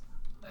 Yes.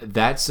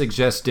 That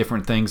suggests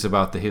different things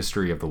about the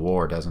history of the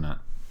war, doesn't it?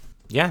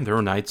 Yeah, there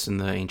were knights in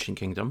the ancient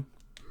kingdom.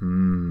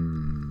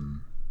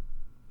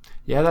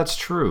 Yeah, that's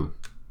true.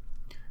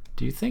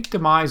 Do you think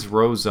Demise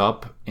rose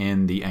up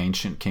in the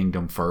ancient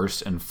kingdom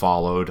first and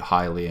followed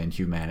Hylia and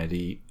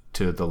humanity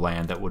to the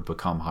land that would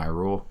become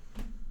Hyrule?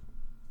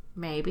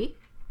 Maybe.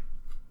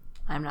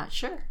 I'm not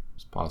sure.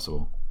 It's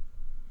possible.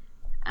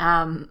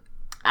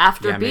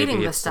 After beating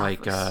maybe the it's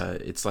like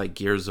it's like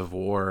Gears of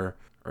War,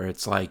 or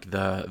it's like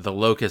the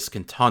locust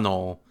can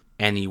tunnel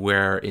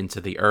anywhere into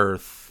the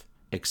earth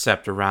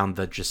except around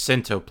the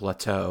Jacinto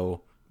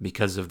Plateau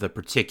because of the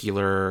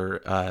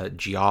particular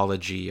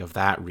geology of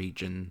that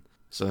region.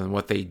 So then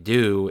what they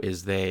do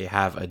is they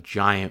have a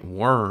giant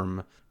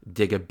worm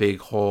dig a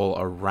big hole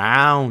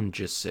around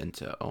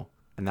Jacinto.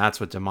 And that's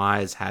what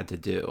Demise had to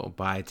do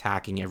by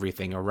attacking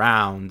everything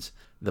around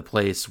the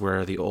place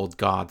where the old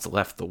gods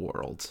left the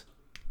world.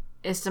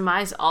 Is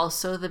Demise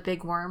also the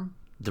big worm?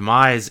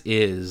 Demise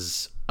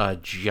is a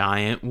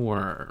giant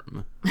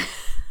worm.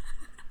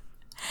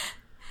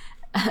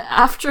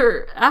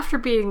 After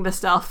beating the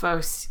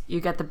Stalfos, you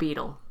get the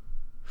beetle,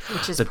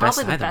 which is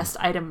probably the best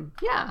item.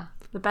 Yeah,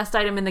 the best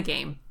item in the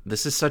game.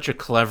 This is such a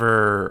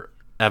clever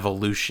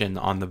evolution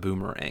on the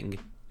boomerang.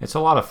 It's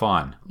a lot of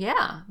fun.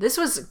 Yeah, this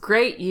was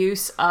great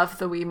use of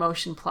the Wii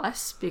Motion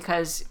Plus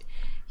because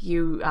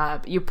you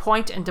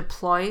point and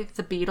deploy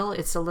the beetle.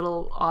 It's a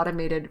little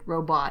automated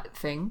robot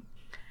thing,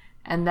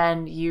 and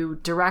then you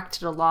direct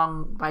it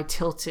along by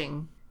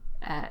tilting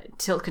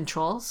tilt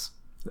controls.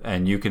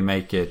 And you can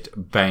make it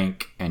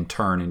bank and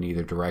turn in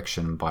either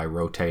direction by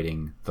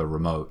rotating the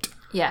remote.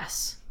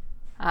 Yes.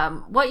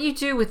 What you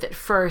do with it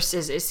first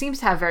is it seems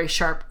to have very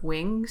sharp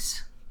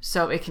wings,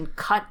 so it can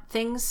cut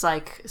things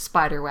like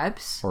spider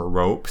webs. Or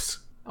ropes.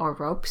 Or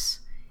ropes.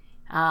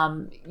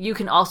 You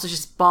can also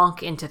just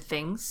bonk into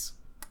things,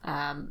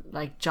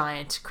 like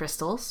giant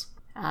crystals.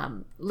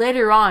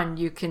 Later on,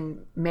 you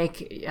can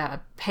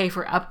pay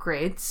for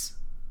upgrades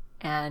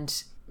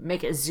and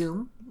make it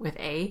zoom with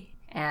A.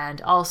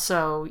 And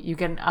also, you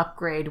get an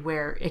upgrade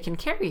where it can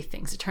carry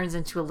things. It turns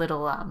into a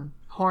little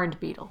horned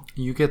beetle.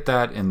 You get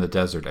that in the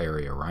desert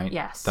area, right?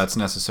 Yes. That's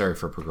necessary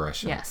for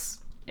progression. Yes.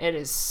 It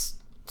is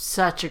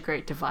such a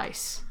great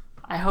device.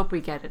 I hope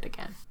we get it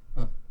again.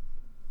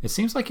 It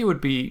seems like it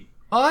would be...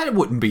 Well, it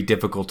wouldn't be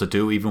difficult to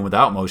do even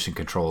without motion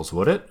controls,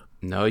 would it?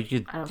 No,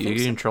 you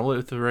control it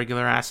with a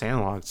regular ass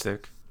analog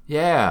stick.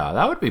 Yeah,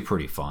 that would be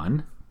pretty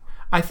fun.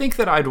 I think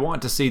that I'd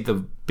want to see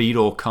the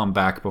beetle come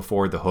back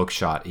before the hook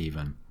shot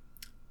even.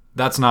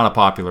 That's not a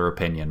popular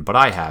opinion, but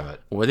I have it.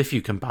 What if you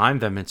combine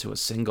them into a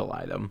single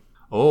item?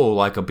 Oh,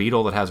 like a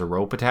beetle that has a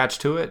rope attached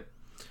to it?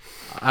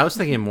 I was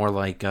thinking more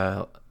like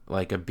a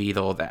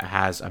beetle that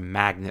has a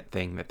magnet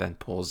thing that then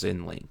pulls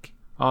in Link.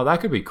 Oh,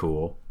 that could be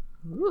cool.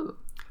 Ooh.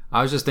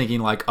 I was just thinking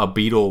like a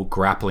beetle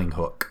grappling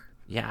hook.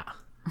 Yeah.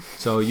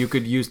 So you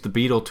could use the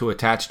beetle to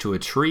attach to a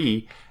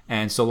tree,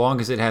 and so long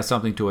as it has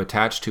something to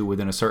attach to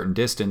within a certain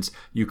distance,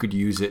 you could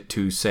use it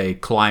to, say,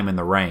 climb in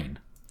the rain.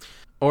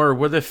 Or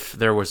what if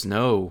there was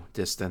no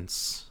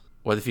distance?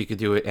 What if you could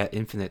do it at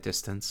infinite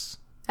distance?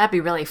 That'd be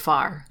really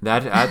far.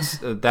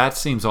 That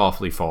seems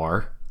awfully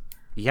far.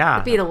 Yeah.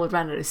 The beetle would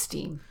run out of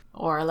steam,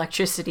 or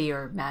electricity,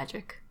 or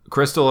magic.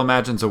 Crystal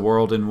imagines a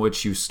world in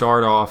which you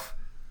start off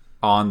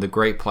on the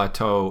Great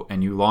Plateau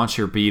and you launch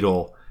your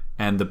beetle,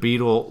 and the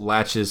beetle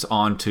latches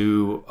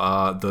onto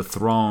the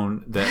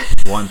throne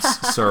that once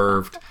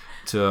served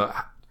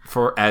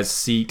as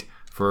seat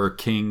for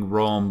King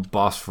Rome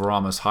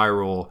Bosphoramus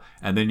Hyrule,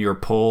 and then you're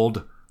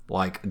pulled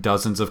like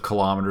dozens of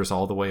kilometers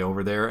all the way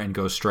over there and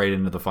go straight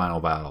into the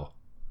final battle.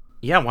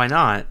 Yeah, why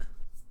not?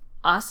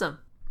 Awesome.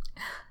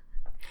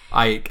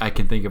 I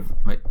can think of...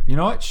 You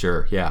know what?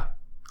 Sure, yeah.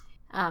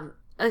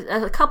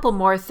 A couple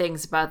more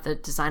things about the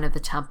design of the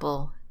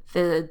temple.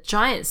 The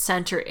giant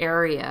center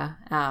area,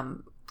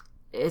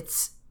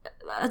 it's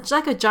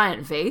like a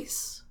giant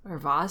vase, or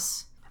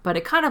vase, but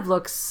it kind of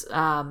looks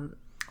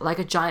like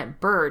a giant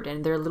bird,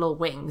 and there are little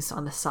wings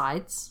on the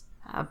sides.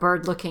 A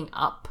bird looking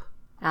up,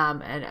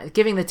 and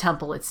giving the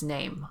temple its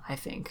name, I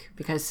think,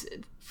 because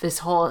this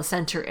whole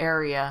center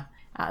area,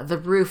 the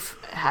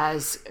roof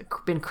has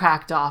been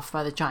cracked off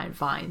by the giant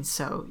vines,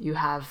 so you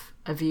have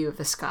a view of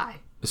the sky.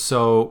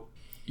 So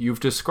you've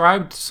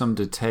described some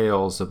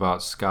details about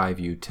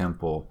Skyview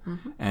Temple,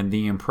 and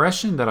the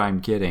impression that I'm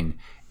getting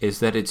is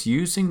that it's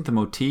using the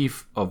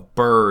motif of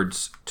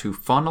birds to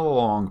funnel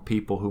along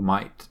people who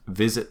might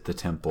visit the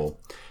temple,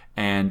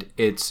 and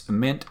it's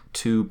meant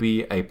to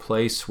be a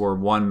place where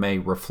one may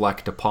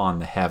reflect upon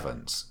the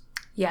heavens.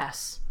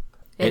 Yes,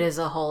 it is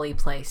a holy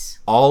place.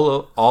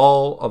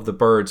 All of the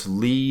birds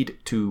lead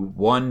to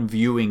one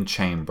viewing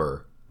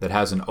chamber that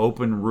has an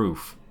open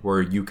roof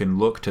where you can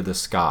look to the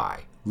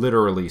sky,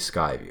 literally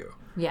Skyview.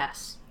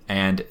 Yes.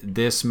 And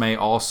this may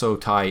also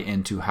tie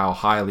into how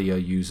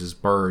Hylia uses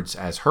birds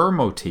as her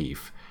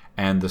motif,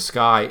 and the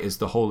sky is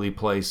the holy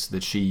place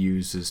that she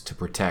uses to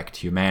protect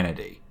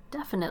humanity.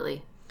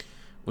 Definitely.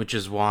 Which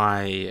is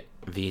why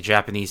the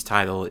Japanese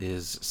title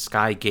is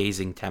Sky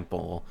Gazing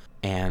Temple,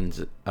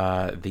 and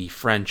the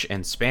French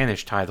and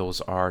Spanish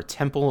titles are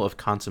Temple of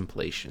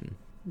Contemplation.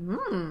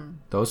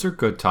 Those are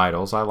good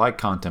titles. I like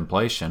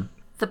contemplation.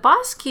 The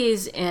boss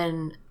keys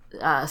in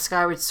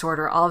Skyward Sword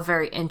are all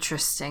very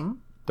interesting.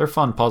 They're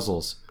fun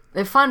puzzles.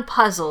 They're fun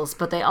puzzles,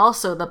 but they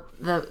also,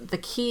 the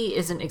key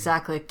isn't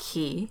exactly a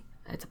key.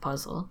 It's a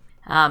puzzle.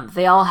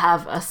 They all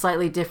have a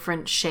slightly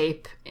different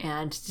shape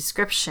and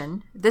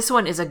description. This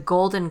one is a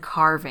golden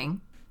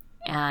carving,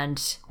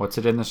 and... What's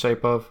it in the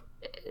shape of?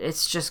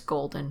 It's just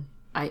golden.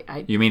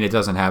 You mean it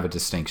doesn't have a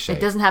distinct shape?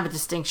 It doesn't have a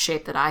distinct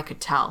shape that I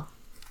could tell.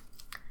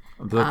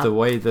 But the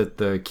way that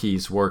the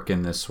keys work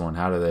in this one,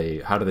 how do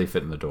they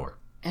fit in the door?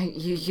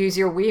 You use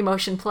your Wii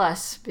Motion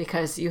Plus,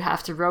 because you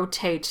have to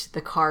rotate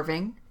the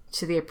carving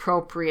to the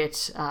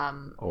appropriate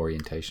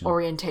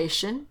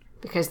orientation,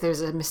 because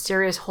there's a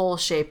mysterious hole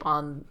shape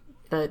on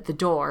the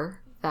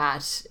door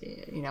that,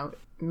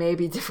 may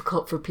be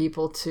difficult for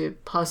people to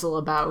puzzle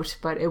about,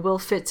 but it will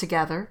fit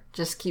together.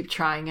 Just keep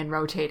trying and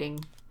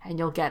rotating, and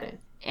you'll get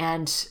it.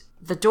 And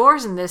the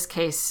doors in this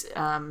case,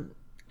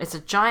 it's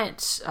a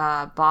giant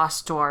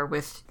boss door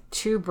with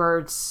two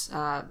birds,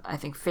 I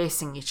think,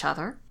 facing each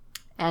other.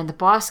 And the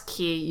boss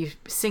key, you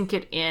sink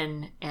it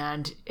in,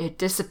 and it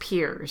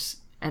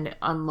disappears, and it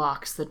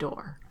unlocks the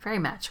door. Very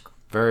magical.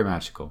 Very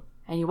magical.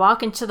 And you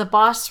walk into the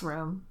boss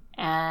room,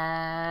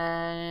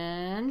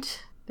 and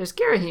there's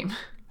Ghirahim.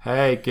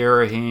 Hey,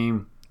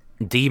 Ghirahim.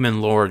 Demon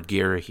Lord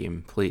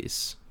Ghirahim,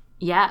 please.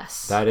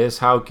 Yes. That is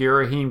how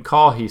Ghirahim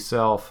call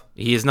himself.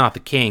 He is not the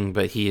king,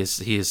 but he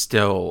is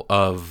still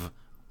of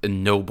a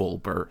noble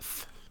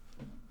birth.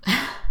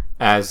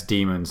 As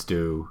demons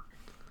do.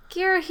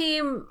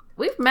 Ghirahim,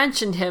 we've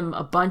mentioned him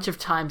a bunch of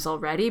times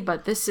already,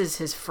 but this is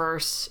his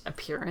first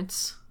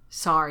appearance.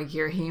 Sorry,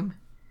 Ghirahim.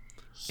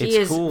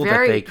 It's cool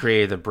that they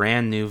created a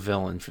brand new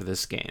villain for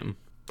this game.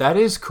 That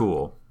is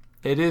cool.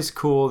 It is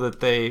cool that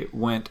they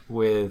went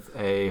with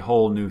a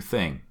whole new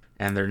thing.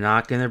 And they're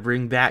not going to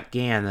bring back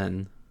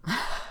Ganon.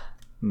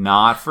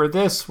 Not for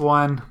this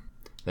one.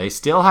 They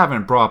still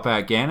haven't brought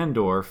back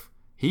Ganondorf.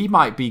 He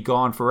might be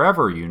gone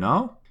forever, you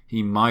know?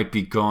 He might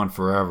be gone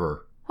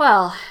forever.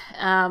 Well,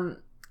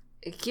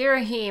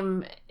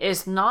 Ghirahim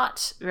is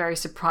not very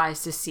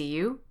surprised to see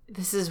you.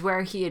 This is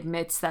where he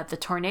admits that the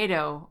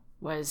tornado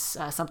was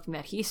something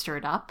that he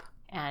stirred up,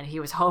 and he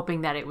was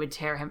hoping that it would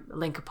tear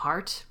Link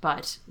apart,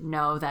 but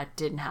no, that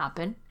didn't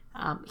happen.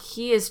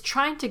 He is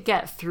trying to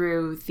get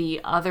through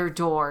the other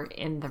door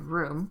in the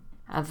room.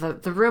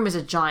 The room is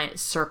a giant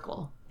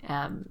circle.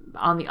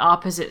 On the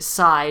opposite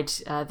side,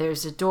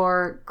 there's a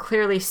door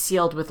clearly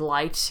sealed with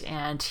light,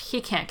 and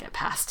he can't get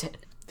past it.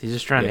 He's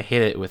just trying to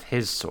hit it with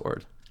his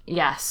sword.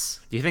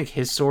 Yes. Do you think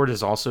his sword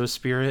is also a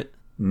spirit?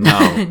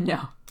 No.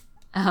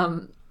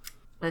 No.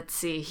 Let's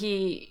see.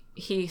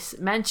 He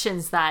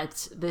mentions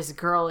that this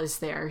girl is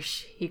there.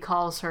 He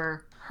calls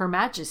her Her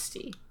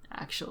Majesty,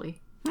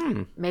 actually.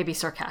 Maybe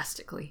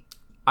sarcastically.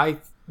 I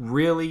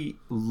really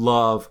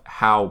love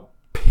how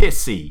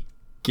pissy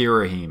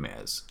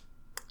Ghirahim is.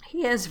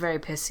 He is very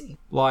pissy.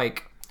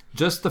 Like,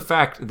 just the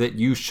fact that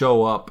you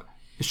show up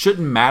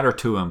shouldn't matter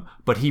to him,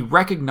 but he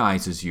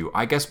recognizes you.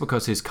 I guess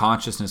because his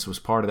consciousness was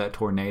part of that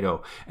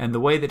tornado. And the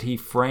way that he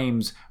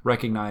frames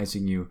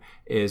recognizing you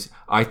is,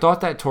 I thought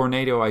that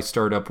tornado I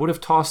stirred up would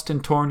have tossed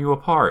and torn you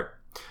apart.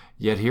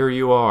 Yet here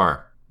you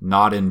are,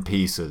 not in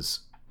pieces.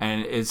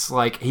 And it's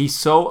like he's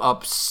so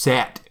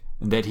upset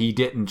that he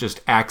didn't just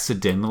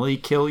accidentally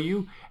kill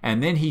you.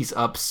 And then he's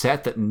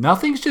upset that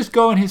nothing's just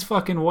going his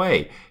fucking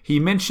way. He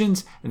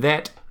mentions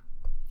that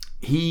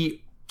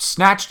he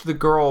snatched the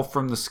girl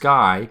from the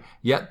sky,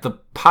 yet the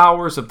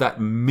powers of that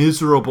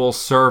miserable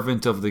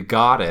servant of the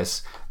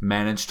goddess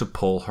managed to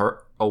pull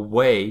her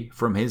away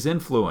from his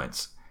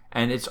influence.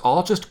 And it's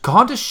all just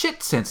gone to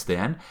shit since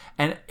then,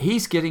 and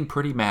he's getting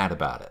pretty mad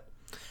about it.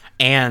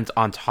 And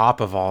on top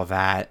of all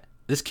that,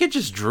 this kid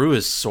just drew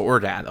his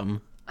sword at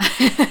him.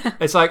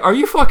 It's like, are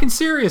you fucking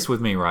serious with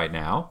me right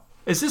now?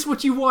 Is this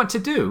what you want to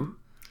do?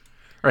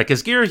 Right,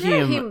 because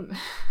Ghirahim,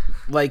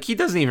 like, he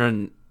doesn't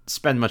even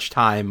spend much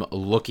time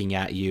looking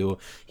at you.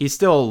 He's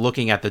still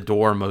looking at the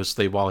door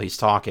mostly while he's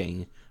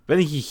talking. But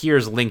then he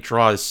hears Link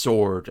draw his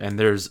sword, and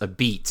there's a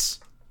beat.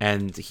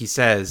 And he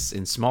says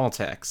in small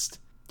text,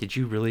 "Did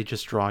you really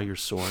just draw your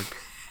sword?"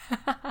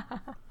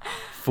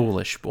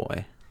 Foolish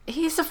boy.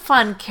 He's a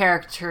fun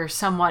character,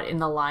 somewhat in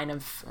the line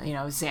of,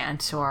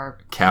 Zant or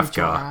Kefka.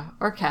 Majora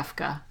or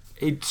Kefka.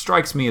 It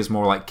strikes me as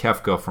more like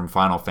Kefka from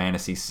Final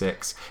Fantasy VI,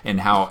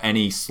 and how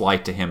any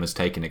slight to him is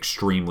taken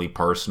extremely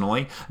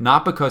personally.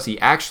 Not because he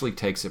actually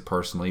takes it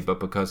personally, but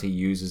because he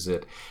uses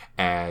it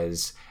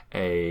as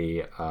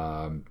a...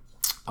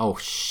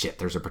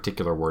 there's a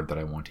particular word that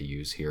I want to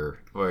use here,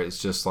 where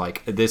it's just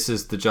like, this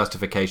is the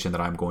justification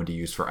that I'm going to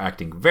use for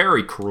acting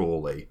very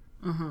cruelly.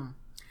 Mm-hmm.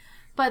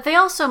 But they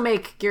also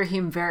make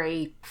Ghirahim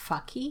very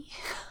fucky.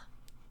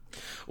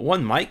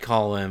 One might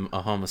call him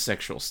a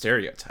homosexual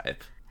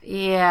stereotype.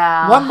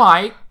 Yeah. One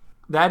might.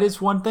 That is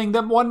one thing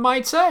that one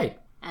might say.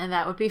 And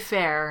that would be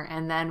fair.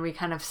 And then we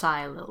kind of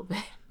sigh a little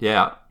bit.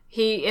 Yeah.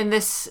 He, in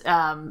this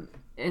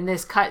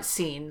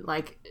cutscene,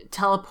 like,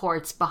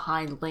 teleports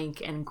behind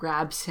Link and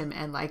grabs him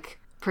and, like,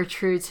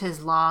 protrudes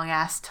his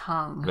long-ass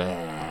tongue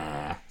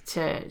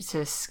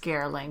to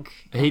scare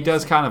Link. He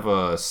does kind of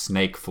a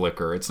snake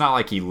flicker. It's not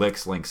like he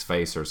licks Link's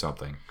face or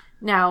something.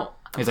 Now,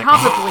 He's like,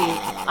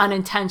 probably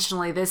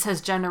unintentionally, this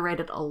has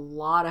generated a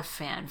lot of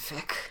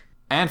fanfic.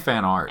 And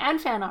fan art.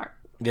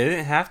 They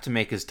didn't have to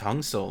make his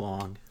tongue so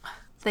long.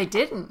 They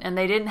didn't, and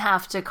they didn't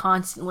have to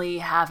constantly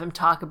have him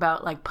talk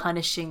about, like,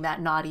 punishing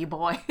that naughty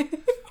boy. He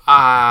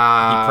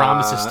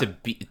promises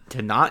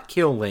to not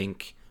kill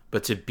Link,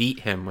 but to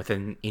beat him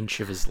within an inch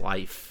of his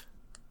life.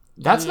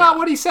 That's not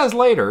what he says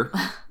later.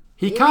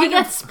 He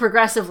gets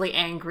progressively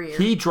angrier.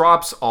 He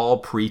drops all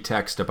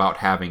pretext about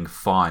having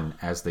fun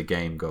as the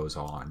game goes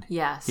on.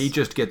 Yes. He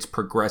just gets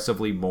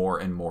progressively more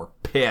and more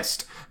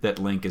pissed that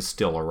Link is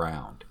still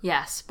around.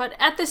 Yes, but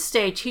at this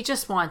stage, he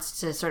just wants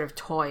to sort of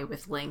toy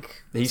with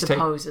Link, He's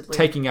supposedly.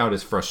 Taking out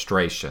his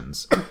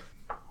frustrations.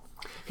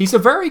 He's a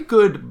very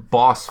good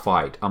boss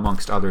fight,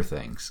 amongst other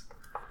things.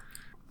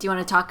 Do you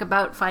want to talk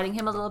about fighting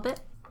him a little bit?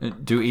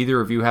 Do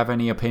either of you have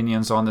any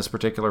opinions on this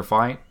particular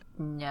fight?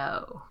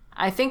 No.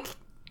 I think,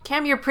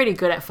 Cam, you're pretty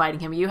good at fighting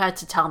him. You had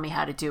to tell me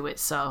how to do it,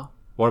 so...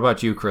 What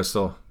about you,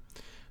 Crystal?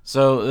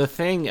 So the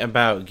thing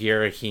about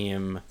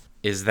Ghirahim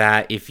is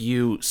that if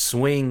you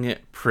swing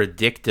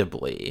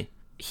predictably,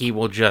 he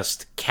will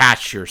just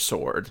catch your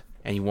sword,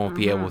 and you won't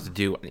be able to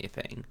do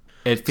anything.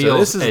 It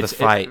feels... So this is the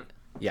fight.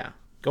 Yeah,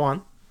 go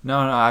on. No,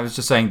 I was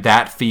just saying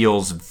that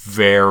feels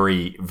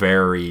very,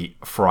 very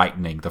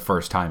frightening the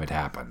first time it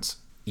happens.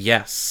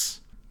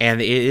 Yes.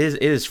 And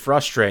it is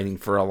frustrating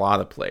for a lot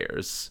of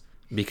players,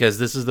 because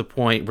this is the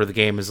point where the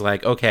game is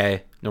like,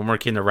 okay, no more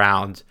kidding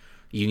around.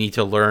 You need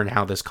to learn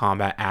how this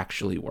combat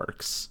actually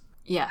works.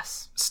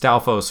 Yes.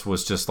 Stalfos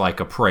was just like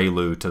a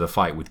prelude to the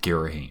fight with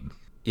Ghirahim.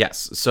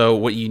 Yes. So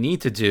what you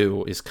need to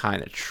do is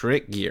kind of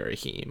trick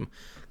Ghirahim,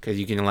 because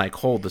you can, like,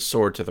 hold the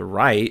sword to the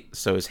right,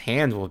 so his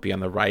hand will be on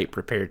the right,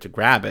 prepared to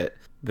grab it.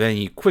 Then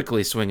you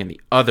quickly swing in the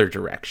other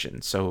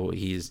direction, so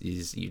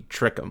you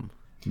trick him.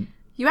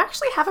 You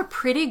actually have a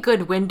pretty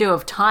good window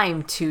of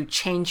time to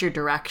change your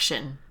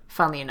direction,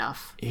 funnily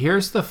enough.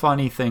 Here's the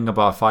funny thing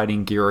about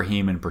fighting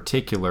Ghirahim in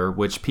particular,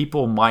 which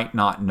people might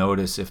not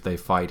notice if they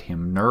fight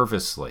him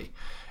nervously.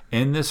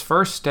 In this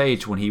first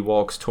stage, when he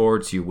walks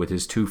towards you with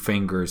his two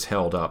fingers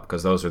held up,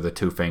 because those are the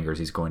two fingers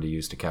he's going to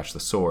use to catch the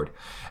sword,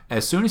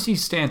 as soon as he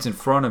stands in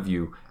front of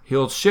you,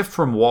 he'll shift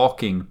from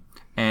walking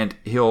and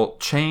he'll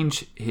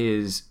shift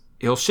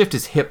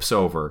his hips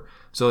over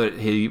so that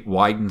he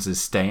widens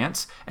his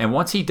stance. And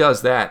once he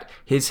does that,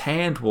 his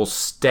hand will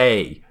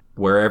stay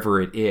wherever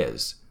it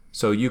is.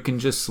 So you can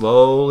just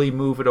slowly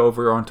move it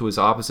over onto his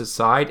opposite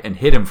side and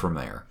hit him from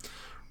there.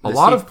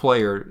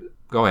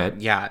 Go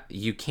ahead. Yeah,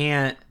 you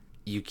can't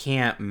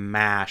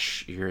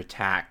mash your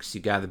attacks.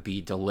 You gotta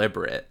be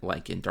deliberate,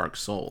 like in Dark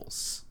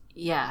Souls.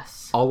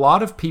 Yes. A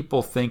lot of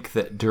people think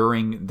that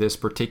during this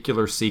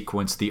particular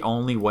sequence, the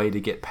only way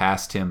to get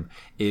past him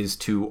is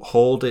to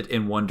hold it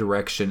in one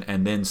direction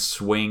and then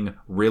swing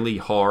really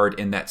hard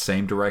in that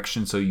same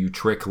direction, so you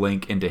trick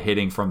Link into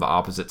hitting from the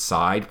opposite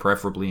side,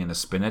 preferably in a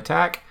spin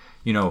attack.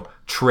 You know,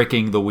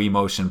 tricking the Wii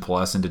Motion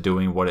Plus into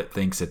doing what it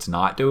thinks it's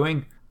not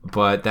doing.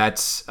 But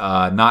that's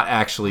not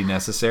actually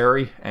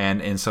necessary,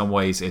 and in some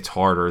ways it's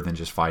harder than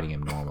just fighting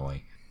him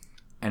normally.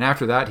 And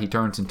after that, he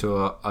turns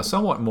into a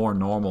somewhat more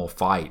normal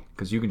fight,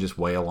 because you can just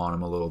wail on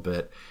him a little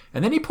bit.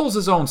 And then he pulls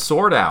his own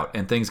sword out,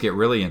 and things get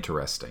really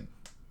interesting.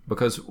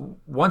 Because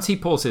once he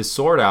pulls his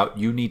sword out,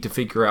 you need to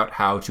figure out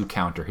how to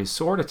counter his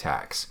sword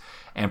attacks.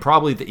 And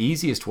probably the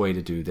easiest way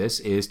to do this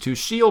is to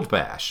shield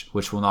bash,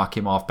 which will knock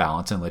him off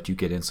balance and let you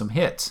get in some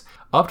hits.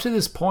 Up to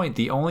this point,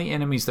 the only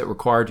enemies that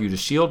required you to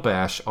shield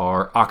bash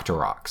are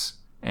Octoroks.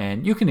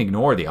 And you can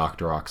ignore the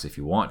Octoroks if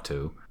you want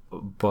to,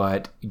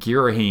 but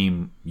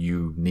Ghirahim,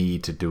 you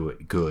need to do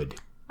it good.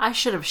 I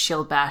should have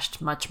shield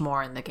bashed much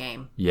more in the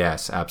game.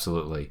 Yes,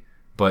 absolutely.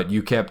 but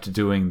you kept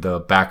doing the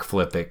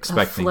backflip,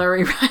 expecting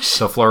Flurry rush.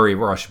 the flurry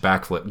rush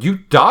backflip. You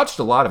dodged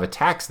a lot of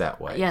attacks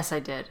that way. Yes, I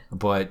did.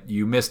 But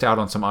you missed out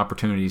on some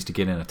opportunities to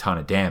get in a ton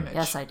of damage.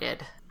 Yes, I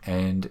did.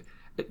 And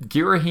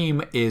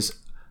Ghirahim is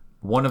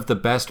one of the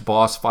best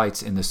boss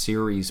fights in the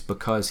series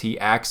because he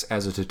acts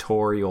as a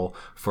tutorial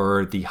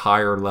for the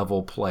higher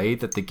level play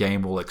that the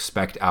game will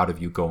expect out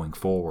of you going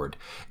forward.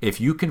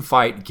 If you can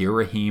fight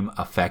Ghirahim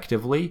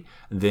effectively,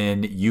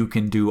 then you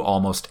can do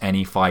almost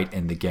any fight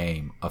in the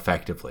game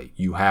effectively.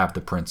 You have the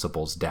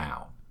principles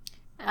down.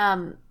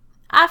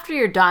 After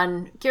you're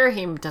done,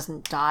 Ghirahim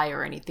doesn't die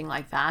or anything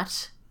like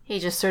that. He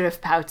just sort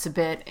of pouts a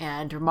bit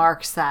and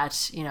remarks that,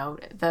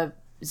 the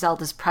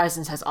Zelda's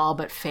presence has all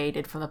but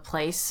faded from the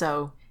place,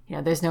 so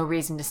there's no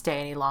reason to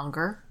stay any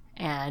longer.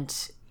 And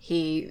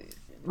he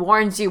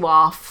warns you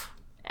off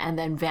and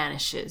then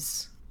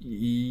vanishes.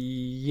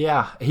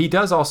 Yeah. He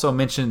does also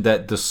mention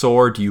that the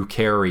sword you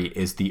carry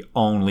is the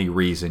only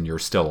reason you're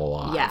still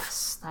alive.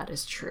 Yes, that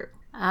is true.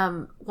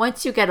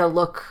 Once you get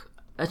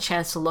a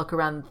chance to look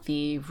around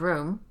the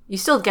room, you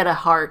still get a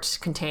heart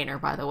container,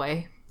 by the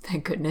way.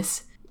 Thank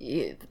goodness.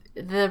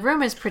 The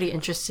room is pretty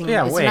interesting.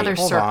 Yeah, it's wait, another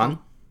hold circle. on.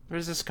 Where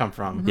does this come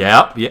from?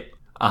 Yep. Yeah.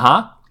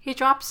 Uh-huh. He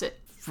drops it.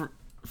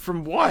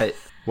 From what?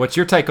 What's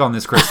your take on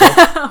this, Crystal?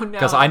 Oh, no.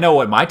 Because I know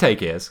what my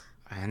take is.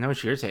 I know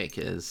what your take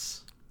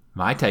is.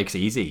 My take's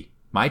easy.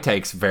 My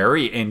take's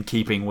very in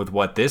keeping with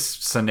what this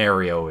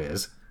scenario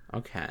is.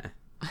 Okay.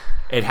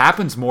 It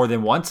happens more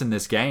than once in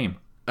this game.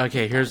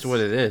 Okay, here's what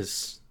it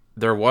is.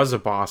 There was a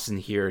boss in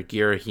here.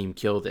 Ghirahim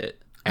killed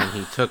it, and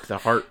he took the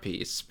heart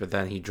piece, but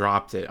then he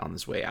dropped it on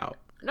his way out.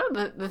 No,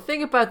 the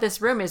thing about this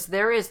room is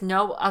there is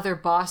no other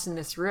boss in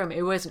this room.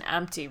 It was an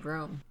empty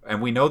room.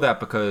 And we know that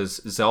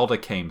because Zelda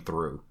came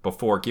through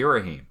before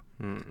Ghirahim.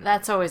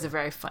 That's always a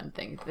very fun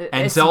thing.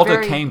 And It's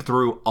Zelda came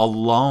through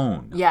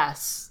alone.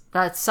 Yes,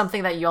 that's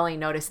something that you only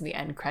notice in the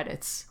end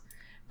credits.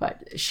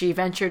 But she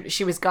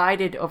was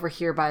guided over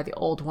here by the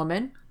old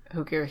woman,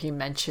 who Ghirahim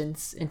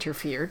mentions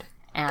interfered.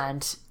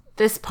 And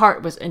this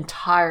part was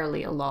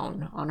entirely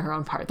alone on her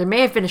own part. There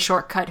may have been a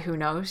shortcut, who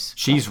knows?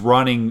 She's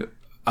running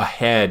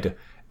ahead,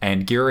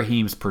 and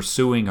Girahim's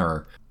pursuing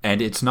her.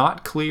 And it's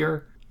not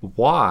clear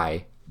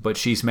why, but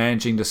she's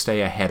managing to stay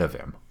ahead of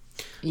him.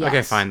 Yes.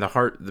 Okay, fine.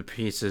 The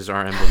pieces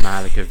are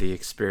emblematic of the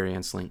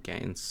experience Link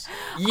gains.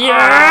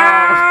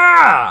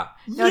 Yeah!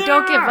 No,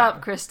 don't give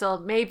up, Crystal.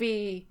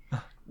 Maybe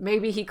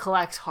he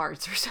collects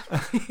hearts or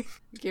something.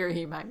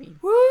 Ghirahim, I mean.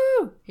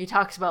 Woo! He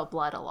talks about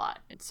blood a lot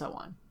and so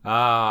on. Oh,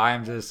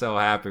 I'm just so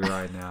happy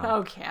right now.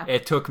 Okay.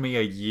 It took me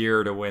a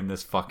year to win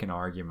this fucking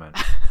argument.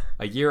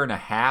 A year and a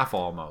half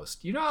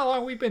almost. You know how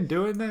long we've been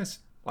doing this?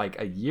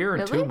 Like a year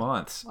and Really? 2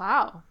 months.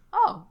 Wow.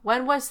 Oh,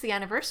 when was the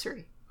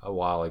anniversary? A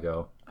while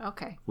ago.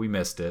 Okay. We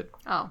missed it.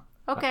 Oh,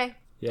 okay.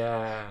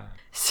 Yeah.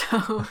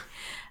 So,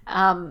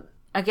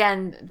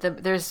 again,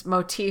 there's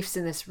motifs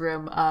in this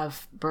room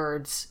of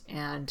birds,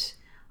 and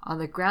on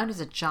the ground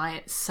is a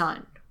giant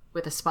sun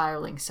with a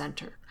spiraling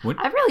center.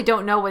 I really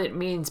don't know what it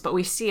means, but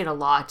we see it a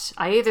lot.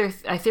 I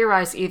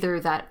theorize either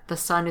that the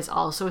sun is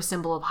also a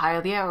symbol of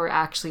Hylia, or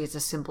actually it's a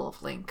symbol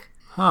of Link.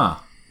 Huh.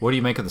 What do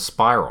you make of the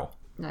spiral?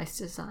 Nice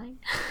design.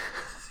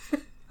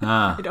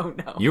 Huh. I don't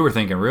know. You were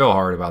thinking real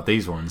hard about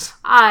these ones.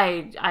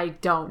 I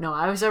don't know.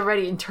 I was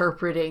already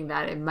interpreting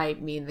that it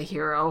might mean the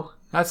hero.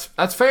 That's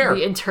fair.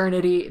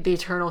 The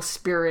eternal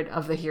spirit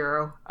of the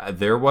hero.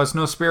 There was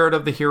no spirit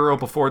of the hero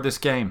before this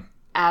game.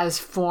 As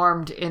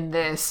formed in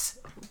this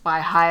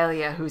by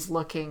Hylia, who's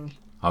looking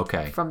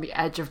Okay. from the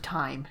edge of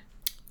time.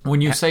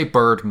 When you say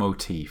bird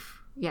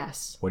motif,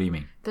 Yes. what do you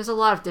mean? There's a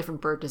lot of different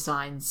bird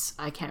designs.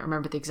 I can't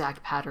remember the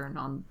exact pattern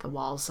on the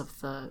walls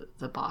of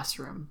the boss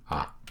room.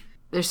 Ah.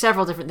 There's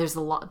several different. There's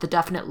the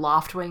definite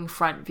loft wing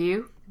front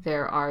view.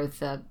 There are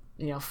the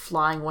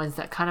flying ones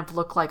that kind of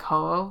look like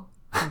Ho-Oh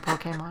from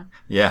Pokemon.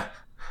 Yeah.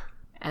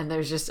 And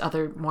there's just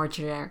other more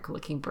generic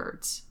looking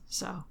birds.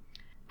 So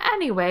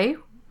anyway,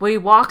 we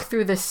walk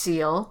through the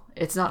seal.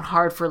 It's not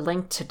hard for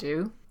Link to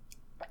do.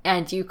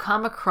 And you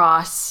come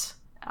across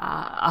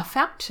a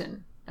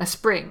fountain, a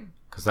spring.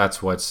 Because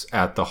that's what's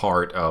at the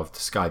heart of the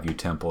Skyview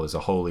Temple is a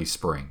holy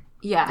spring.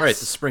 Yes. Right,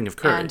 the Spring of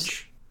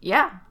Courage.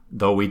 Yeah.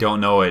 Though we don't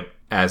know it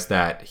as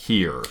that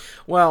here.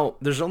 Well,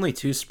 there's only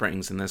 2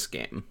 springs in this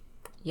game.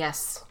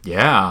 Yes.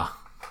 Yeah.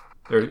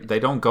 They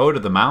don't go to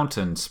the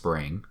mountain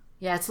spring.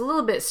 Yeah, it's a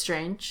little bit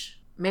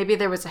strange. Maybe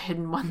there was a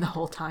hidden one the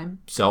whole time.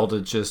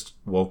 Zelda just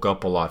woke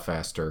up a lot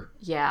faster.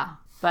 Yeah.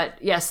 But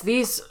yes,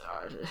 these,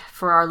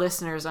 for our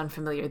listeners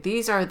unfamiliar,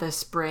 these are the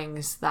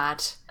springs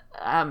that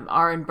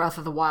are in Breath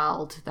of the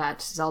Wild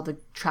that Zelda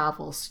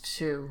travels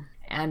to.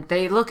 And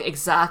they look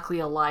exactly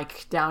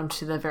alike down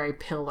to the very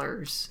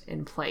pillars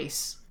in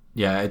place.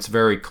 Yeah, it's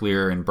very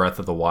clear in Breath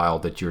of the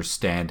Wild that you're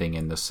standing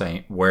in the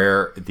same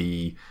where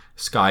the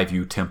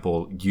Skyview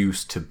Temple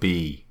used to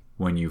be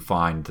when you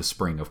find the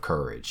Spring of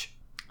Courage.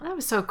 That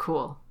was so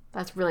cool.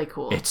 That's really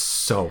cool. It's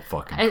so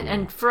fucking cool.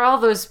 And for all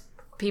those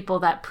people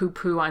that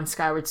poo-poo on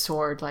Skyward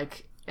Sword,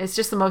 like, it's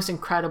just the most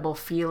incredible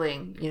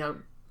feeling,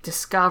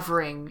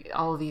 discovering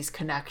all these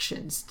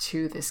connections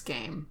to this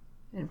game.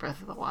 in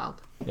Breath of the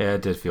Wild. Yeah,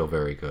 it did feel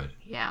very good.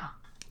 Yeah.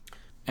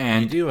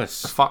 And You do a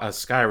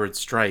Skyward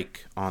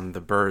strike on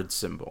the bird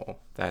symbol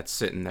that's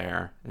sitting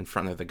there in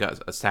front of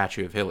a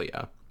statue of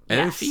Hylia. And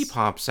then Fee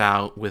pops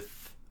out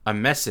with a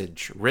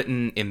message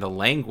written in the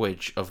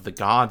language of the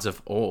gods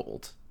of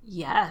old.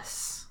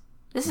 Yes.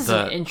 This is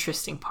an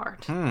interesting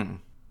part.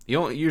 You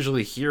don't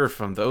usually hear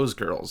from those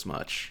girls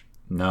much.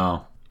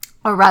 No.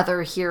 Or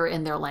rather, hear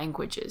in their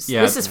languages.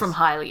 Yeah, This is from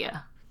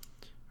Hylia.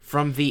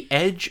 From the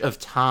edge of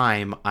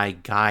time I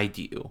guide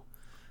you,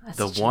 That's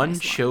the such a one nice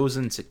line.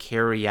 chosen to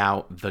carry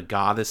out the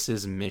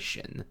goddess's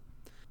mission.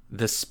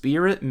 The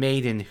spirit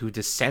maiden who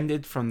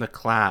descended from the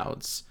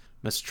clouds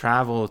must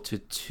travel to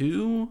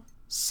 2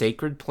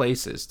 sacred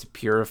places to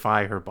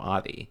purify her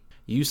body.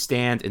 You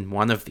stand in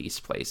one of these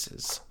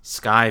places,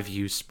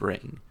 Skyview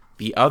Spring.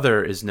 The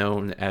other is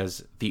known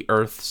as the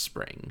Earth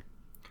Spring.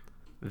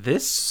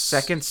 This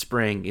second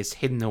spring is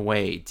hidden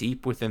away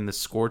deep within the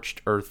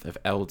scorched earth of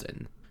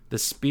Eldin. The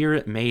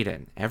spirit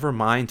maiden, ever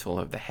mindful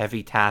of the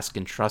heavy task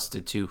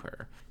entrusted to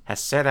her, has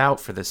set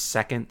out for the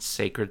second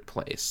sacred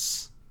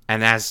place.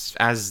 And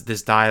as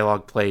this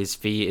dialogue plays,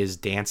 Fee is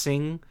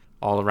dancing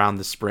all around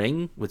the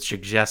spring, which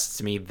suggests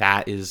to me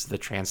that is the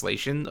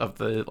translation of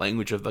the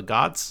language of the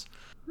gods.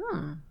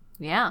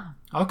 Yeah.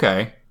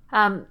 Okay.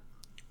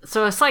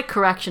 So a slight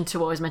correction to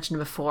what was mentioned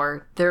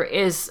before. There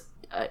is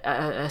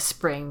a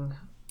spring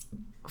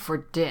for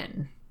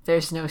Din.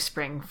 There's no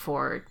spring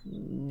for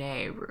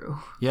Nehru.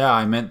 Yeah,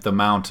 I meant the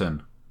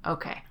mountain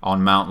Okay.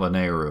 on Mount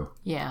Lanayru.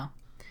 Yeah.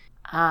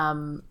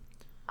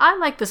 I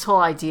like this whole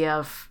idea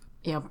of,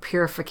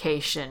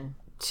 purification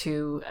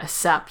to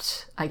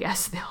accept, I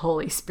guess, the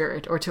Holy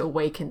Spirit or to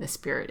awaken the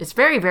Spirit. It's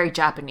very, very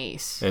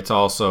Japanese. It's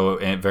also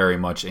very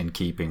much in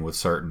keeping with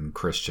certain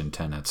Christian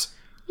tenets.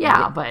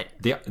 Yeah, but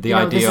The idea this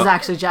idea, is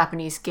actually a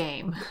Japanese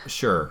game.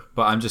 sure,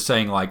 but I'm just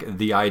saying, like,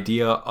 the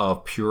idea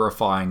of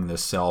purifying the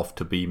self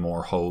to be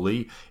more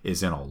holy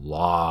is in a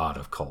lot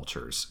of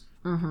cultures.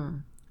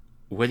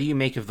 What do you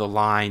make of the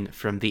line,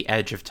 "From the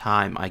edge of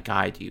time I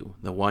guide you,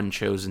 the one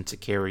chosen to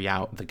carry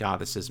out the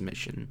goddess's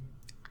mission"?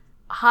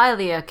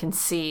 Hylia can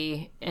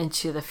see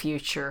into the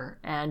future,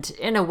 and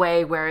in a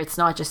way where it's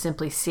not just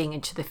simply seeing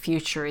into the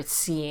future, it's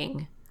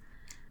seeing,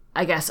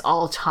 I guess,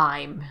 all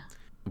time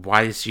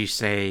Why does she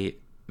say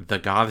the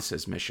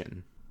goddess's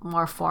mission?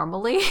 more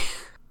formally.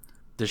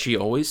 Does she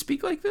always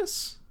speak like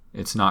this?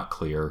 It's not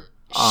clear.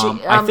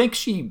 She, I think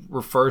she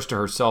refers to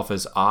herself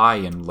as I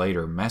in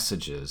later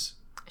messages.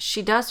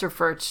 She does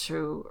refer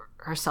to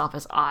herself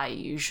as I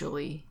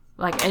usually.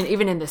 And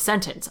even in the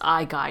sentence,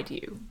 I guide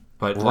you.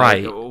 But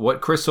Right. what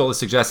Crystal is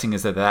suggesting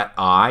is that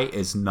I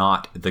is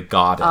not the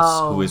goddess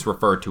who is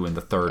referred to in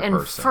the third In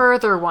person.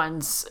 further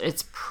ones,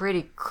 it's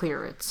pretty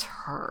clear it's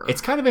her.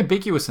 It's kind of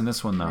ambiguous in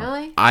this one, though.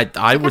 Really? I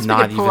would guess we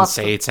not could pull even up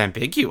say it's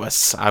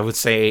ambiguous. I would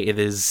say it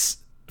is,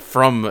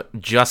 from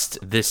just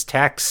this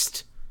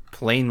text,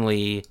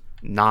 plainly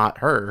not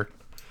her.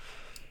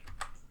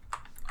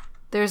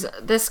 There's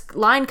this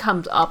line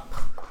comes up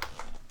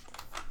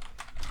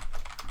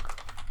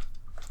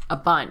a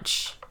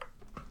bunch.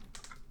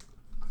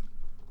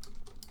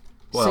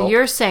 So Well-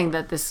 you're saying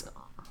that this...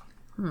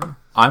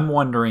 I'm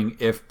wondering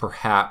if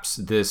perhaps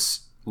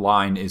this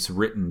line is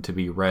written to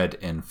be read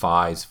in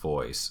Phi's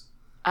voice.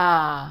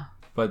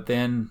 But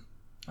then,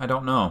 I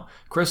don't know.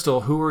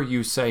 Crystal, who are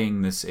you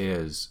saying this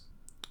is?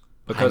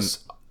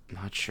 Because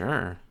Not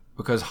sure.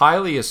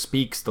 Hylia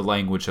speaks the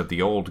language of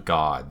the old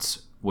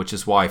gods, which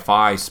is why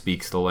Phi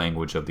speaks the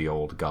language of the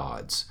old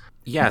gods.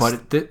 Yes.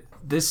 But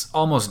this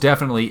almost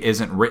definitely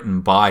isn't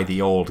written by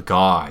the old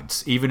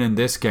gods. Even in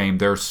this game,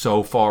 they're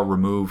so far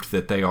removed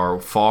that they are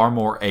far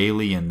more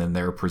alien than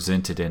they're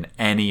presented in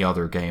any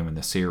other game in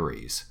the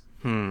series.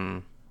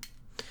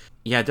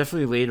 Yeah,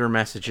 definitely later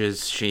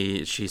messages,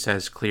 she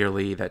says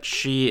clearly that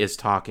she is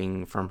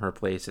talking from her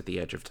place at the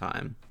edge of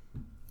time.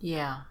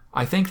 Yeah.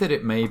 I think that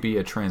it may be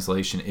a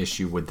translation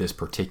issue with this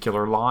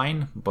particular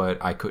line, but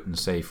I couldn't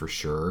say for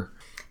sure.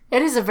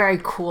 It is a very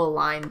cool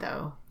line,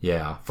 though.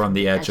 Yeah, from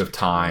the edge of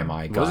time,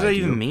 I guide you. What does that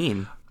even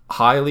mean?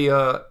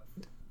 Hylia...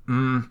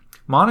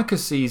 Monica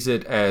sees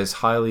it as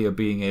Hylia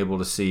being able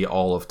to see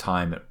all of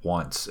time at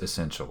once,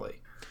 essentially.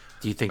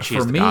 Do you think For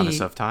she's the me- goddess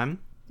of time?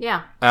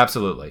 Yeah.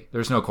 Absolutely.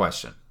 There's no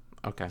question.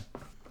 Okay.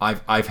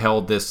 I've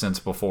held this since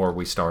before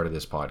we started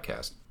this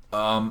podcast.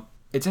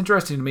 It's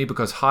interesting to me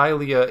because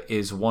Hylia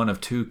is one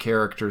of 2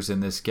 characters in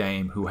this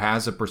game who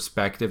has a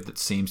perspective that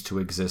seems to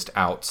exist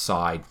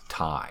outside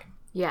time.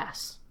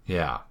 Yes.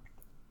 Yeah.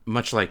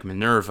 Much like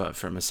Minerva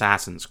from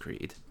Assassin's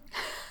Creed.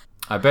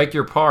 I beg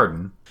your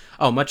pardon.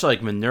 Oh, much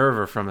like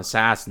Minerva from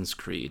Assassin's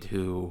Creed,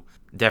 who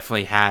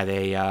definitely had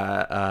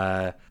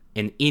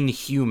an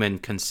inhuman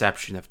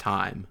conception of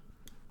time.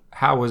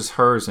 How was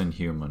hers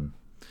inhuman?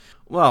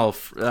 Well,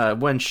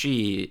 when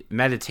she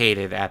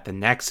meditated at the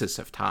nexus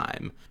of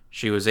time,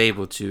 she was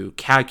able to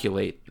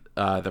calculate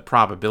the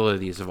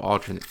probabilities of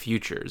alternate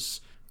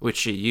futures, which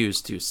she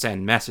used to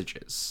send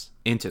messages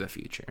into the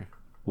future.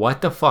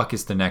 What the fuck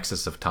is the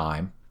nexus of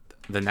time?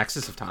 The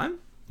nexus of time?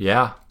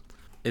 Yeah.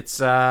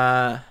 It's,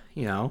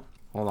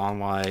 Hold on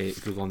while I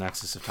Google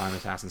Nexus of Time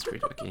Assassin's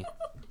Creed Wiki.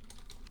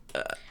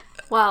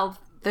 Well,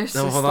 there's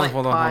No, this hold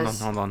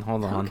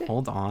on. Okay.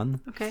 Hold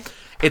on. Okay.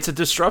 It's a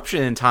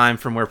disruption in time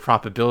from where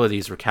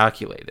probabilities were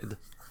calculated.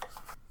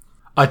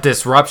 A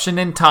disruption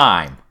in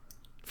time.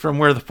 From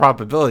where the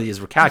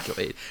probabilities were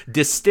calculated.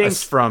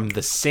 Distinct from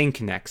the sync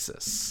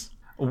nexus.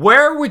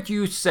 Where would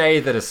you say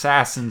that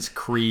Assassin's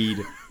Creed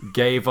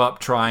gave up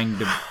trying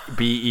to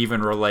be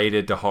even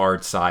related to hard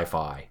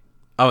sci-fi?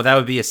 Oh, that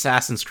would be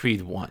Assassin's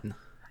Creed 1.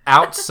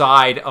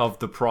 Outside of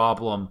the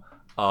problem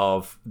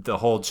of the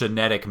whole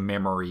genetic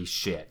memory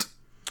shit.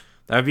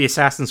 That would be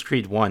Assassin's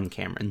Creed 1,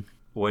 Cameron.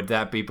 Would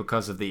that be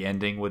because of the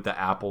ending with the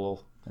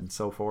apple and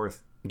so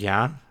forth?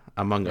 Yeah,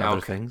 among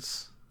other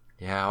things.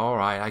 Yeah, all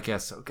right, I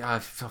guess so.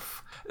 God, fuck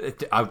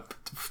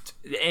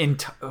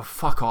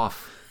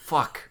off.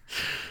 Fuck.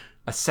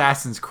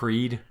 Assassin's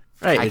Creed.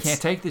 Right, I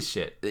can't take this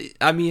shit.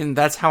 I mean,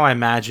 that's how I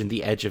imagine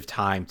the edge of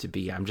time to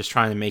be. I'm just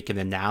trying to make an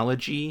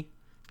analogy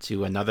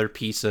to another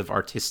piece of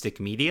artistic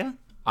media.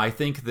 I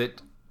think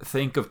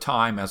of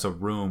time as a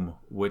room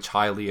which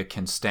Hylia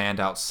can stand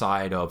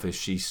outside of if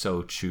she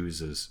so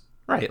chooses.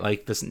 Right,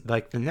 like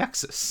the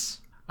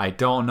Nexus. I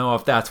don't know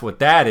if that's what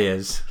that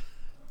is,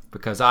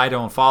 because I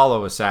don't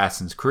follow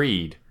Assassin's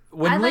Creed.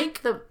 I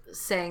like the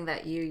saying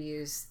that you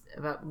use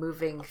about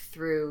moving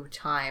through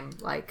time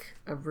like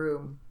a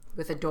room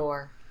with a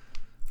door.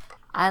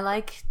 I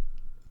like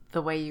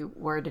the way you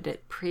worded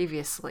it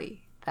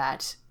previously,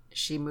 that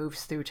she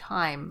moves through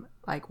time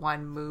like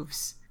one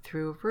moves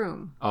through a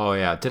room. Oh,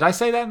 yeah. Did I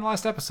say that in the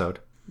last episode?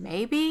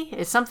 Maybe.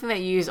 It's something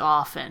that you use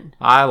often.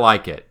 I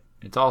like it.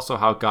 It's also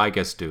how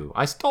Gygas do.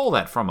 I stole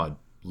that from a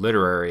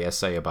literary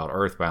essay about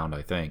Earthbound,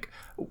 I think.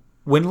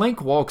 When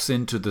Link walks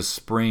into the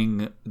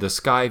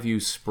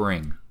Skyview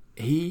spring,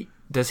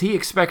 does he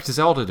expect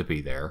Zelda to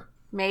be there?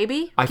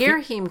 Maybe.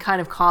 Ghirahim kind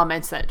of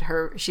comments that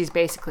she's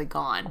basically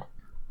gone.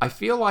 I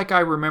feel like I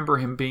remember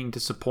him being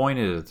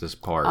disappointed at this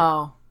part.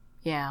 Oh,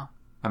 yeah.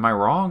 Am I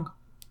wrong?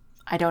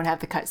 I don't have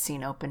the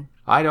cutscene open.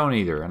 I don't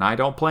either, and I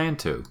don't plan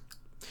to.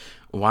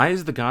 Why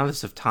is the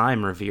goddess of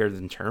time revered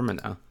in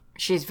Termina?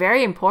 She's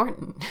very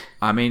important.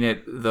 I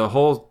mean, the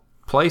whole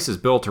place is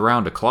built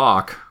around a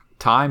clock.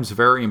 Time's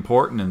very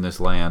important in this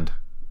land.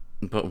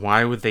 But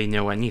why would they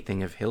know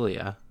anything of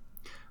Hylia?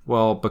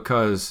 Well,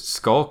 because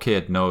Skull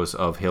Kid knows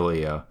of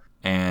Hylia,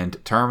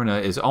 and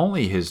Termina is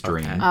only his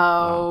dream. Okay.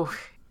 Oh,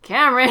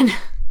 Cameron.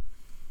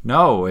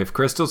 No, if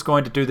Crystal's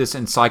going to do this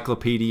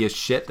encyclopedia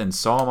shit, then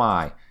so am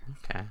I.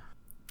 Okay.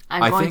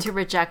 I'm going to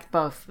reject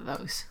both of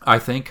those. I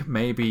think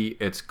maybe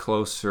it's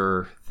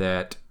closer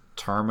that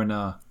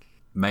Termina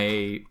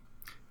may...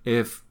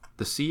 If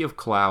the Sea of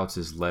Clouds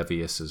is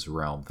Levius's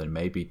realm, then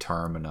maybe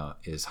Termina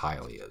is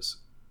Hylia's.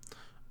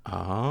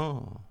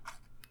 Oh.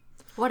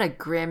 What a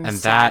grim, and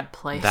sad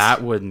place.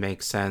 That would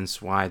make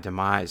sense why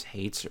Demise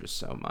hates her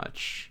so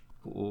much.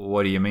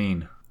 What do you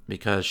mean?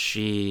 Because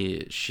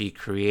she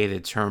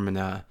created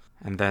Termina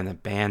and then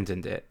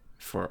abandoned it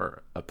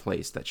for a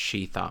place that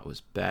she thought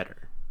was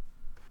better.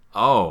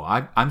 Oh,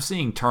 I'm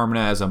seeing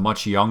Termina as a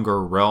much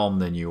younger realm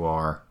than you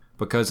are.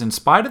 Because in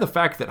spite of the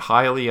fact that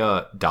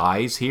Hylia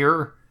dies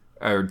here,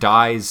 or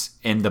dies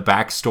in the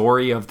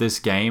backstory of this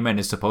game and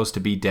is supposed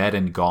to be dead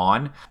and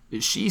gone,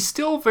 she's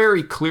still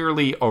very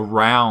clearly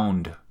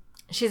around.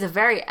 She's a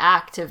very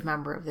active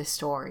member of this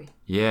story.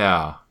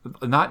 Yeah,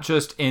 not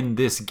just in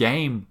this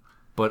game,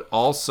 but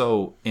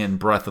also in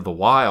Breath of the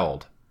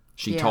Wild.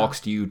 She talks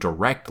to you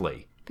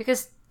directly.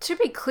 Because, to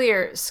be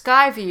clear,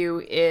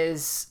 Skyview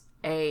is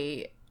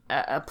a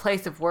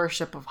place of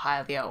worship of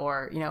Hylia,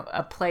 or,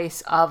 a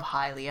place of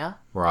Hylia.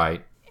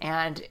 Right.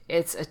 And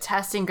it's a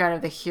testing ground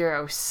of the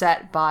hero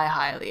set by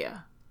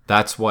Hylia.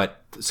 That's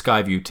what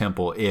Skyview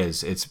Temple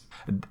is. It's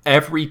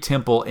every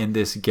temple in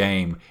this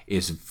game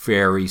is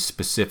very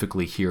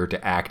specifically here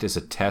to act as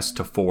a test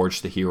to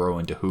forge the hero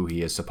into who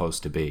he is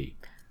supposed to be.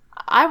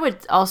 I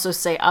would also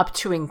say up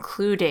to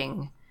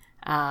including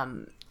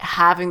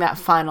having that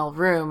final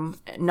room,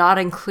 not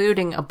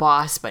including a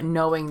boss, but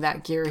knowing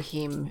that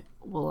Ghirahim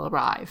will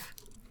arrive.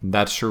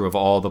 That's true of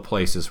all the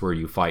places where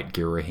you fight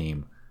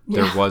Ghirahim.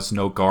 There was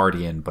no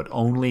guardian, but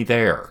only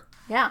there.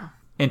 Yeah.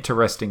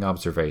 Interesting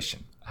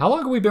observation. How long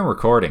have we been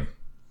recording?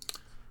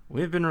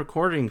 We've been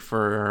recording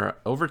for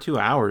over 2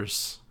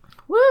 hours.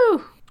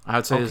 Woo! I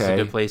would say this is a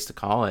good place to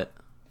call it.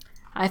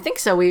 I think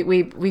so.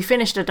 We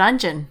finished a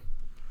dungeon.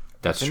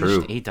 That's Finished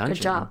true. a dungeon.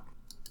 Good job.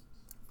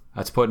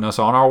 That's putting us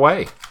on our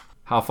way.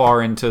 How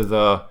far into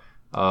the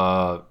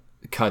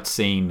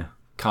cutscene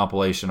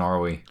compilation are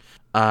we?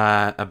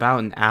 About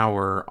an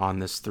hour on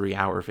this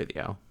 3-hour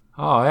video.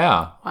 Oh,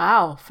 yeah.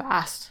 Wow,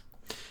 fast.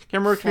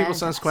 Cameron, where can people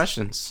send us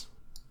questions?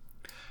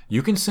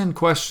 You can send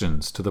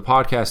questions to the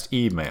podcast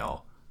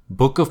email,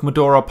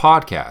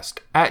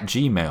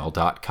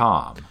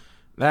 bookofmedorapodcast@gmail.com.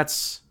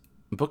 That's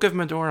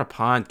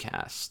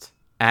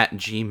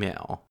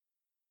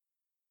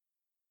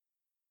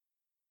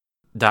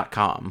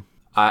bookofmedorapodcast@gmail.com.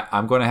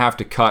 I'm going to have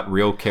to cut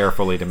real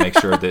carefully to make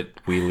sure that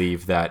we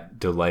leave that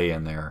delay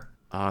in there.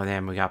 Oh,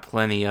 damn, we got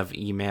plenty of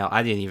email.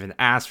 I didn't even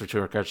ask for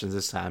 2 questions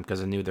this time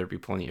because I knew there'd be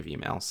plenty of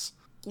emails.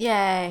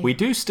 Yay. We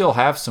do still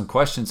have some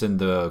questions in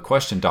the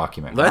question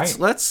document, right?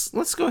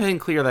 Let's go ahead and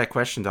clear that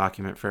question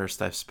document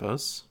first, I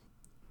suppose.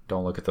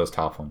 Don't look at those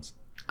top ones.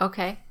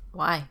 Okay.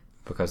 Why?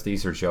 Because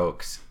these are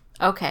jokes.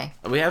 Okay.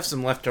 We have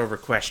some leftover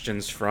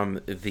questions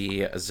from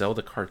the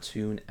Zelda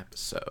cartoon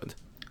episode.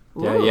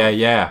 Ooh.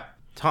 Yeah.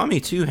 Tommy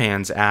Two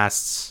Hands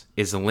asks,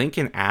 is Link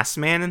an ass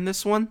man in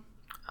this one?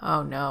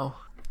 Oh, no.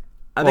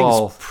 I think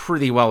it's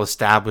pretty well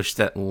established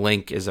that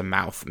Link is a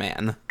mouth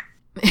man.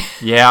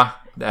 Yeah,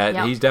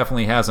 Yep. He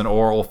definitely has an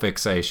oral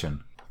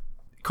fixation.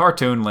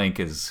 Cartoon Link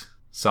is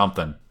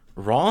something.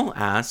 Rawl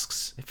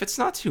asks, if it's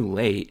not too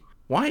late,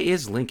 why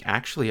is Link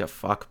actually a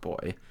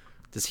fuckboy?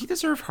 Does he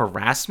deserve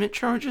harassment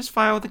charges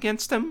filed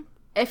against him?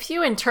 If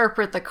you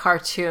interpret the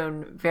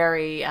cartoon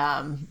very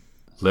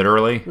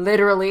Literally?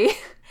 literally,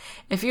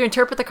 if you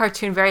interpret the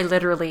cartoon very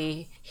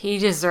literally, he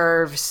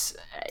deserves,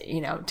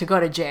 to go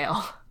to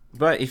jail.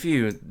 But if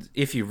you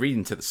read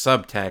into the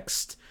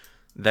subtext,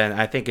 then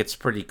I think it's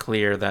pretty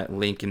clear that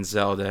Link and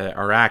Zelda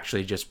are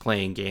actually just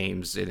playing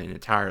games in an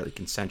entirely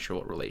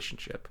consensual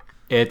relationship.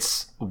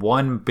 It's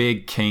one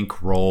big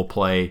kink role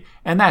play,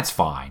 and that's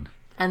fine.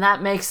 And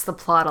that makes the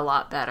plot a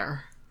lot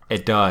better.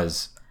 It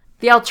does.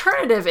 The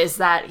alternative is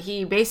that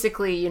he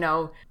basically,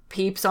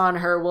 peeps on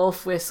her,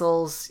 wolf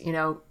whistles,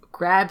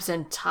 grabs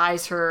and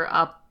ties her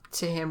up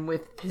to him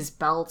with his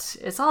belt.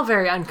 It's all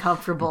very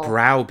uncomfortable.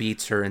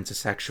 Browbeats her into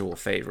sexual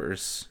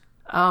favors.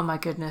 Oh my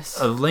goodness.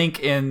 A Link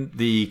in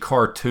the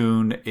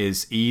cartoon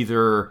is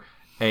either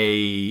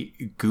a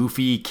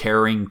goofy,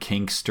 caring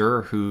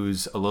kinkster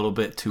who's a little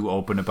bit too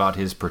open about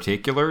his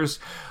particulars,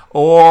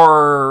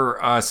 or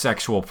a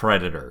sexual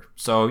predator.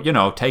 So,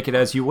 take it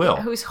as you will.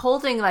 Who's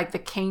holding,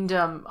 the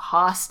kingdom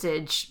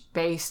hostage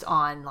based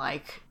on,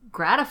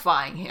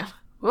 gratifying him.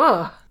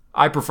 Ugh.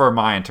 I prefer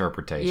my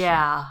interpretation.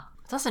 Yeah.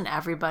 Doesn't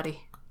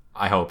everybody?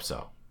 I hope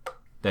so.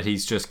 That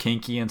he's just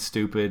kinky and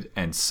stupid,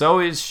 and so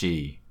is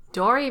she.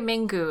 Dory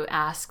Mingu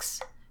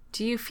asks,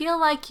 do you feel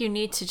like you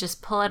need to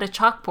just pull out a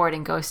chalkboard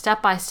and go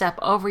step by step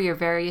over your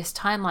various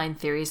timeline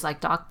theories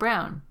like Doc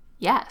Brown?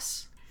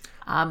 Yes.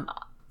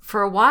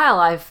 For a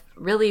while, I've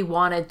really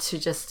wanted to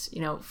just,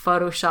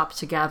 Photoshop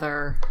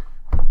together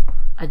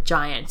a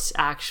giant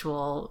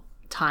actual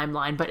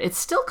timeline, but it's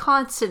still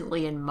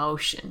constantly in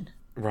motion.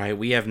 Right,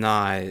 we have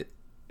not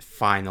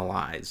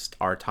finalized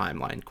our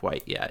timeline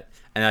quite yet.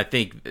 And I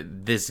think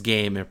this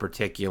game in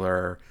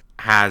particular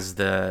has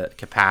the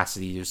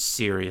capacity to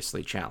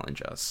seriously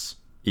challenge us.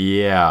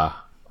 Yeah,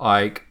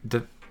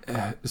 the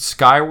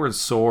Skyward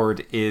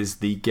Sword is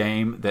the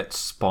game that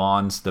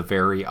spawns the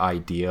very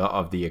idea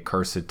of the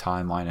accursed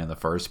timeline in the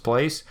first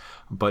place,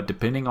 but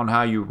depending on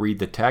how you read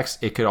the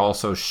text, it could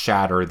also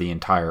shatter the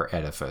entire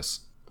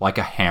edifice, like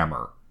a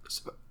hammer.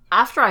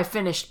 After I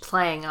finished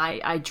playing,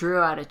 I drew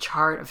out a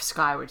chart of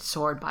Skyward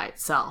Sword by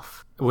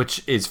itself.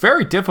 Which is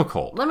very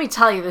difficult. Let me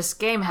tell you, this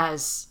game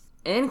has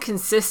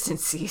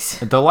inconsistencies.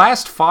 The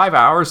last 5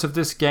 hours of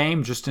this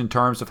game, just in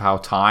terms of how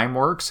time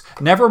works,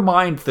 never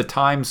mind the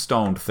time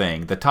stone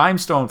thing. The time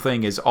stone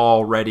thing is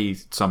already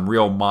some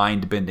real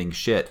mind-bending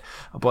shit.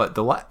 But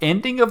the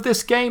ending of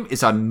this game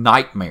is a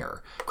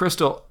nightmare.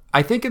 Crystal,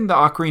 I think in the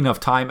Ocarina of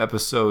Time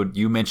episode,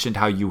 you mentioned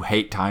how you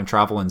hate time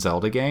travel in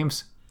Zelda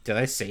games. Did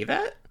I say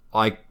that?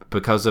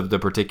 Because of the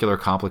particular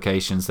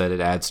complications that it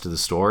adds to the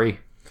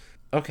story.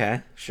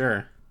 Okay,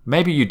 sure.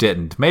 Maybe you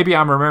didn't. Maybe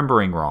I'm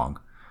remembering wrong.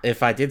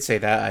 If I did say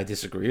that, I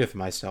disagree with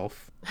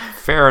myself.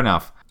 Fair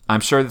enough. I'm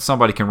sure that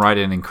somebody can write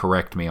in and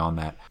correct me on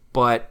that.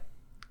 But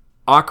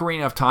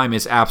Ocarina of Time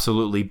is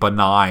absolutely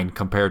benign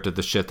compared to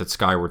the shit that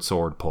Skyward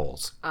Sword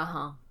pulls.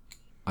 Uh-huh.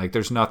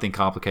 There's nothing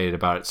complicated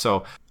about it.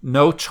 So,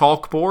 no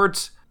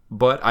chalkboards,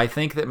 but I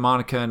think that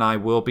Monica and I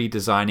will be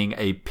designing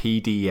a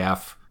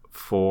PDF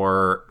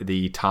for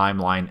the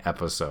timeline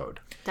episode.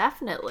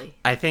 Definitely.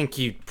 I think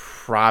you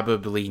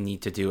probably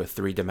need to do a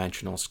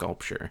 3-dimensional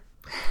sculpture.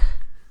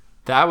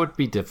 That would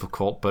be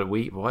difficult, but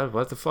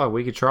what the fuck?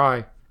 We could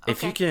try.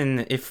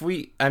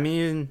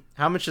 Okay.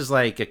 How much is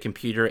a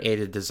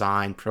computer-aided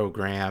design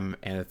program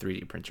and a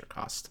 3D printer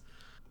cost?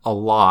 A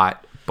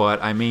lot,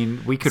 but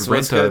we could So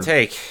rent what's it gonna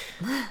take?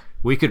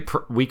 We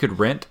could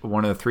rent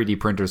one of the 3D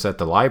printers at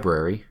the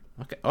library.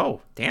 Okay.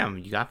 Oh, damn!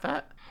 You got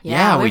that?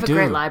 Yeah, we have do. a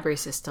great library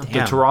system.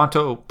 Damn. The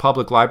Toronto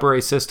Public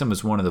Library system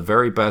is one of the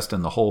very best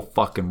in the whole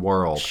fucking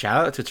world.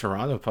 Shout out to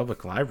Toronto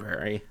Public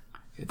Library.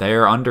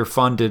 They're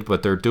underfunded,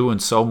 but they're doing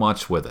so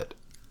much with it.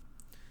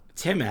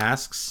 Tim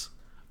asks,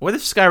 what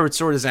if Skyward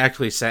Sword is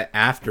actually set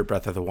after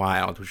Breath of the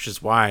Wild, which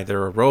is why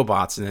there are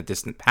robots in the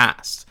distant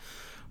past?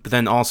 But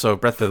then also,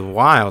 Breath of the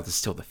Wild is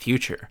still the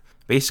future.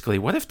 Basically,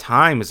 what if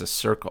time is a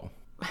circle?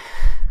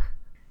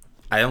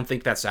 I don't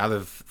think that's out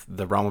of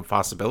the realm of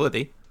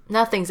possibility.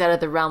 Nothing's out of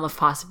the realm of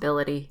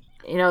possibility.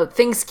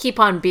 Things keep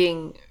on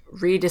being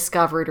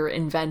rediscovered or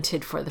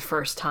invented for the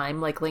first time,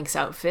 like Link's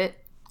outfit.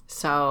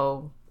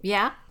 So,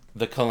 yeah.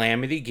 The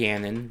Calamity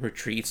Ganon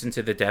retreats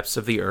into the depths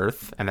of the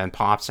earth and then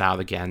pops out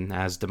again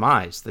as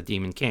Demise, the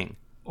Demon King.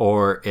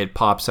 Or it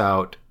pops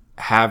out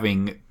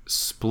having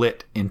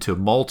split into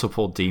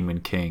multiple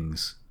Demon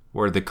Kings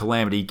where the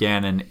Calamity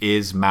Ganon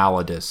is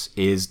Malladus,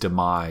 is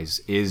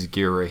Demise, is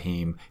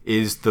Ghirahim,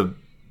 is the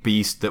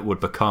beast that would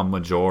become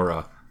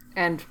Majora.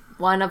 And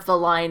one of the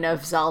line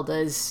of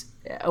Zeldas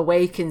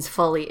awakens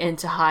fully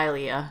into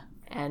Hylia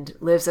and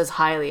lives as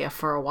Hylia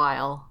for a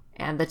while.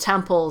 And the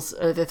temples,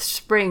 or the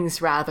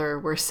springs rather,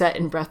 were set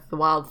in Breath of the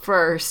Wild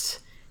first,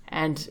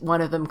 and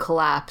one of them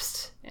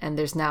collapsed, and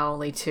there's now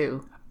only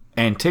 2.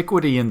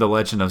 Antiquity in The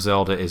Legend of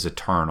Zelda is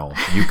eternal.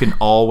 You can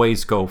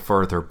always go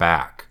further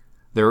back.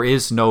 There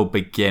is no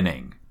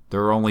beginning.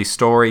 There are only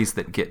stories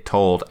that get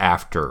told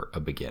after a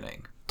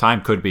beginning.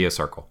 Time could be a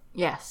circle.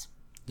 Yes.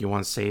 You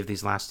want to save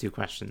these last 2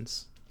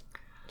 questions?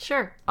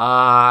 Sure.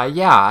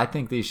 Yeah, I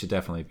think these should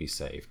definitely be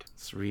saved.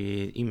 Let's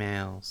read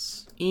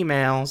emails.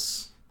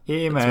 Emails.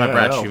 Email. That's my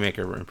Brad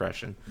Shoemaker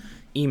impression.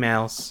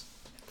 Emails.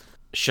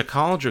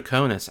 Shakal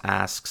Draconis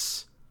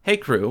asks, "Hey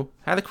crew,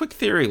 had a quick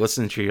theory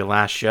listening to your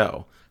last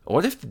show.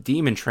 What if the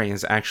demon train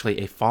is actually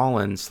a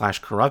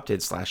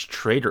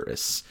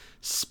fallen/corrupted/traitorous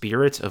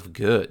spirit of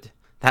good?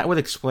 That would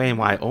explain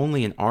why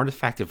only an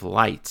artifact of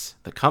light,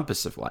 the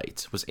compass of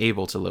light, was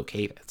able to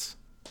locate it."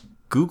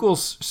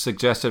 Google's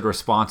suggested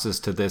responses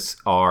to this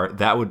are,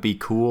 that would be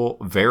cool,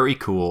 very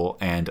cool,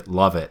 and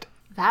love it.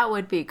 That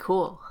would be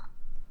cool.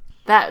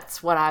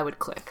 That's what I would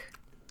click.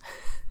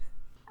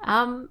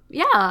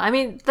 Yeah, I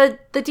mean, the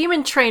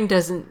demon train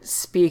doesn't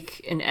speak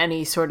in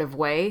any sort of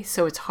way,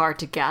 so it's hard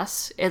to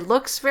guess. It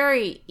looks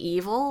very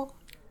evil.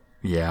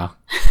 Yeah.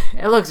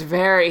 It looks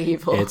very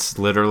evil. It's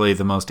literally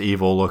the most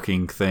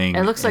evil-looking thing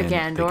it looks like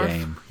in the Ganondorf.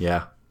 game.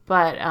 Yeah.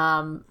 But,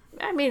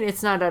 I mean,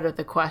 it's not out of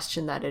the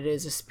question that it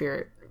is a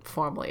spirit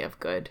formerly of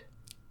good.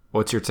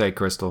 What's your take,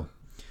 Crystal?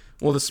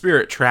 Well, the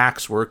spirit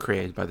tracks were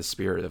created by the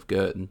spirit of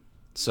good,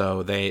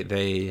 so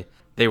they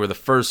were the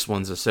first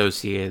ones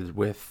associated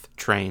with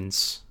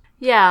trains.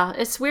 Yeah,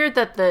 it's weird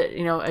that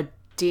a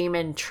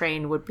demon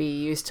train would be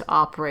used to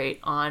operate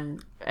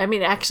on... I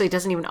mean, actually, it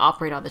doesn't even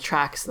operate on the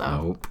tracks,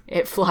 though. Nope.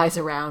 It flies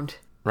around.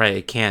 Right,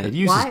 it can't. It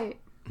uses...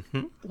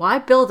 Why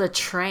build a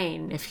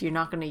train if you're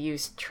not going to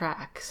use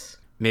tracks?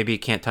 Maybe it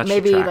can't touch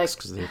Maybe, the tracks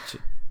because they're too...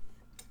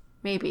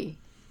 Maybe.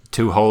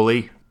 Too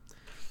holy?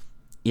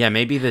 Yeah,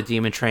 maybe the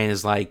demon train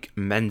is like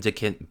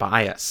mendicant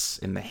bias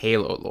in the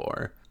Halo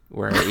lore,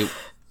 where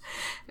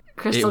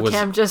Crystal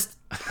Cam just...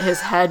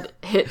 his head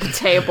hit the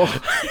table.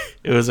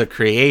 It was a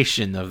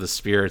creation of the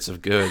spirits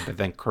of good, but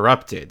then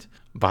corrupted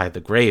by the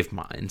grave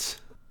minds.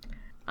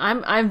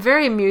 I'm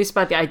very amused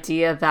by the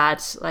idea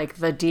that like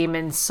the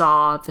demons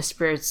saw the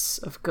spirits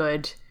of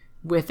good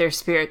with their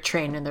spirit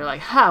train, and they're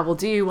like, we'll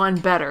do you one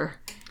better.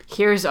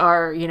 Here's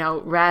our,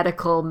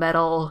 radical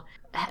metal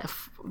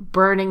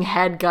burning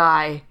head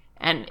guy,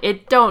 and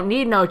it don't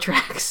need no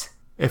tracks.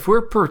 If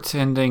we're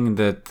pretending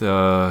that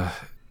the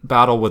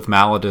battle with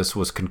Malladus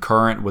was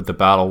concurrent with the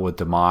battle with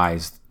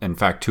Demise, in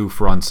fact 2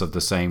 fronts of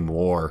the same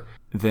war,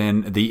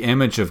 then the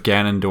image of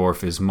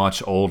Ganondorf is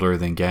much older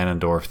than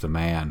Ganondorf the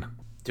man.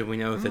 Do we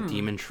know if the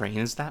demon train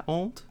is that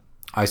old?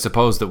 I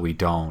suppose that we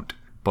don't,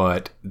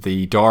 but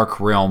the Dark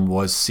Realm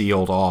was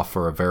sealed off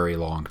for a very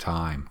long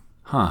time.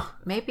 Huh.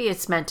 Maybe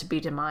it's meant to be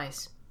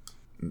Demise.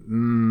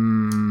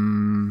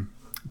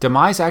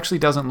 Demise actually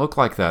doesn't look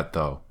like that,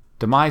 though.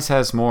 Demise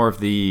has more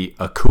of the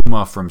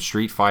Akuma from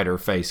Street Fighter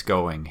face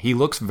going. He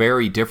looks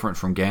very different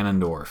from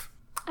Ganondorf.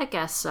 I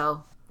guess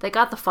so. They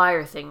got the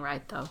fire thing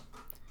right, though.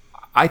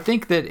 I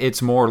think that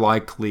it's more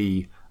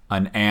likely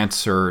an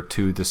answer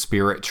to the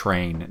spirit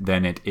train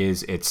than it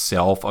is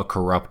itself a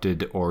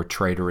corrupted or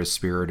traitorous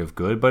spirit of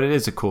good, but it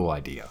is a cool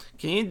idea.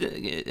 Can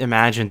you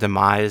imagine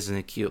Demise in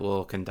a cute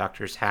little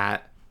conductor's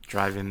hat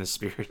driving the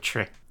spirit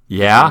train?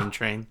 Yeah.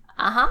 Train?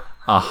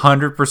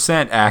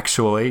 100%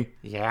 actually.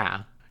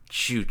 Yeah.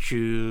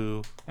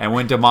 Choo-choo. And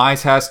when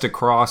Demise has to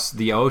cross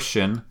the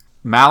ocean,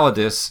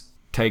 Malladus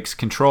takes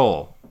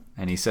control,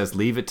 and he says,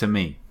 "Leave it to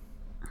me."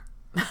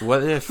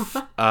 What if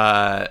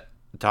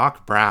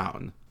Doc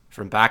Brown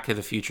from Back to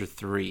the Future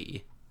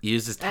 3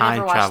 uses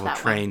time travel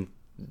train?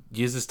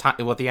 Uses time.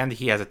 Well, at the end,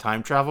 he has a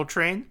time travel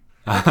train.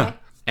 Okay.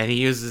 And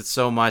he uses it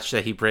so much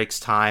that he breaks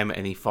time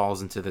and he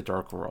falls into the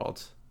dark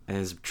world, and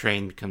his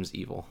train becomes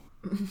evil.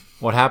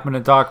 What happened to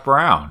Doc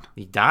Brown?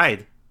 He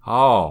died.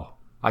 Oh,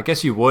 I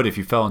guess you would if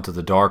you fell into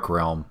the Dark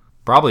Realm.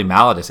 Probably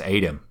Malladus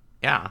ate him.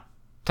 Yeah.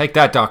 Take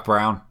that, Doc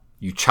Brown.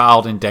 You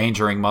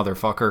child-endangering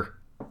motherfucker.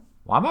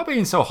 Why am I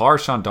being so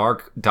harsh on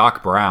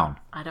Doc Brown?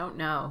 I don't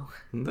know.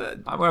 I'm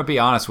going to be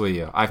honest with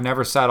you. I've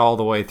never sat all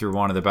the way through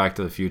one of the Back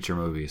to the Future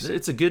movies.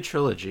 It's a good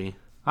trilogy.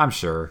 I'm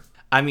sure.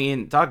 I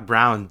mean, Doc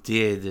Brown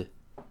did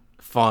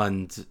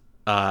fund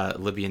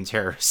Libyan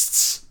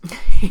terrorists.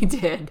 He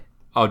did.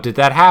 Oh, did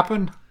that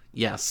happen?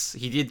 Yes,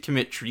 he did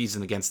commit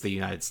treason against the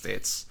United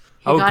States.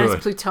 He got good.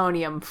 his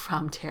plutonium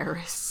from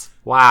terrorists.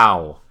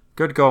 Wow.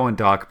 Good going,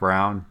 Doc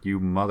Brown, you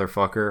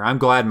motherfucker. I'm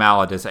glad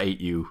Malladus ate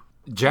you.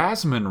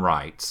 Jasmine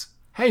writes,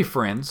 "Hey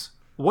friends,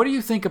 what do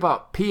you think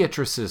about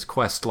Beatrice's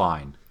quest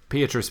line?"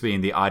 Beatrice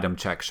being the item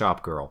check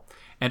shop girl.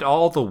 "And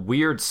all the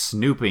weird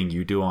snooping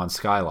you do on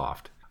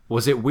Skyloft.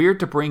 Was it weird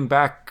to bring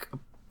back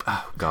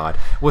Oh, God.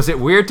 Was it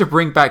weird to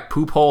bring back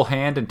Poop Hole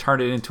Hand and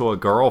turn it into a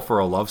girl for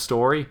a love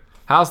story?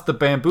 How's the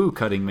bamboo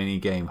cutting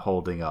minigame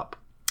holding up?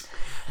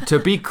 To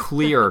be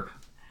clear,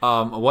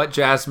 what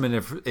Jasmine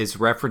is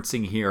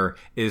referencing here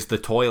is the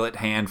toilet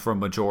hand from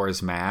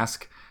Majora's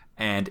Mask,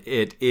 and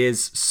it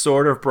is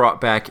sort of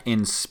brought back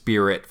in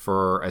spirit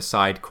for a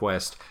side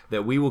quest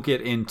that we will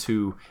get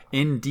into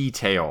in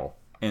detail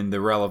in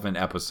the relevant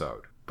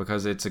episode,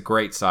 because it's a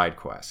great side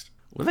quest.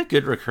 With a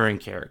good recurring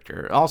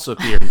character. Also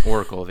appeared in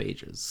Oracle of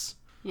Ages.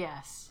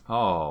 Yes.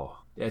 Oh,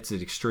 it's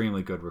an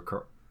extremely good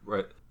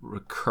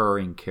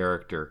recurring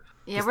character.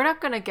 Yeah, we're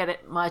not going to get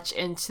it much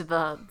into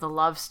the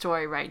love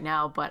story right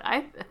now, but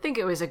I think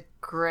it was a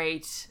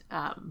great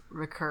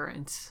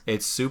recurrence.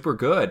 It's super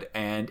good,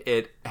 and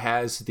it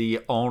has the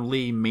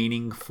only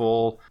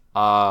meaningful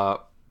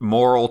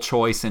moral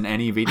choice in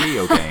any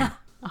video game.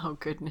 Oh,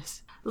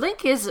 goodness.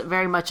 Link is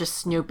very much a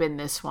snoop in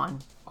this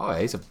one. Oh,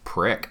 he's a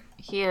prick.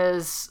 He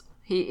is...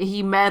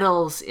 He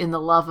meddles in the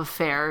love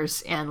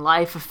affairs and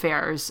life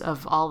affairs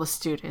of all the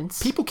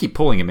students. People keep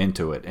pulling him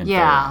into it, in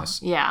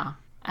fairness. Yeah.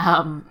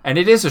 And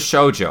it is a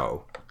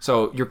shoujo,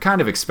 so you're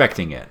kind of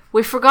expecting it.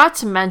 We forgot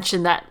to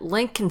mention that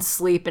Link can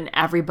sleep in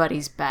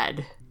everybody's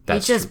bed.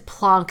 That's he just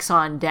plonks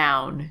on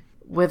down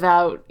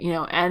without,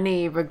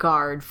 any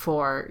regard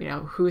for,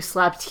 who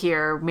slept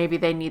here. Maybe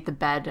they need the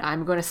bed.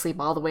 I'm going to sleep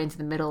all the way into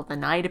the middle of the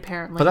night,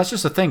 apparently. But that's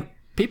just the thing.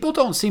 People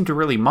don't seem to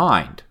really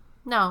mind.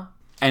 No.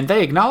 And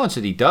they acknowledge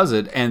that he does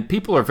it, and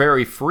people are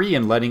very free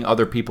in letting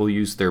other people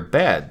use their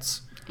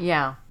beds.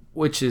 Yeah.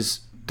 Which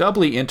is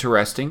doubly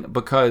interesting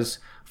because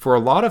for a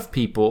lot of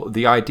people,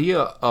 the idea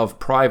of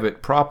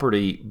private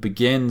property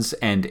begins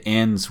and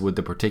ends with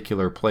the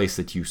particular place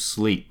that you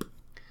sleep.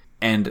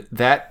 And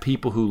that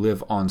people who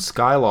live on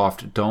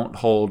Skyloft don't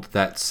hold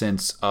that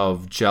sense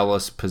of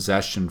jealous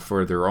possession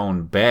for their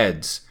own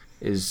beds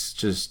is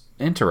just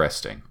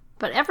interesting.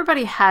 But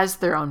everybody has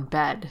their own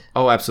bed.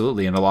 Oh,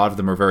 absolutely. And a lot of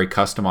them are very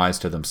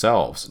customized to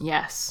themselves.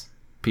 Yes.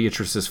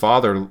 Beatrice's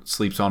father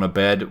sleeps on a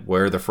bed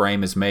where the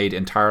frame is made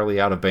entirely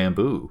out of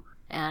bamboo.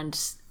 And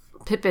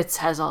Pipit's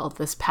has all of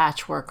this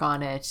patchwork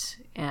on it.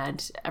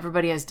 And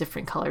everybody has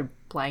different colored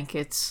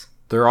blankets.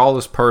 They're all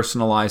as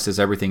personalized as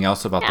everything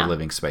else about the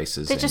living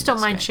spaces. They just don't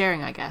mind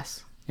sharing, I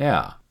guess.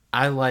 Yeah.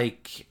 I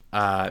like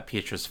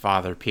Beatrice's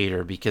father,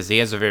 Peter, because he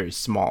has a very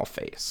small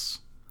face.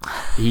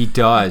 He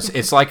does.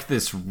 It's like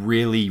this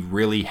really,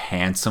 really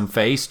handsome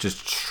face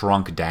just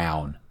shrunk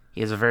down. He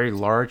has a very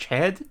large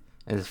head,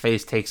 and his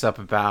face takes up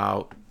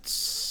about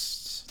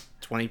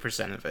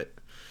 20% of it.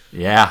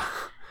 Yeah.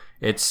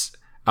 It's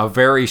a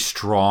very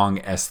strong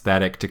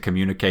aesthetic to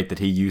communicate that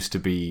he used to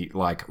be,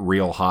 like,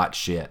 real hot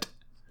shit.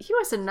 He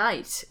was a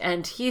knight,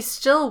 and he's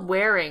still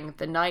wearing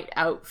the knight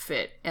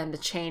outfit and the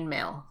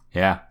chainmail.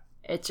 Yeah.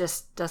 It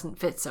just doesn't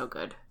fit so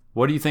good.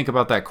 What do you think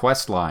about that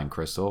quest line,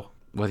 Crystal?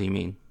 What do you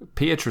mean?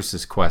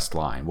 Beatrice's quest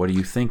line. What do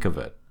you think of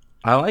it?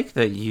 I like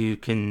that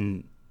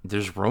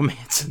there's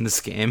romance in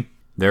this game.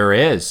 There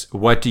is.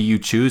 What do you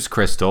choose,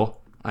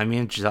 Crystal? I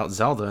mean,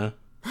 Zelda.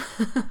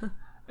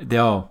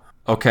 No.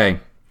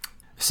 Okay.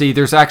 See,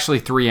 there's actually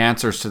 3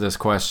 answers to this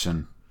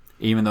question,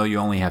 even though you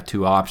only have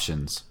 2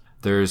 options.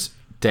 There's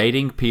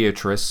dating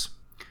Beatrice.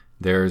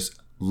 There's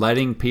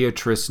letting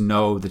Beatrice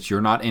know that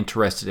you're not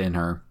interested in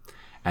her.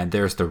 And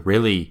there's the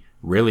really,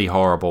 really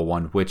horrible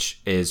one,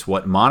 which is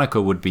what Monica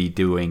would be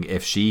doing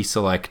if she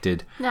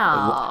selected...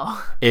 No.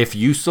 If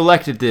you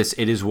selected this,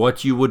 it is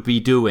what you would be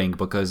doing,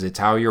 because it's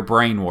how your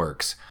brain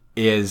works,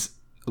 is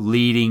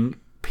leading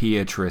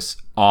Beatrice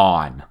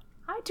on.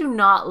 I do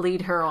not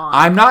lead her on.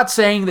 I'm not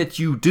saying that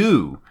you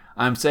do.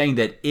 I'm saying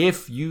that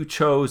if you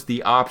chose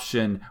the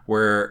option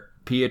where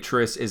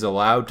Beatrice is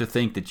allowed to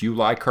think that you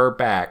like her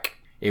back,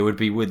 it would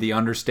be with the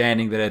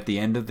understanding that at the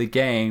end of the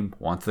game,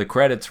 once the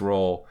credits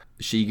roll,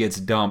 she gets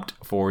dumped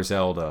for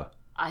Zelda.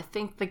 I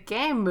think the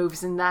game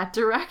moves in that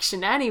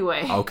direction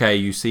anyway. Okay,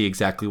 you see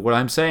exactly what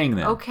I'm saying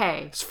then.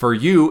 Okay. For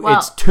you,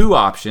 it's 2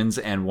 options,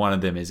 and one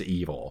of them is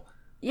evil.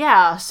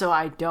 Yeah, so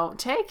I don't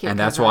take it. And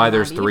that's why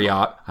there's 3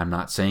 I'm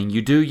not saying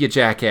you do, you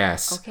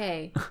jackass.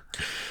 Okay.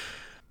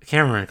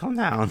 Cameron, calm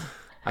down.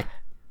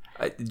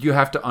 You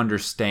have to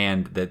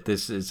understand that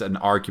this is an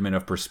argument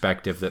of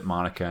perspective that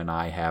Monica and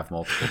I have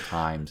multiple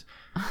times,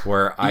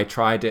 where I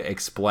try to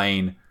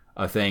explain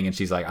a thing, and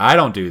she's like, I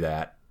don't do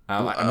that.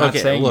 I'm not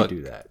saying you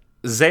do that.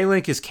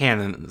 Zaylink is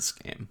canon in this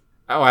game.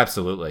 Oh,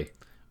 absolutely.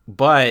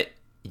 But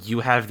you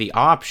have the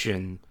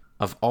option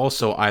of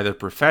also either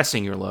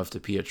professing your love to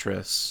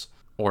Beatrice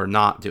or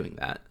not doing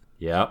that.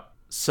 Yep.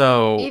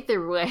 So...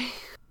 Either way,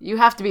 you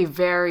have to be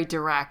very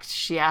direct.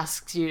 She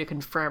asks you to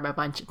confirm a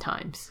bunch of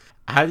times.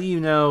 How do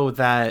you know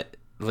that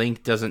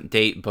Link doesn't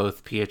date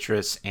both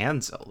Beatrice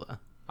and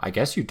Zelda? I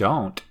guess you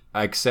don't.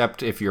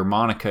 Except if you're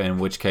Monica, in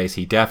which case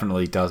he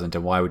definitely doesn't,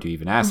 and why would you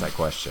even ask that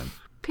question?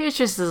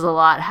 Beatrice is a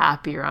lot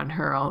happier on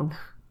her own.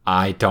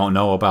 I don't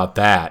know about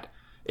that.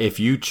 If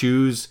you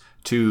choose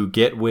to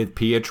get with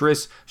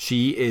Beatrice,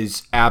 she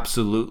is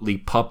absolutely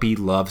puppy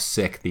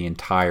lovesick the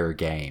entire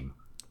game.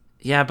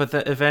 Yeah, but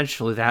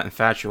eventually that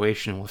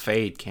infatuation will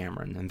fade,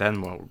 Cameron, and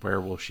then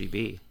where will she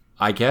be?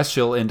 I guess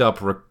she'll end up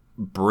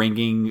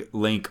bringing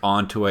Link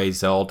onto a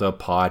Zelda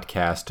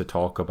podcast to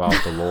talk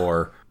about the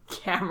lore.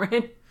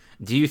 Cameron.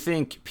 Do you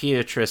think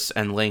Beatrice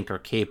and Link are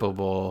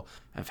capable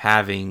of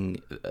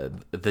having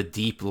the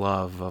deep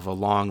love of a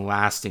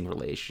long-lasting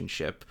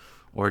relationship,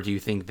 or do you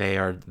think they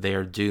are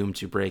doomed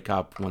to break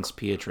up once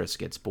Beatrice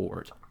gets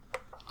bored?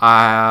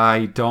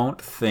 I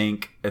don't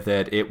think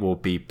that it will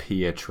be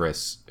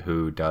Beatrice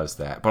who does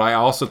that, but I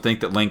also think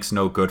that Link's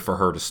no good for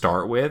her to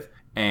start with,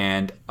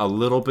 and a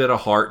little bit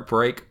of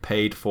heartbreak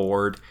paid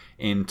forward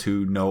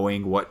into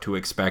knowing what to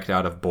expect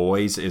out of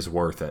boys is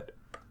worth it.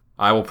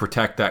 I will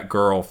protect that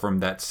girl from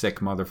that sick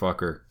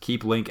motherfucker.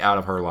 Keep Link out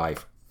of her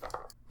life.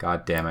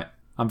 God damn it.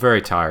 I'm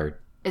very tired.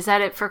 Is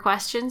that it for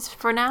questions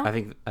for now? I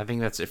think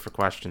that's it for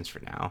questions for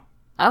now.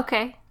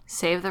 Okay.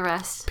 Save the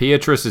rest.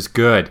 Beatrice is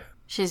good.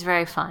 She's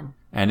very fun.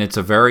 And it's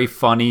a very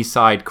funny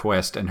side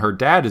quest, and her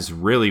dad is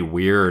really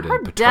weird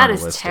and paternalistic. Her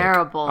dad is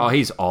terrible. Oh,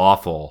 he's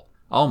awful.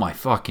 Oh my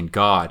fucking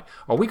God.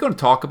 Are we going to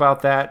talk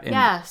about that?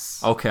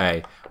 Yes.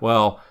 Okay.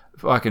 Well,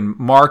 fucking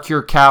mark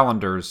your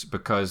calendars,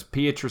 because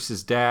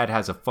Beatrice's dad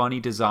has a funny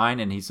design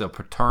and he's a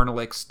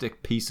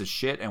paternalistic piece of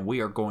shit, and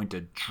we are going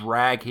to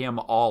drag him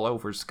all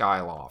over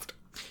Skyloft.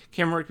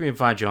 Cam, where can we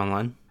find you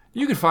online?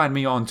 You can find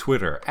me on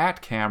Twitter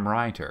at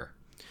CamWriter.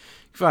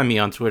 You can find me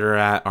on Twitter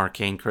at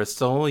Arcane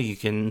Crystal. You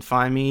can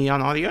find me on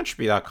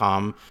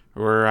audioentropy.com,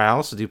 where I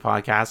also do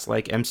podcasts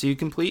like MCU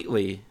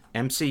Completely.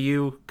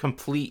 MCU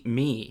Complete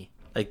Me.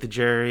 Like the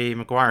Jerry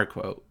Maguire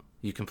quote.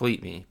 You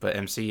complete me, but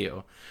MCU.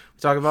 We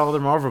talk about all the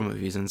Marvel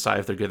movies and decide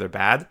if they're good or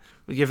bad.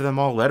 We give them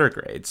all letter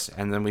grades,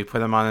 and then we put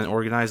them on an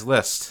organized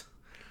list.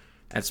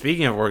 And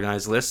speaking of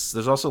organized lists,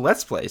 there's also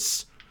Let's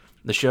Place,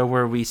 the show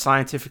where we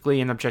scientifically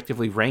and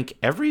objectively rank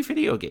every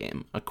video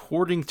game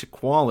according to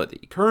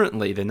quality.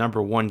 Currently, the number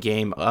one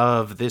game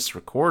of this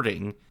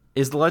recording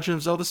is The Legend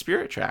of Zelda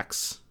Spirit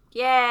Tracks.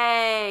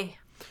 Yay!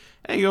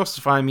 And you can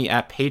also find me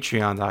at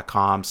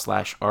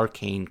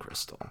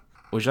patreon.com/arcanecrystal.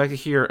 Would you like to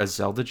hear a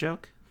Zelda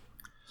joke?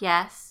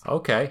 Yes.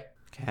 Okay.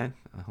 Okay,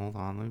 hold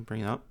on, let me bring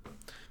it up.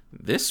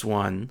 This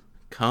one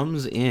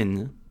comes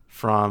in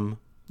from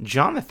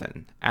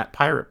Jonathan at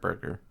Pirate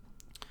Burger.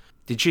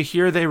 Did you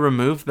hear they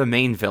removed the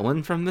main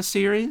villain from the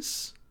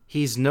series?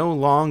 He's no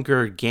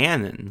longer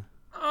Ganon.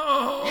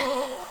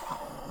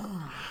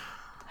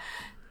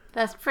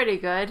 That's pretty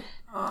good.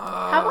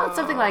 How about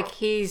something like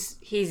he's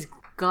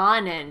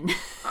gonin'?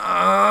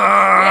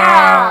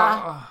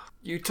 Yeah.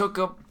 You took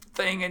a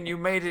thing and you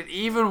made it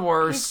even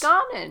worse. He's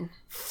gonin'.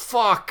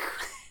 Fuck.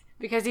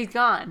 Because he's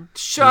gone.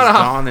 Shut He's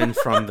up. Ganon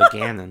from the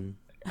Ganon.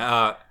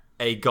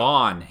 A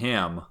gone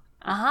him.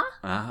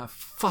 Uh-huh.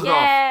 Fuck Yay.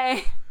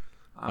 off.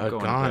 I'm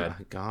going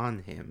good. Gone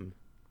him.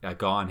 A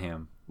gone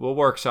him. We'll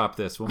workshop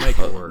this. We'll make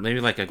it work. Maybe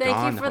like a Thank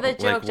gone. you for the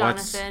joke, like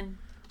Jonathan.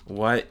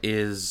 What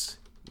is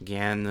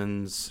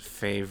Ganon's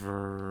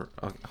favorite?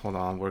 Hold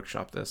on,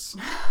 workshop this.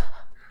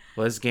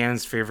 What is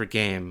Ganon's favorite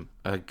game?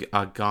 A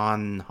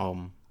Gone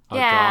Home. A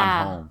Yeah.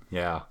 gone home.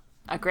 Yeah.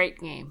 A great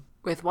game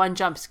with one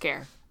jump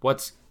scare.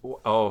 What's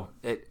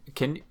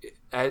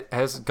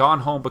has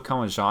Gone Home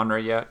become a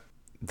genre yet?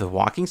 The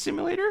walking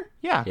simulator?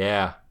 Yeah.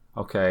 Yeah.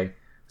 Okay.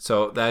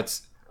 So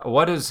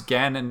what does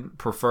Ganon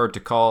prefer to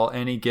call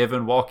any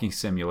given walking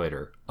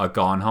simulator? A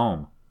Gone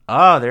Home.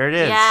 Oh, there it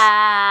is.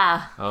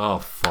 Yeah. Oh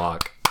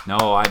fuck.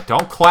 No, I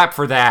don't clap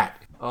for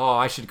that. Oh,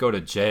 I should go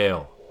to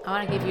jail. I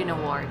want to give you an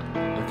award.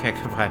 Okay,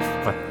 goodbye.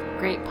 Bye.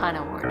 Great pun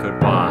award.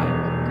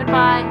 Goodbye.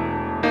 Goodbye.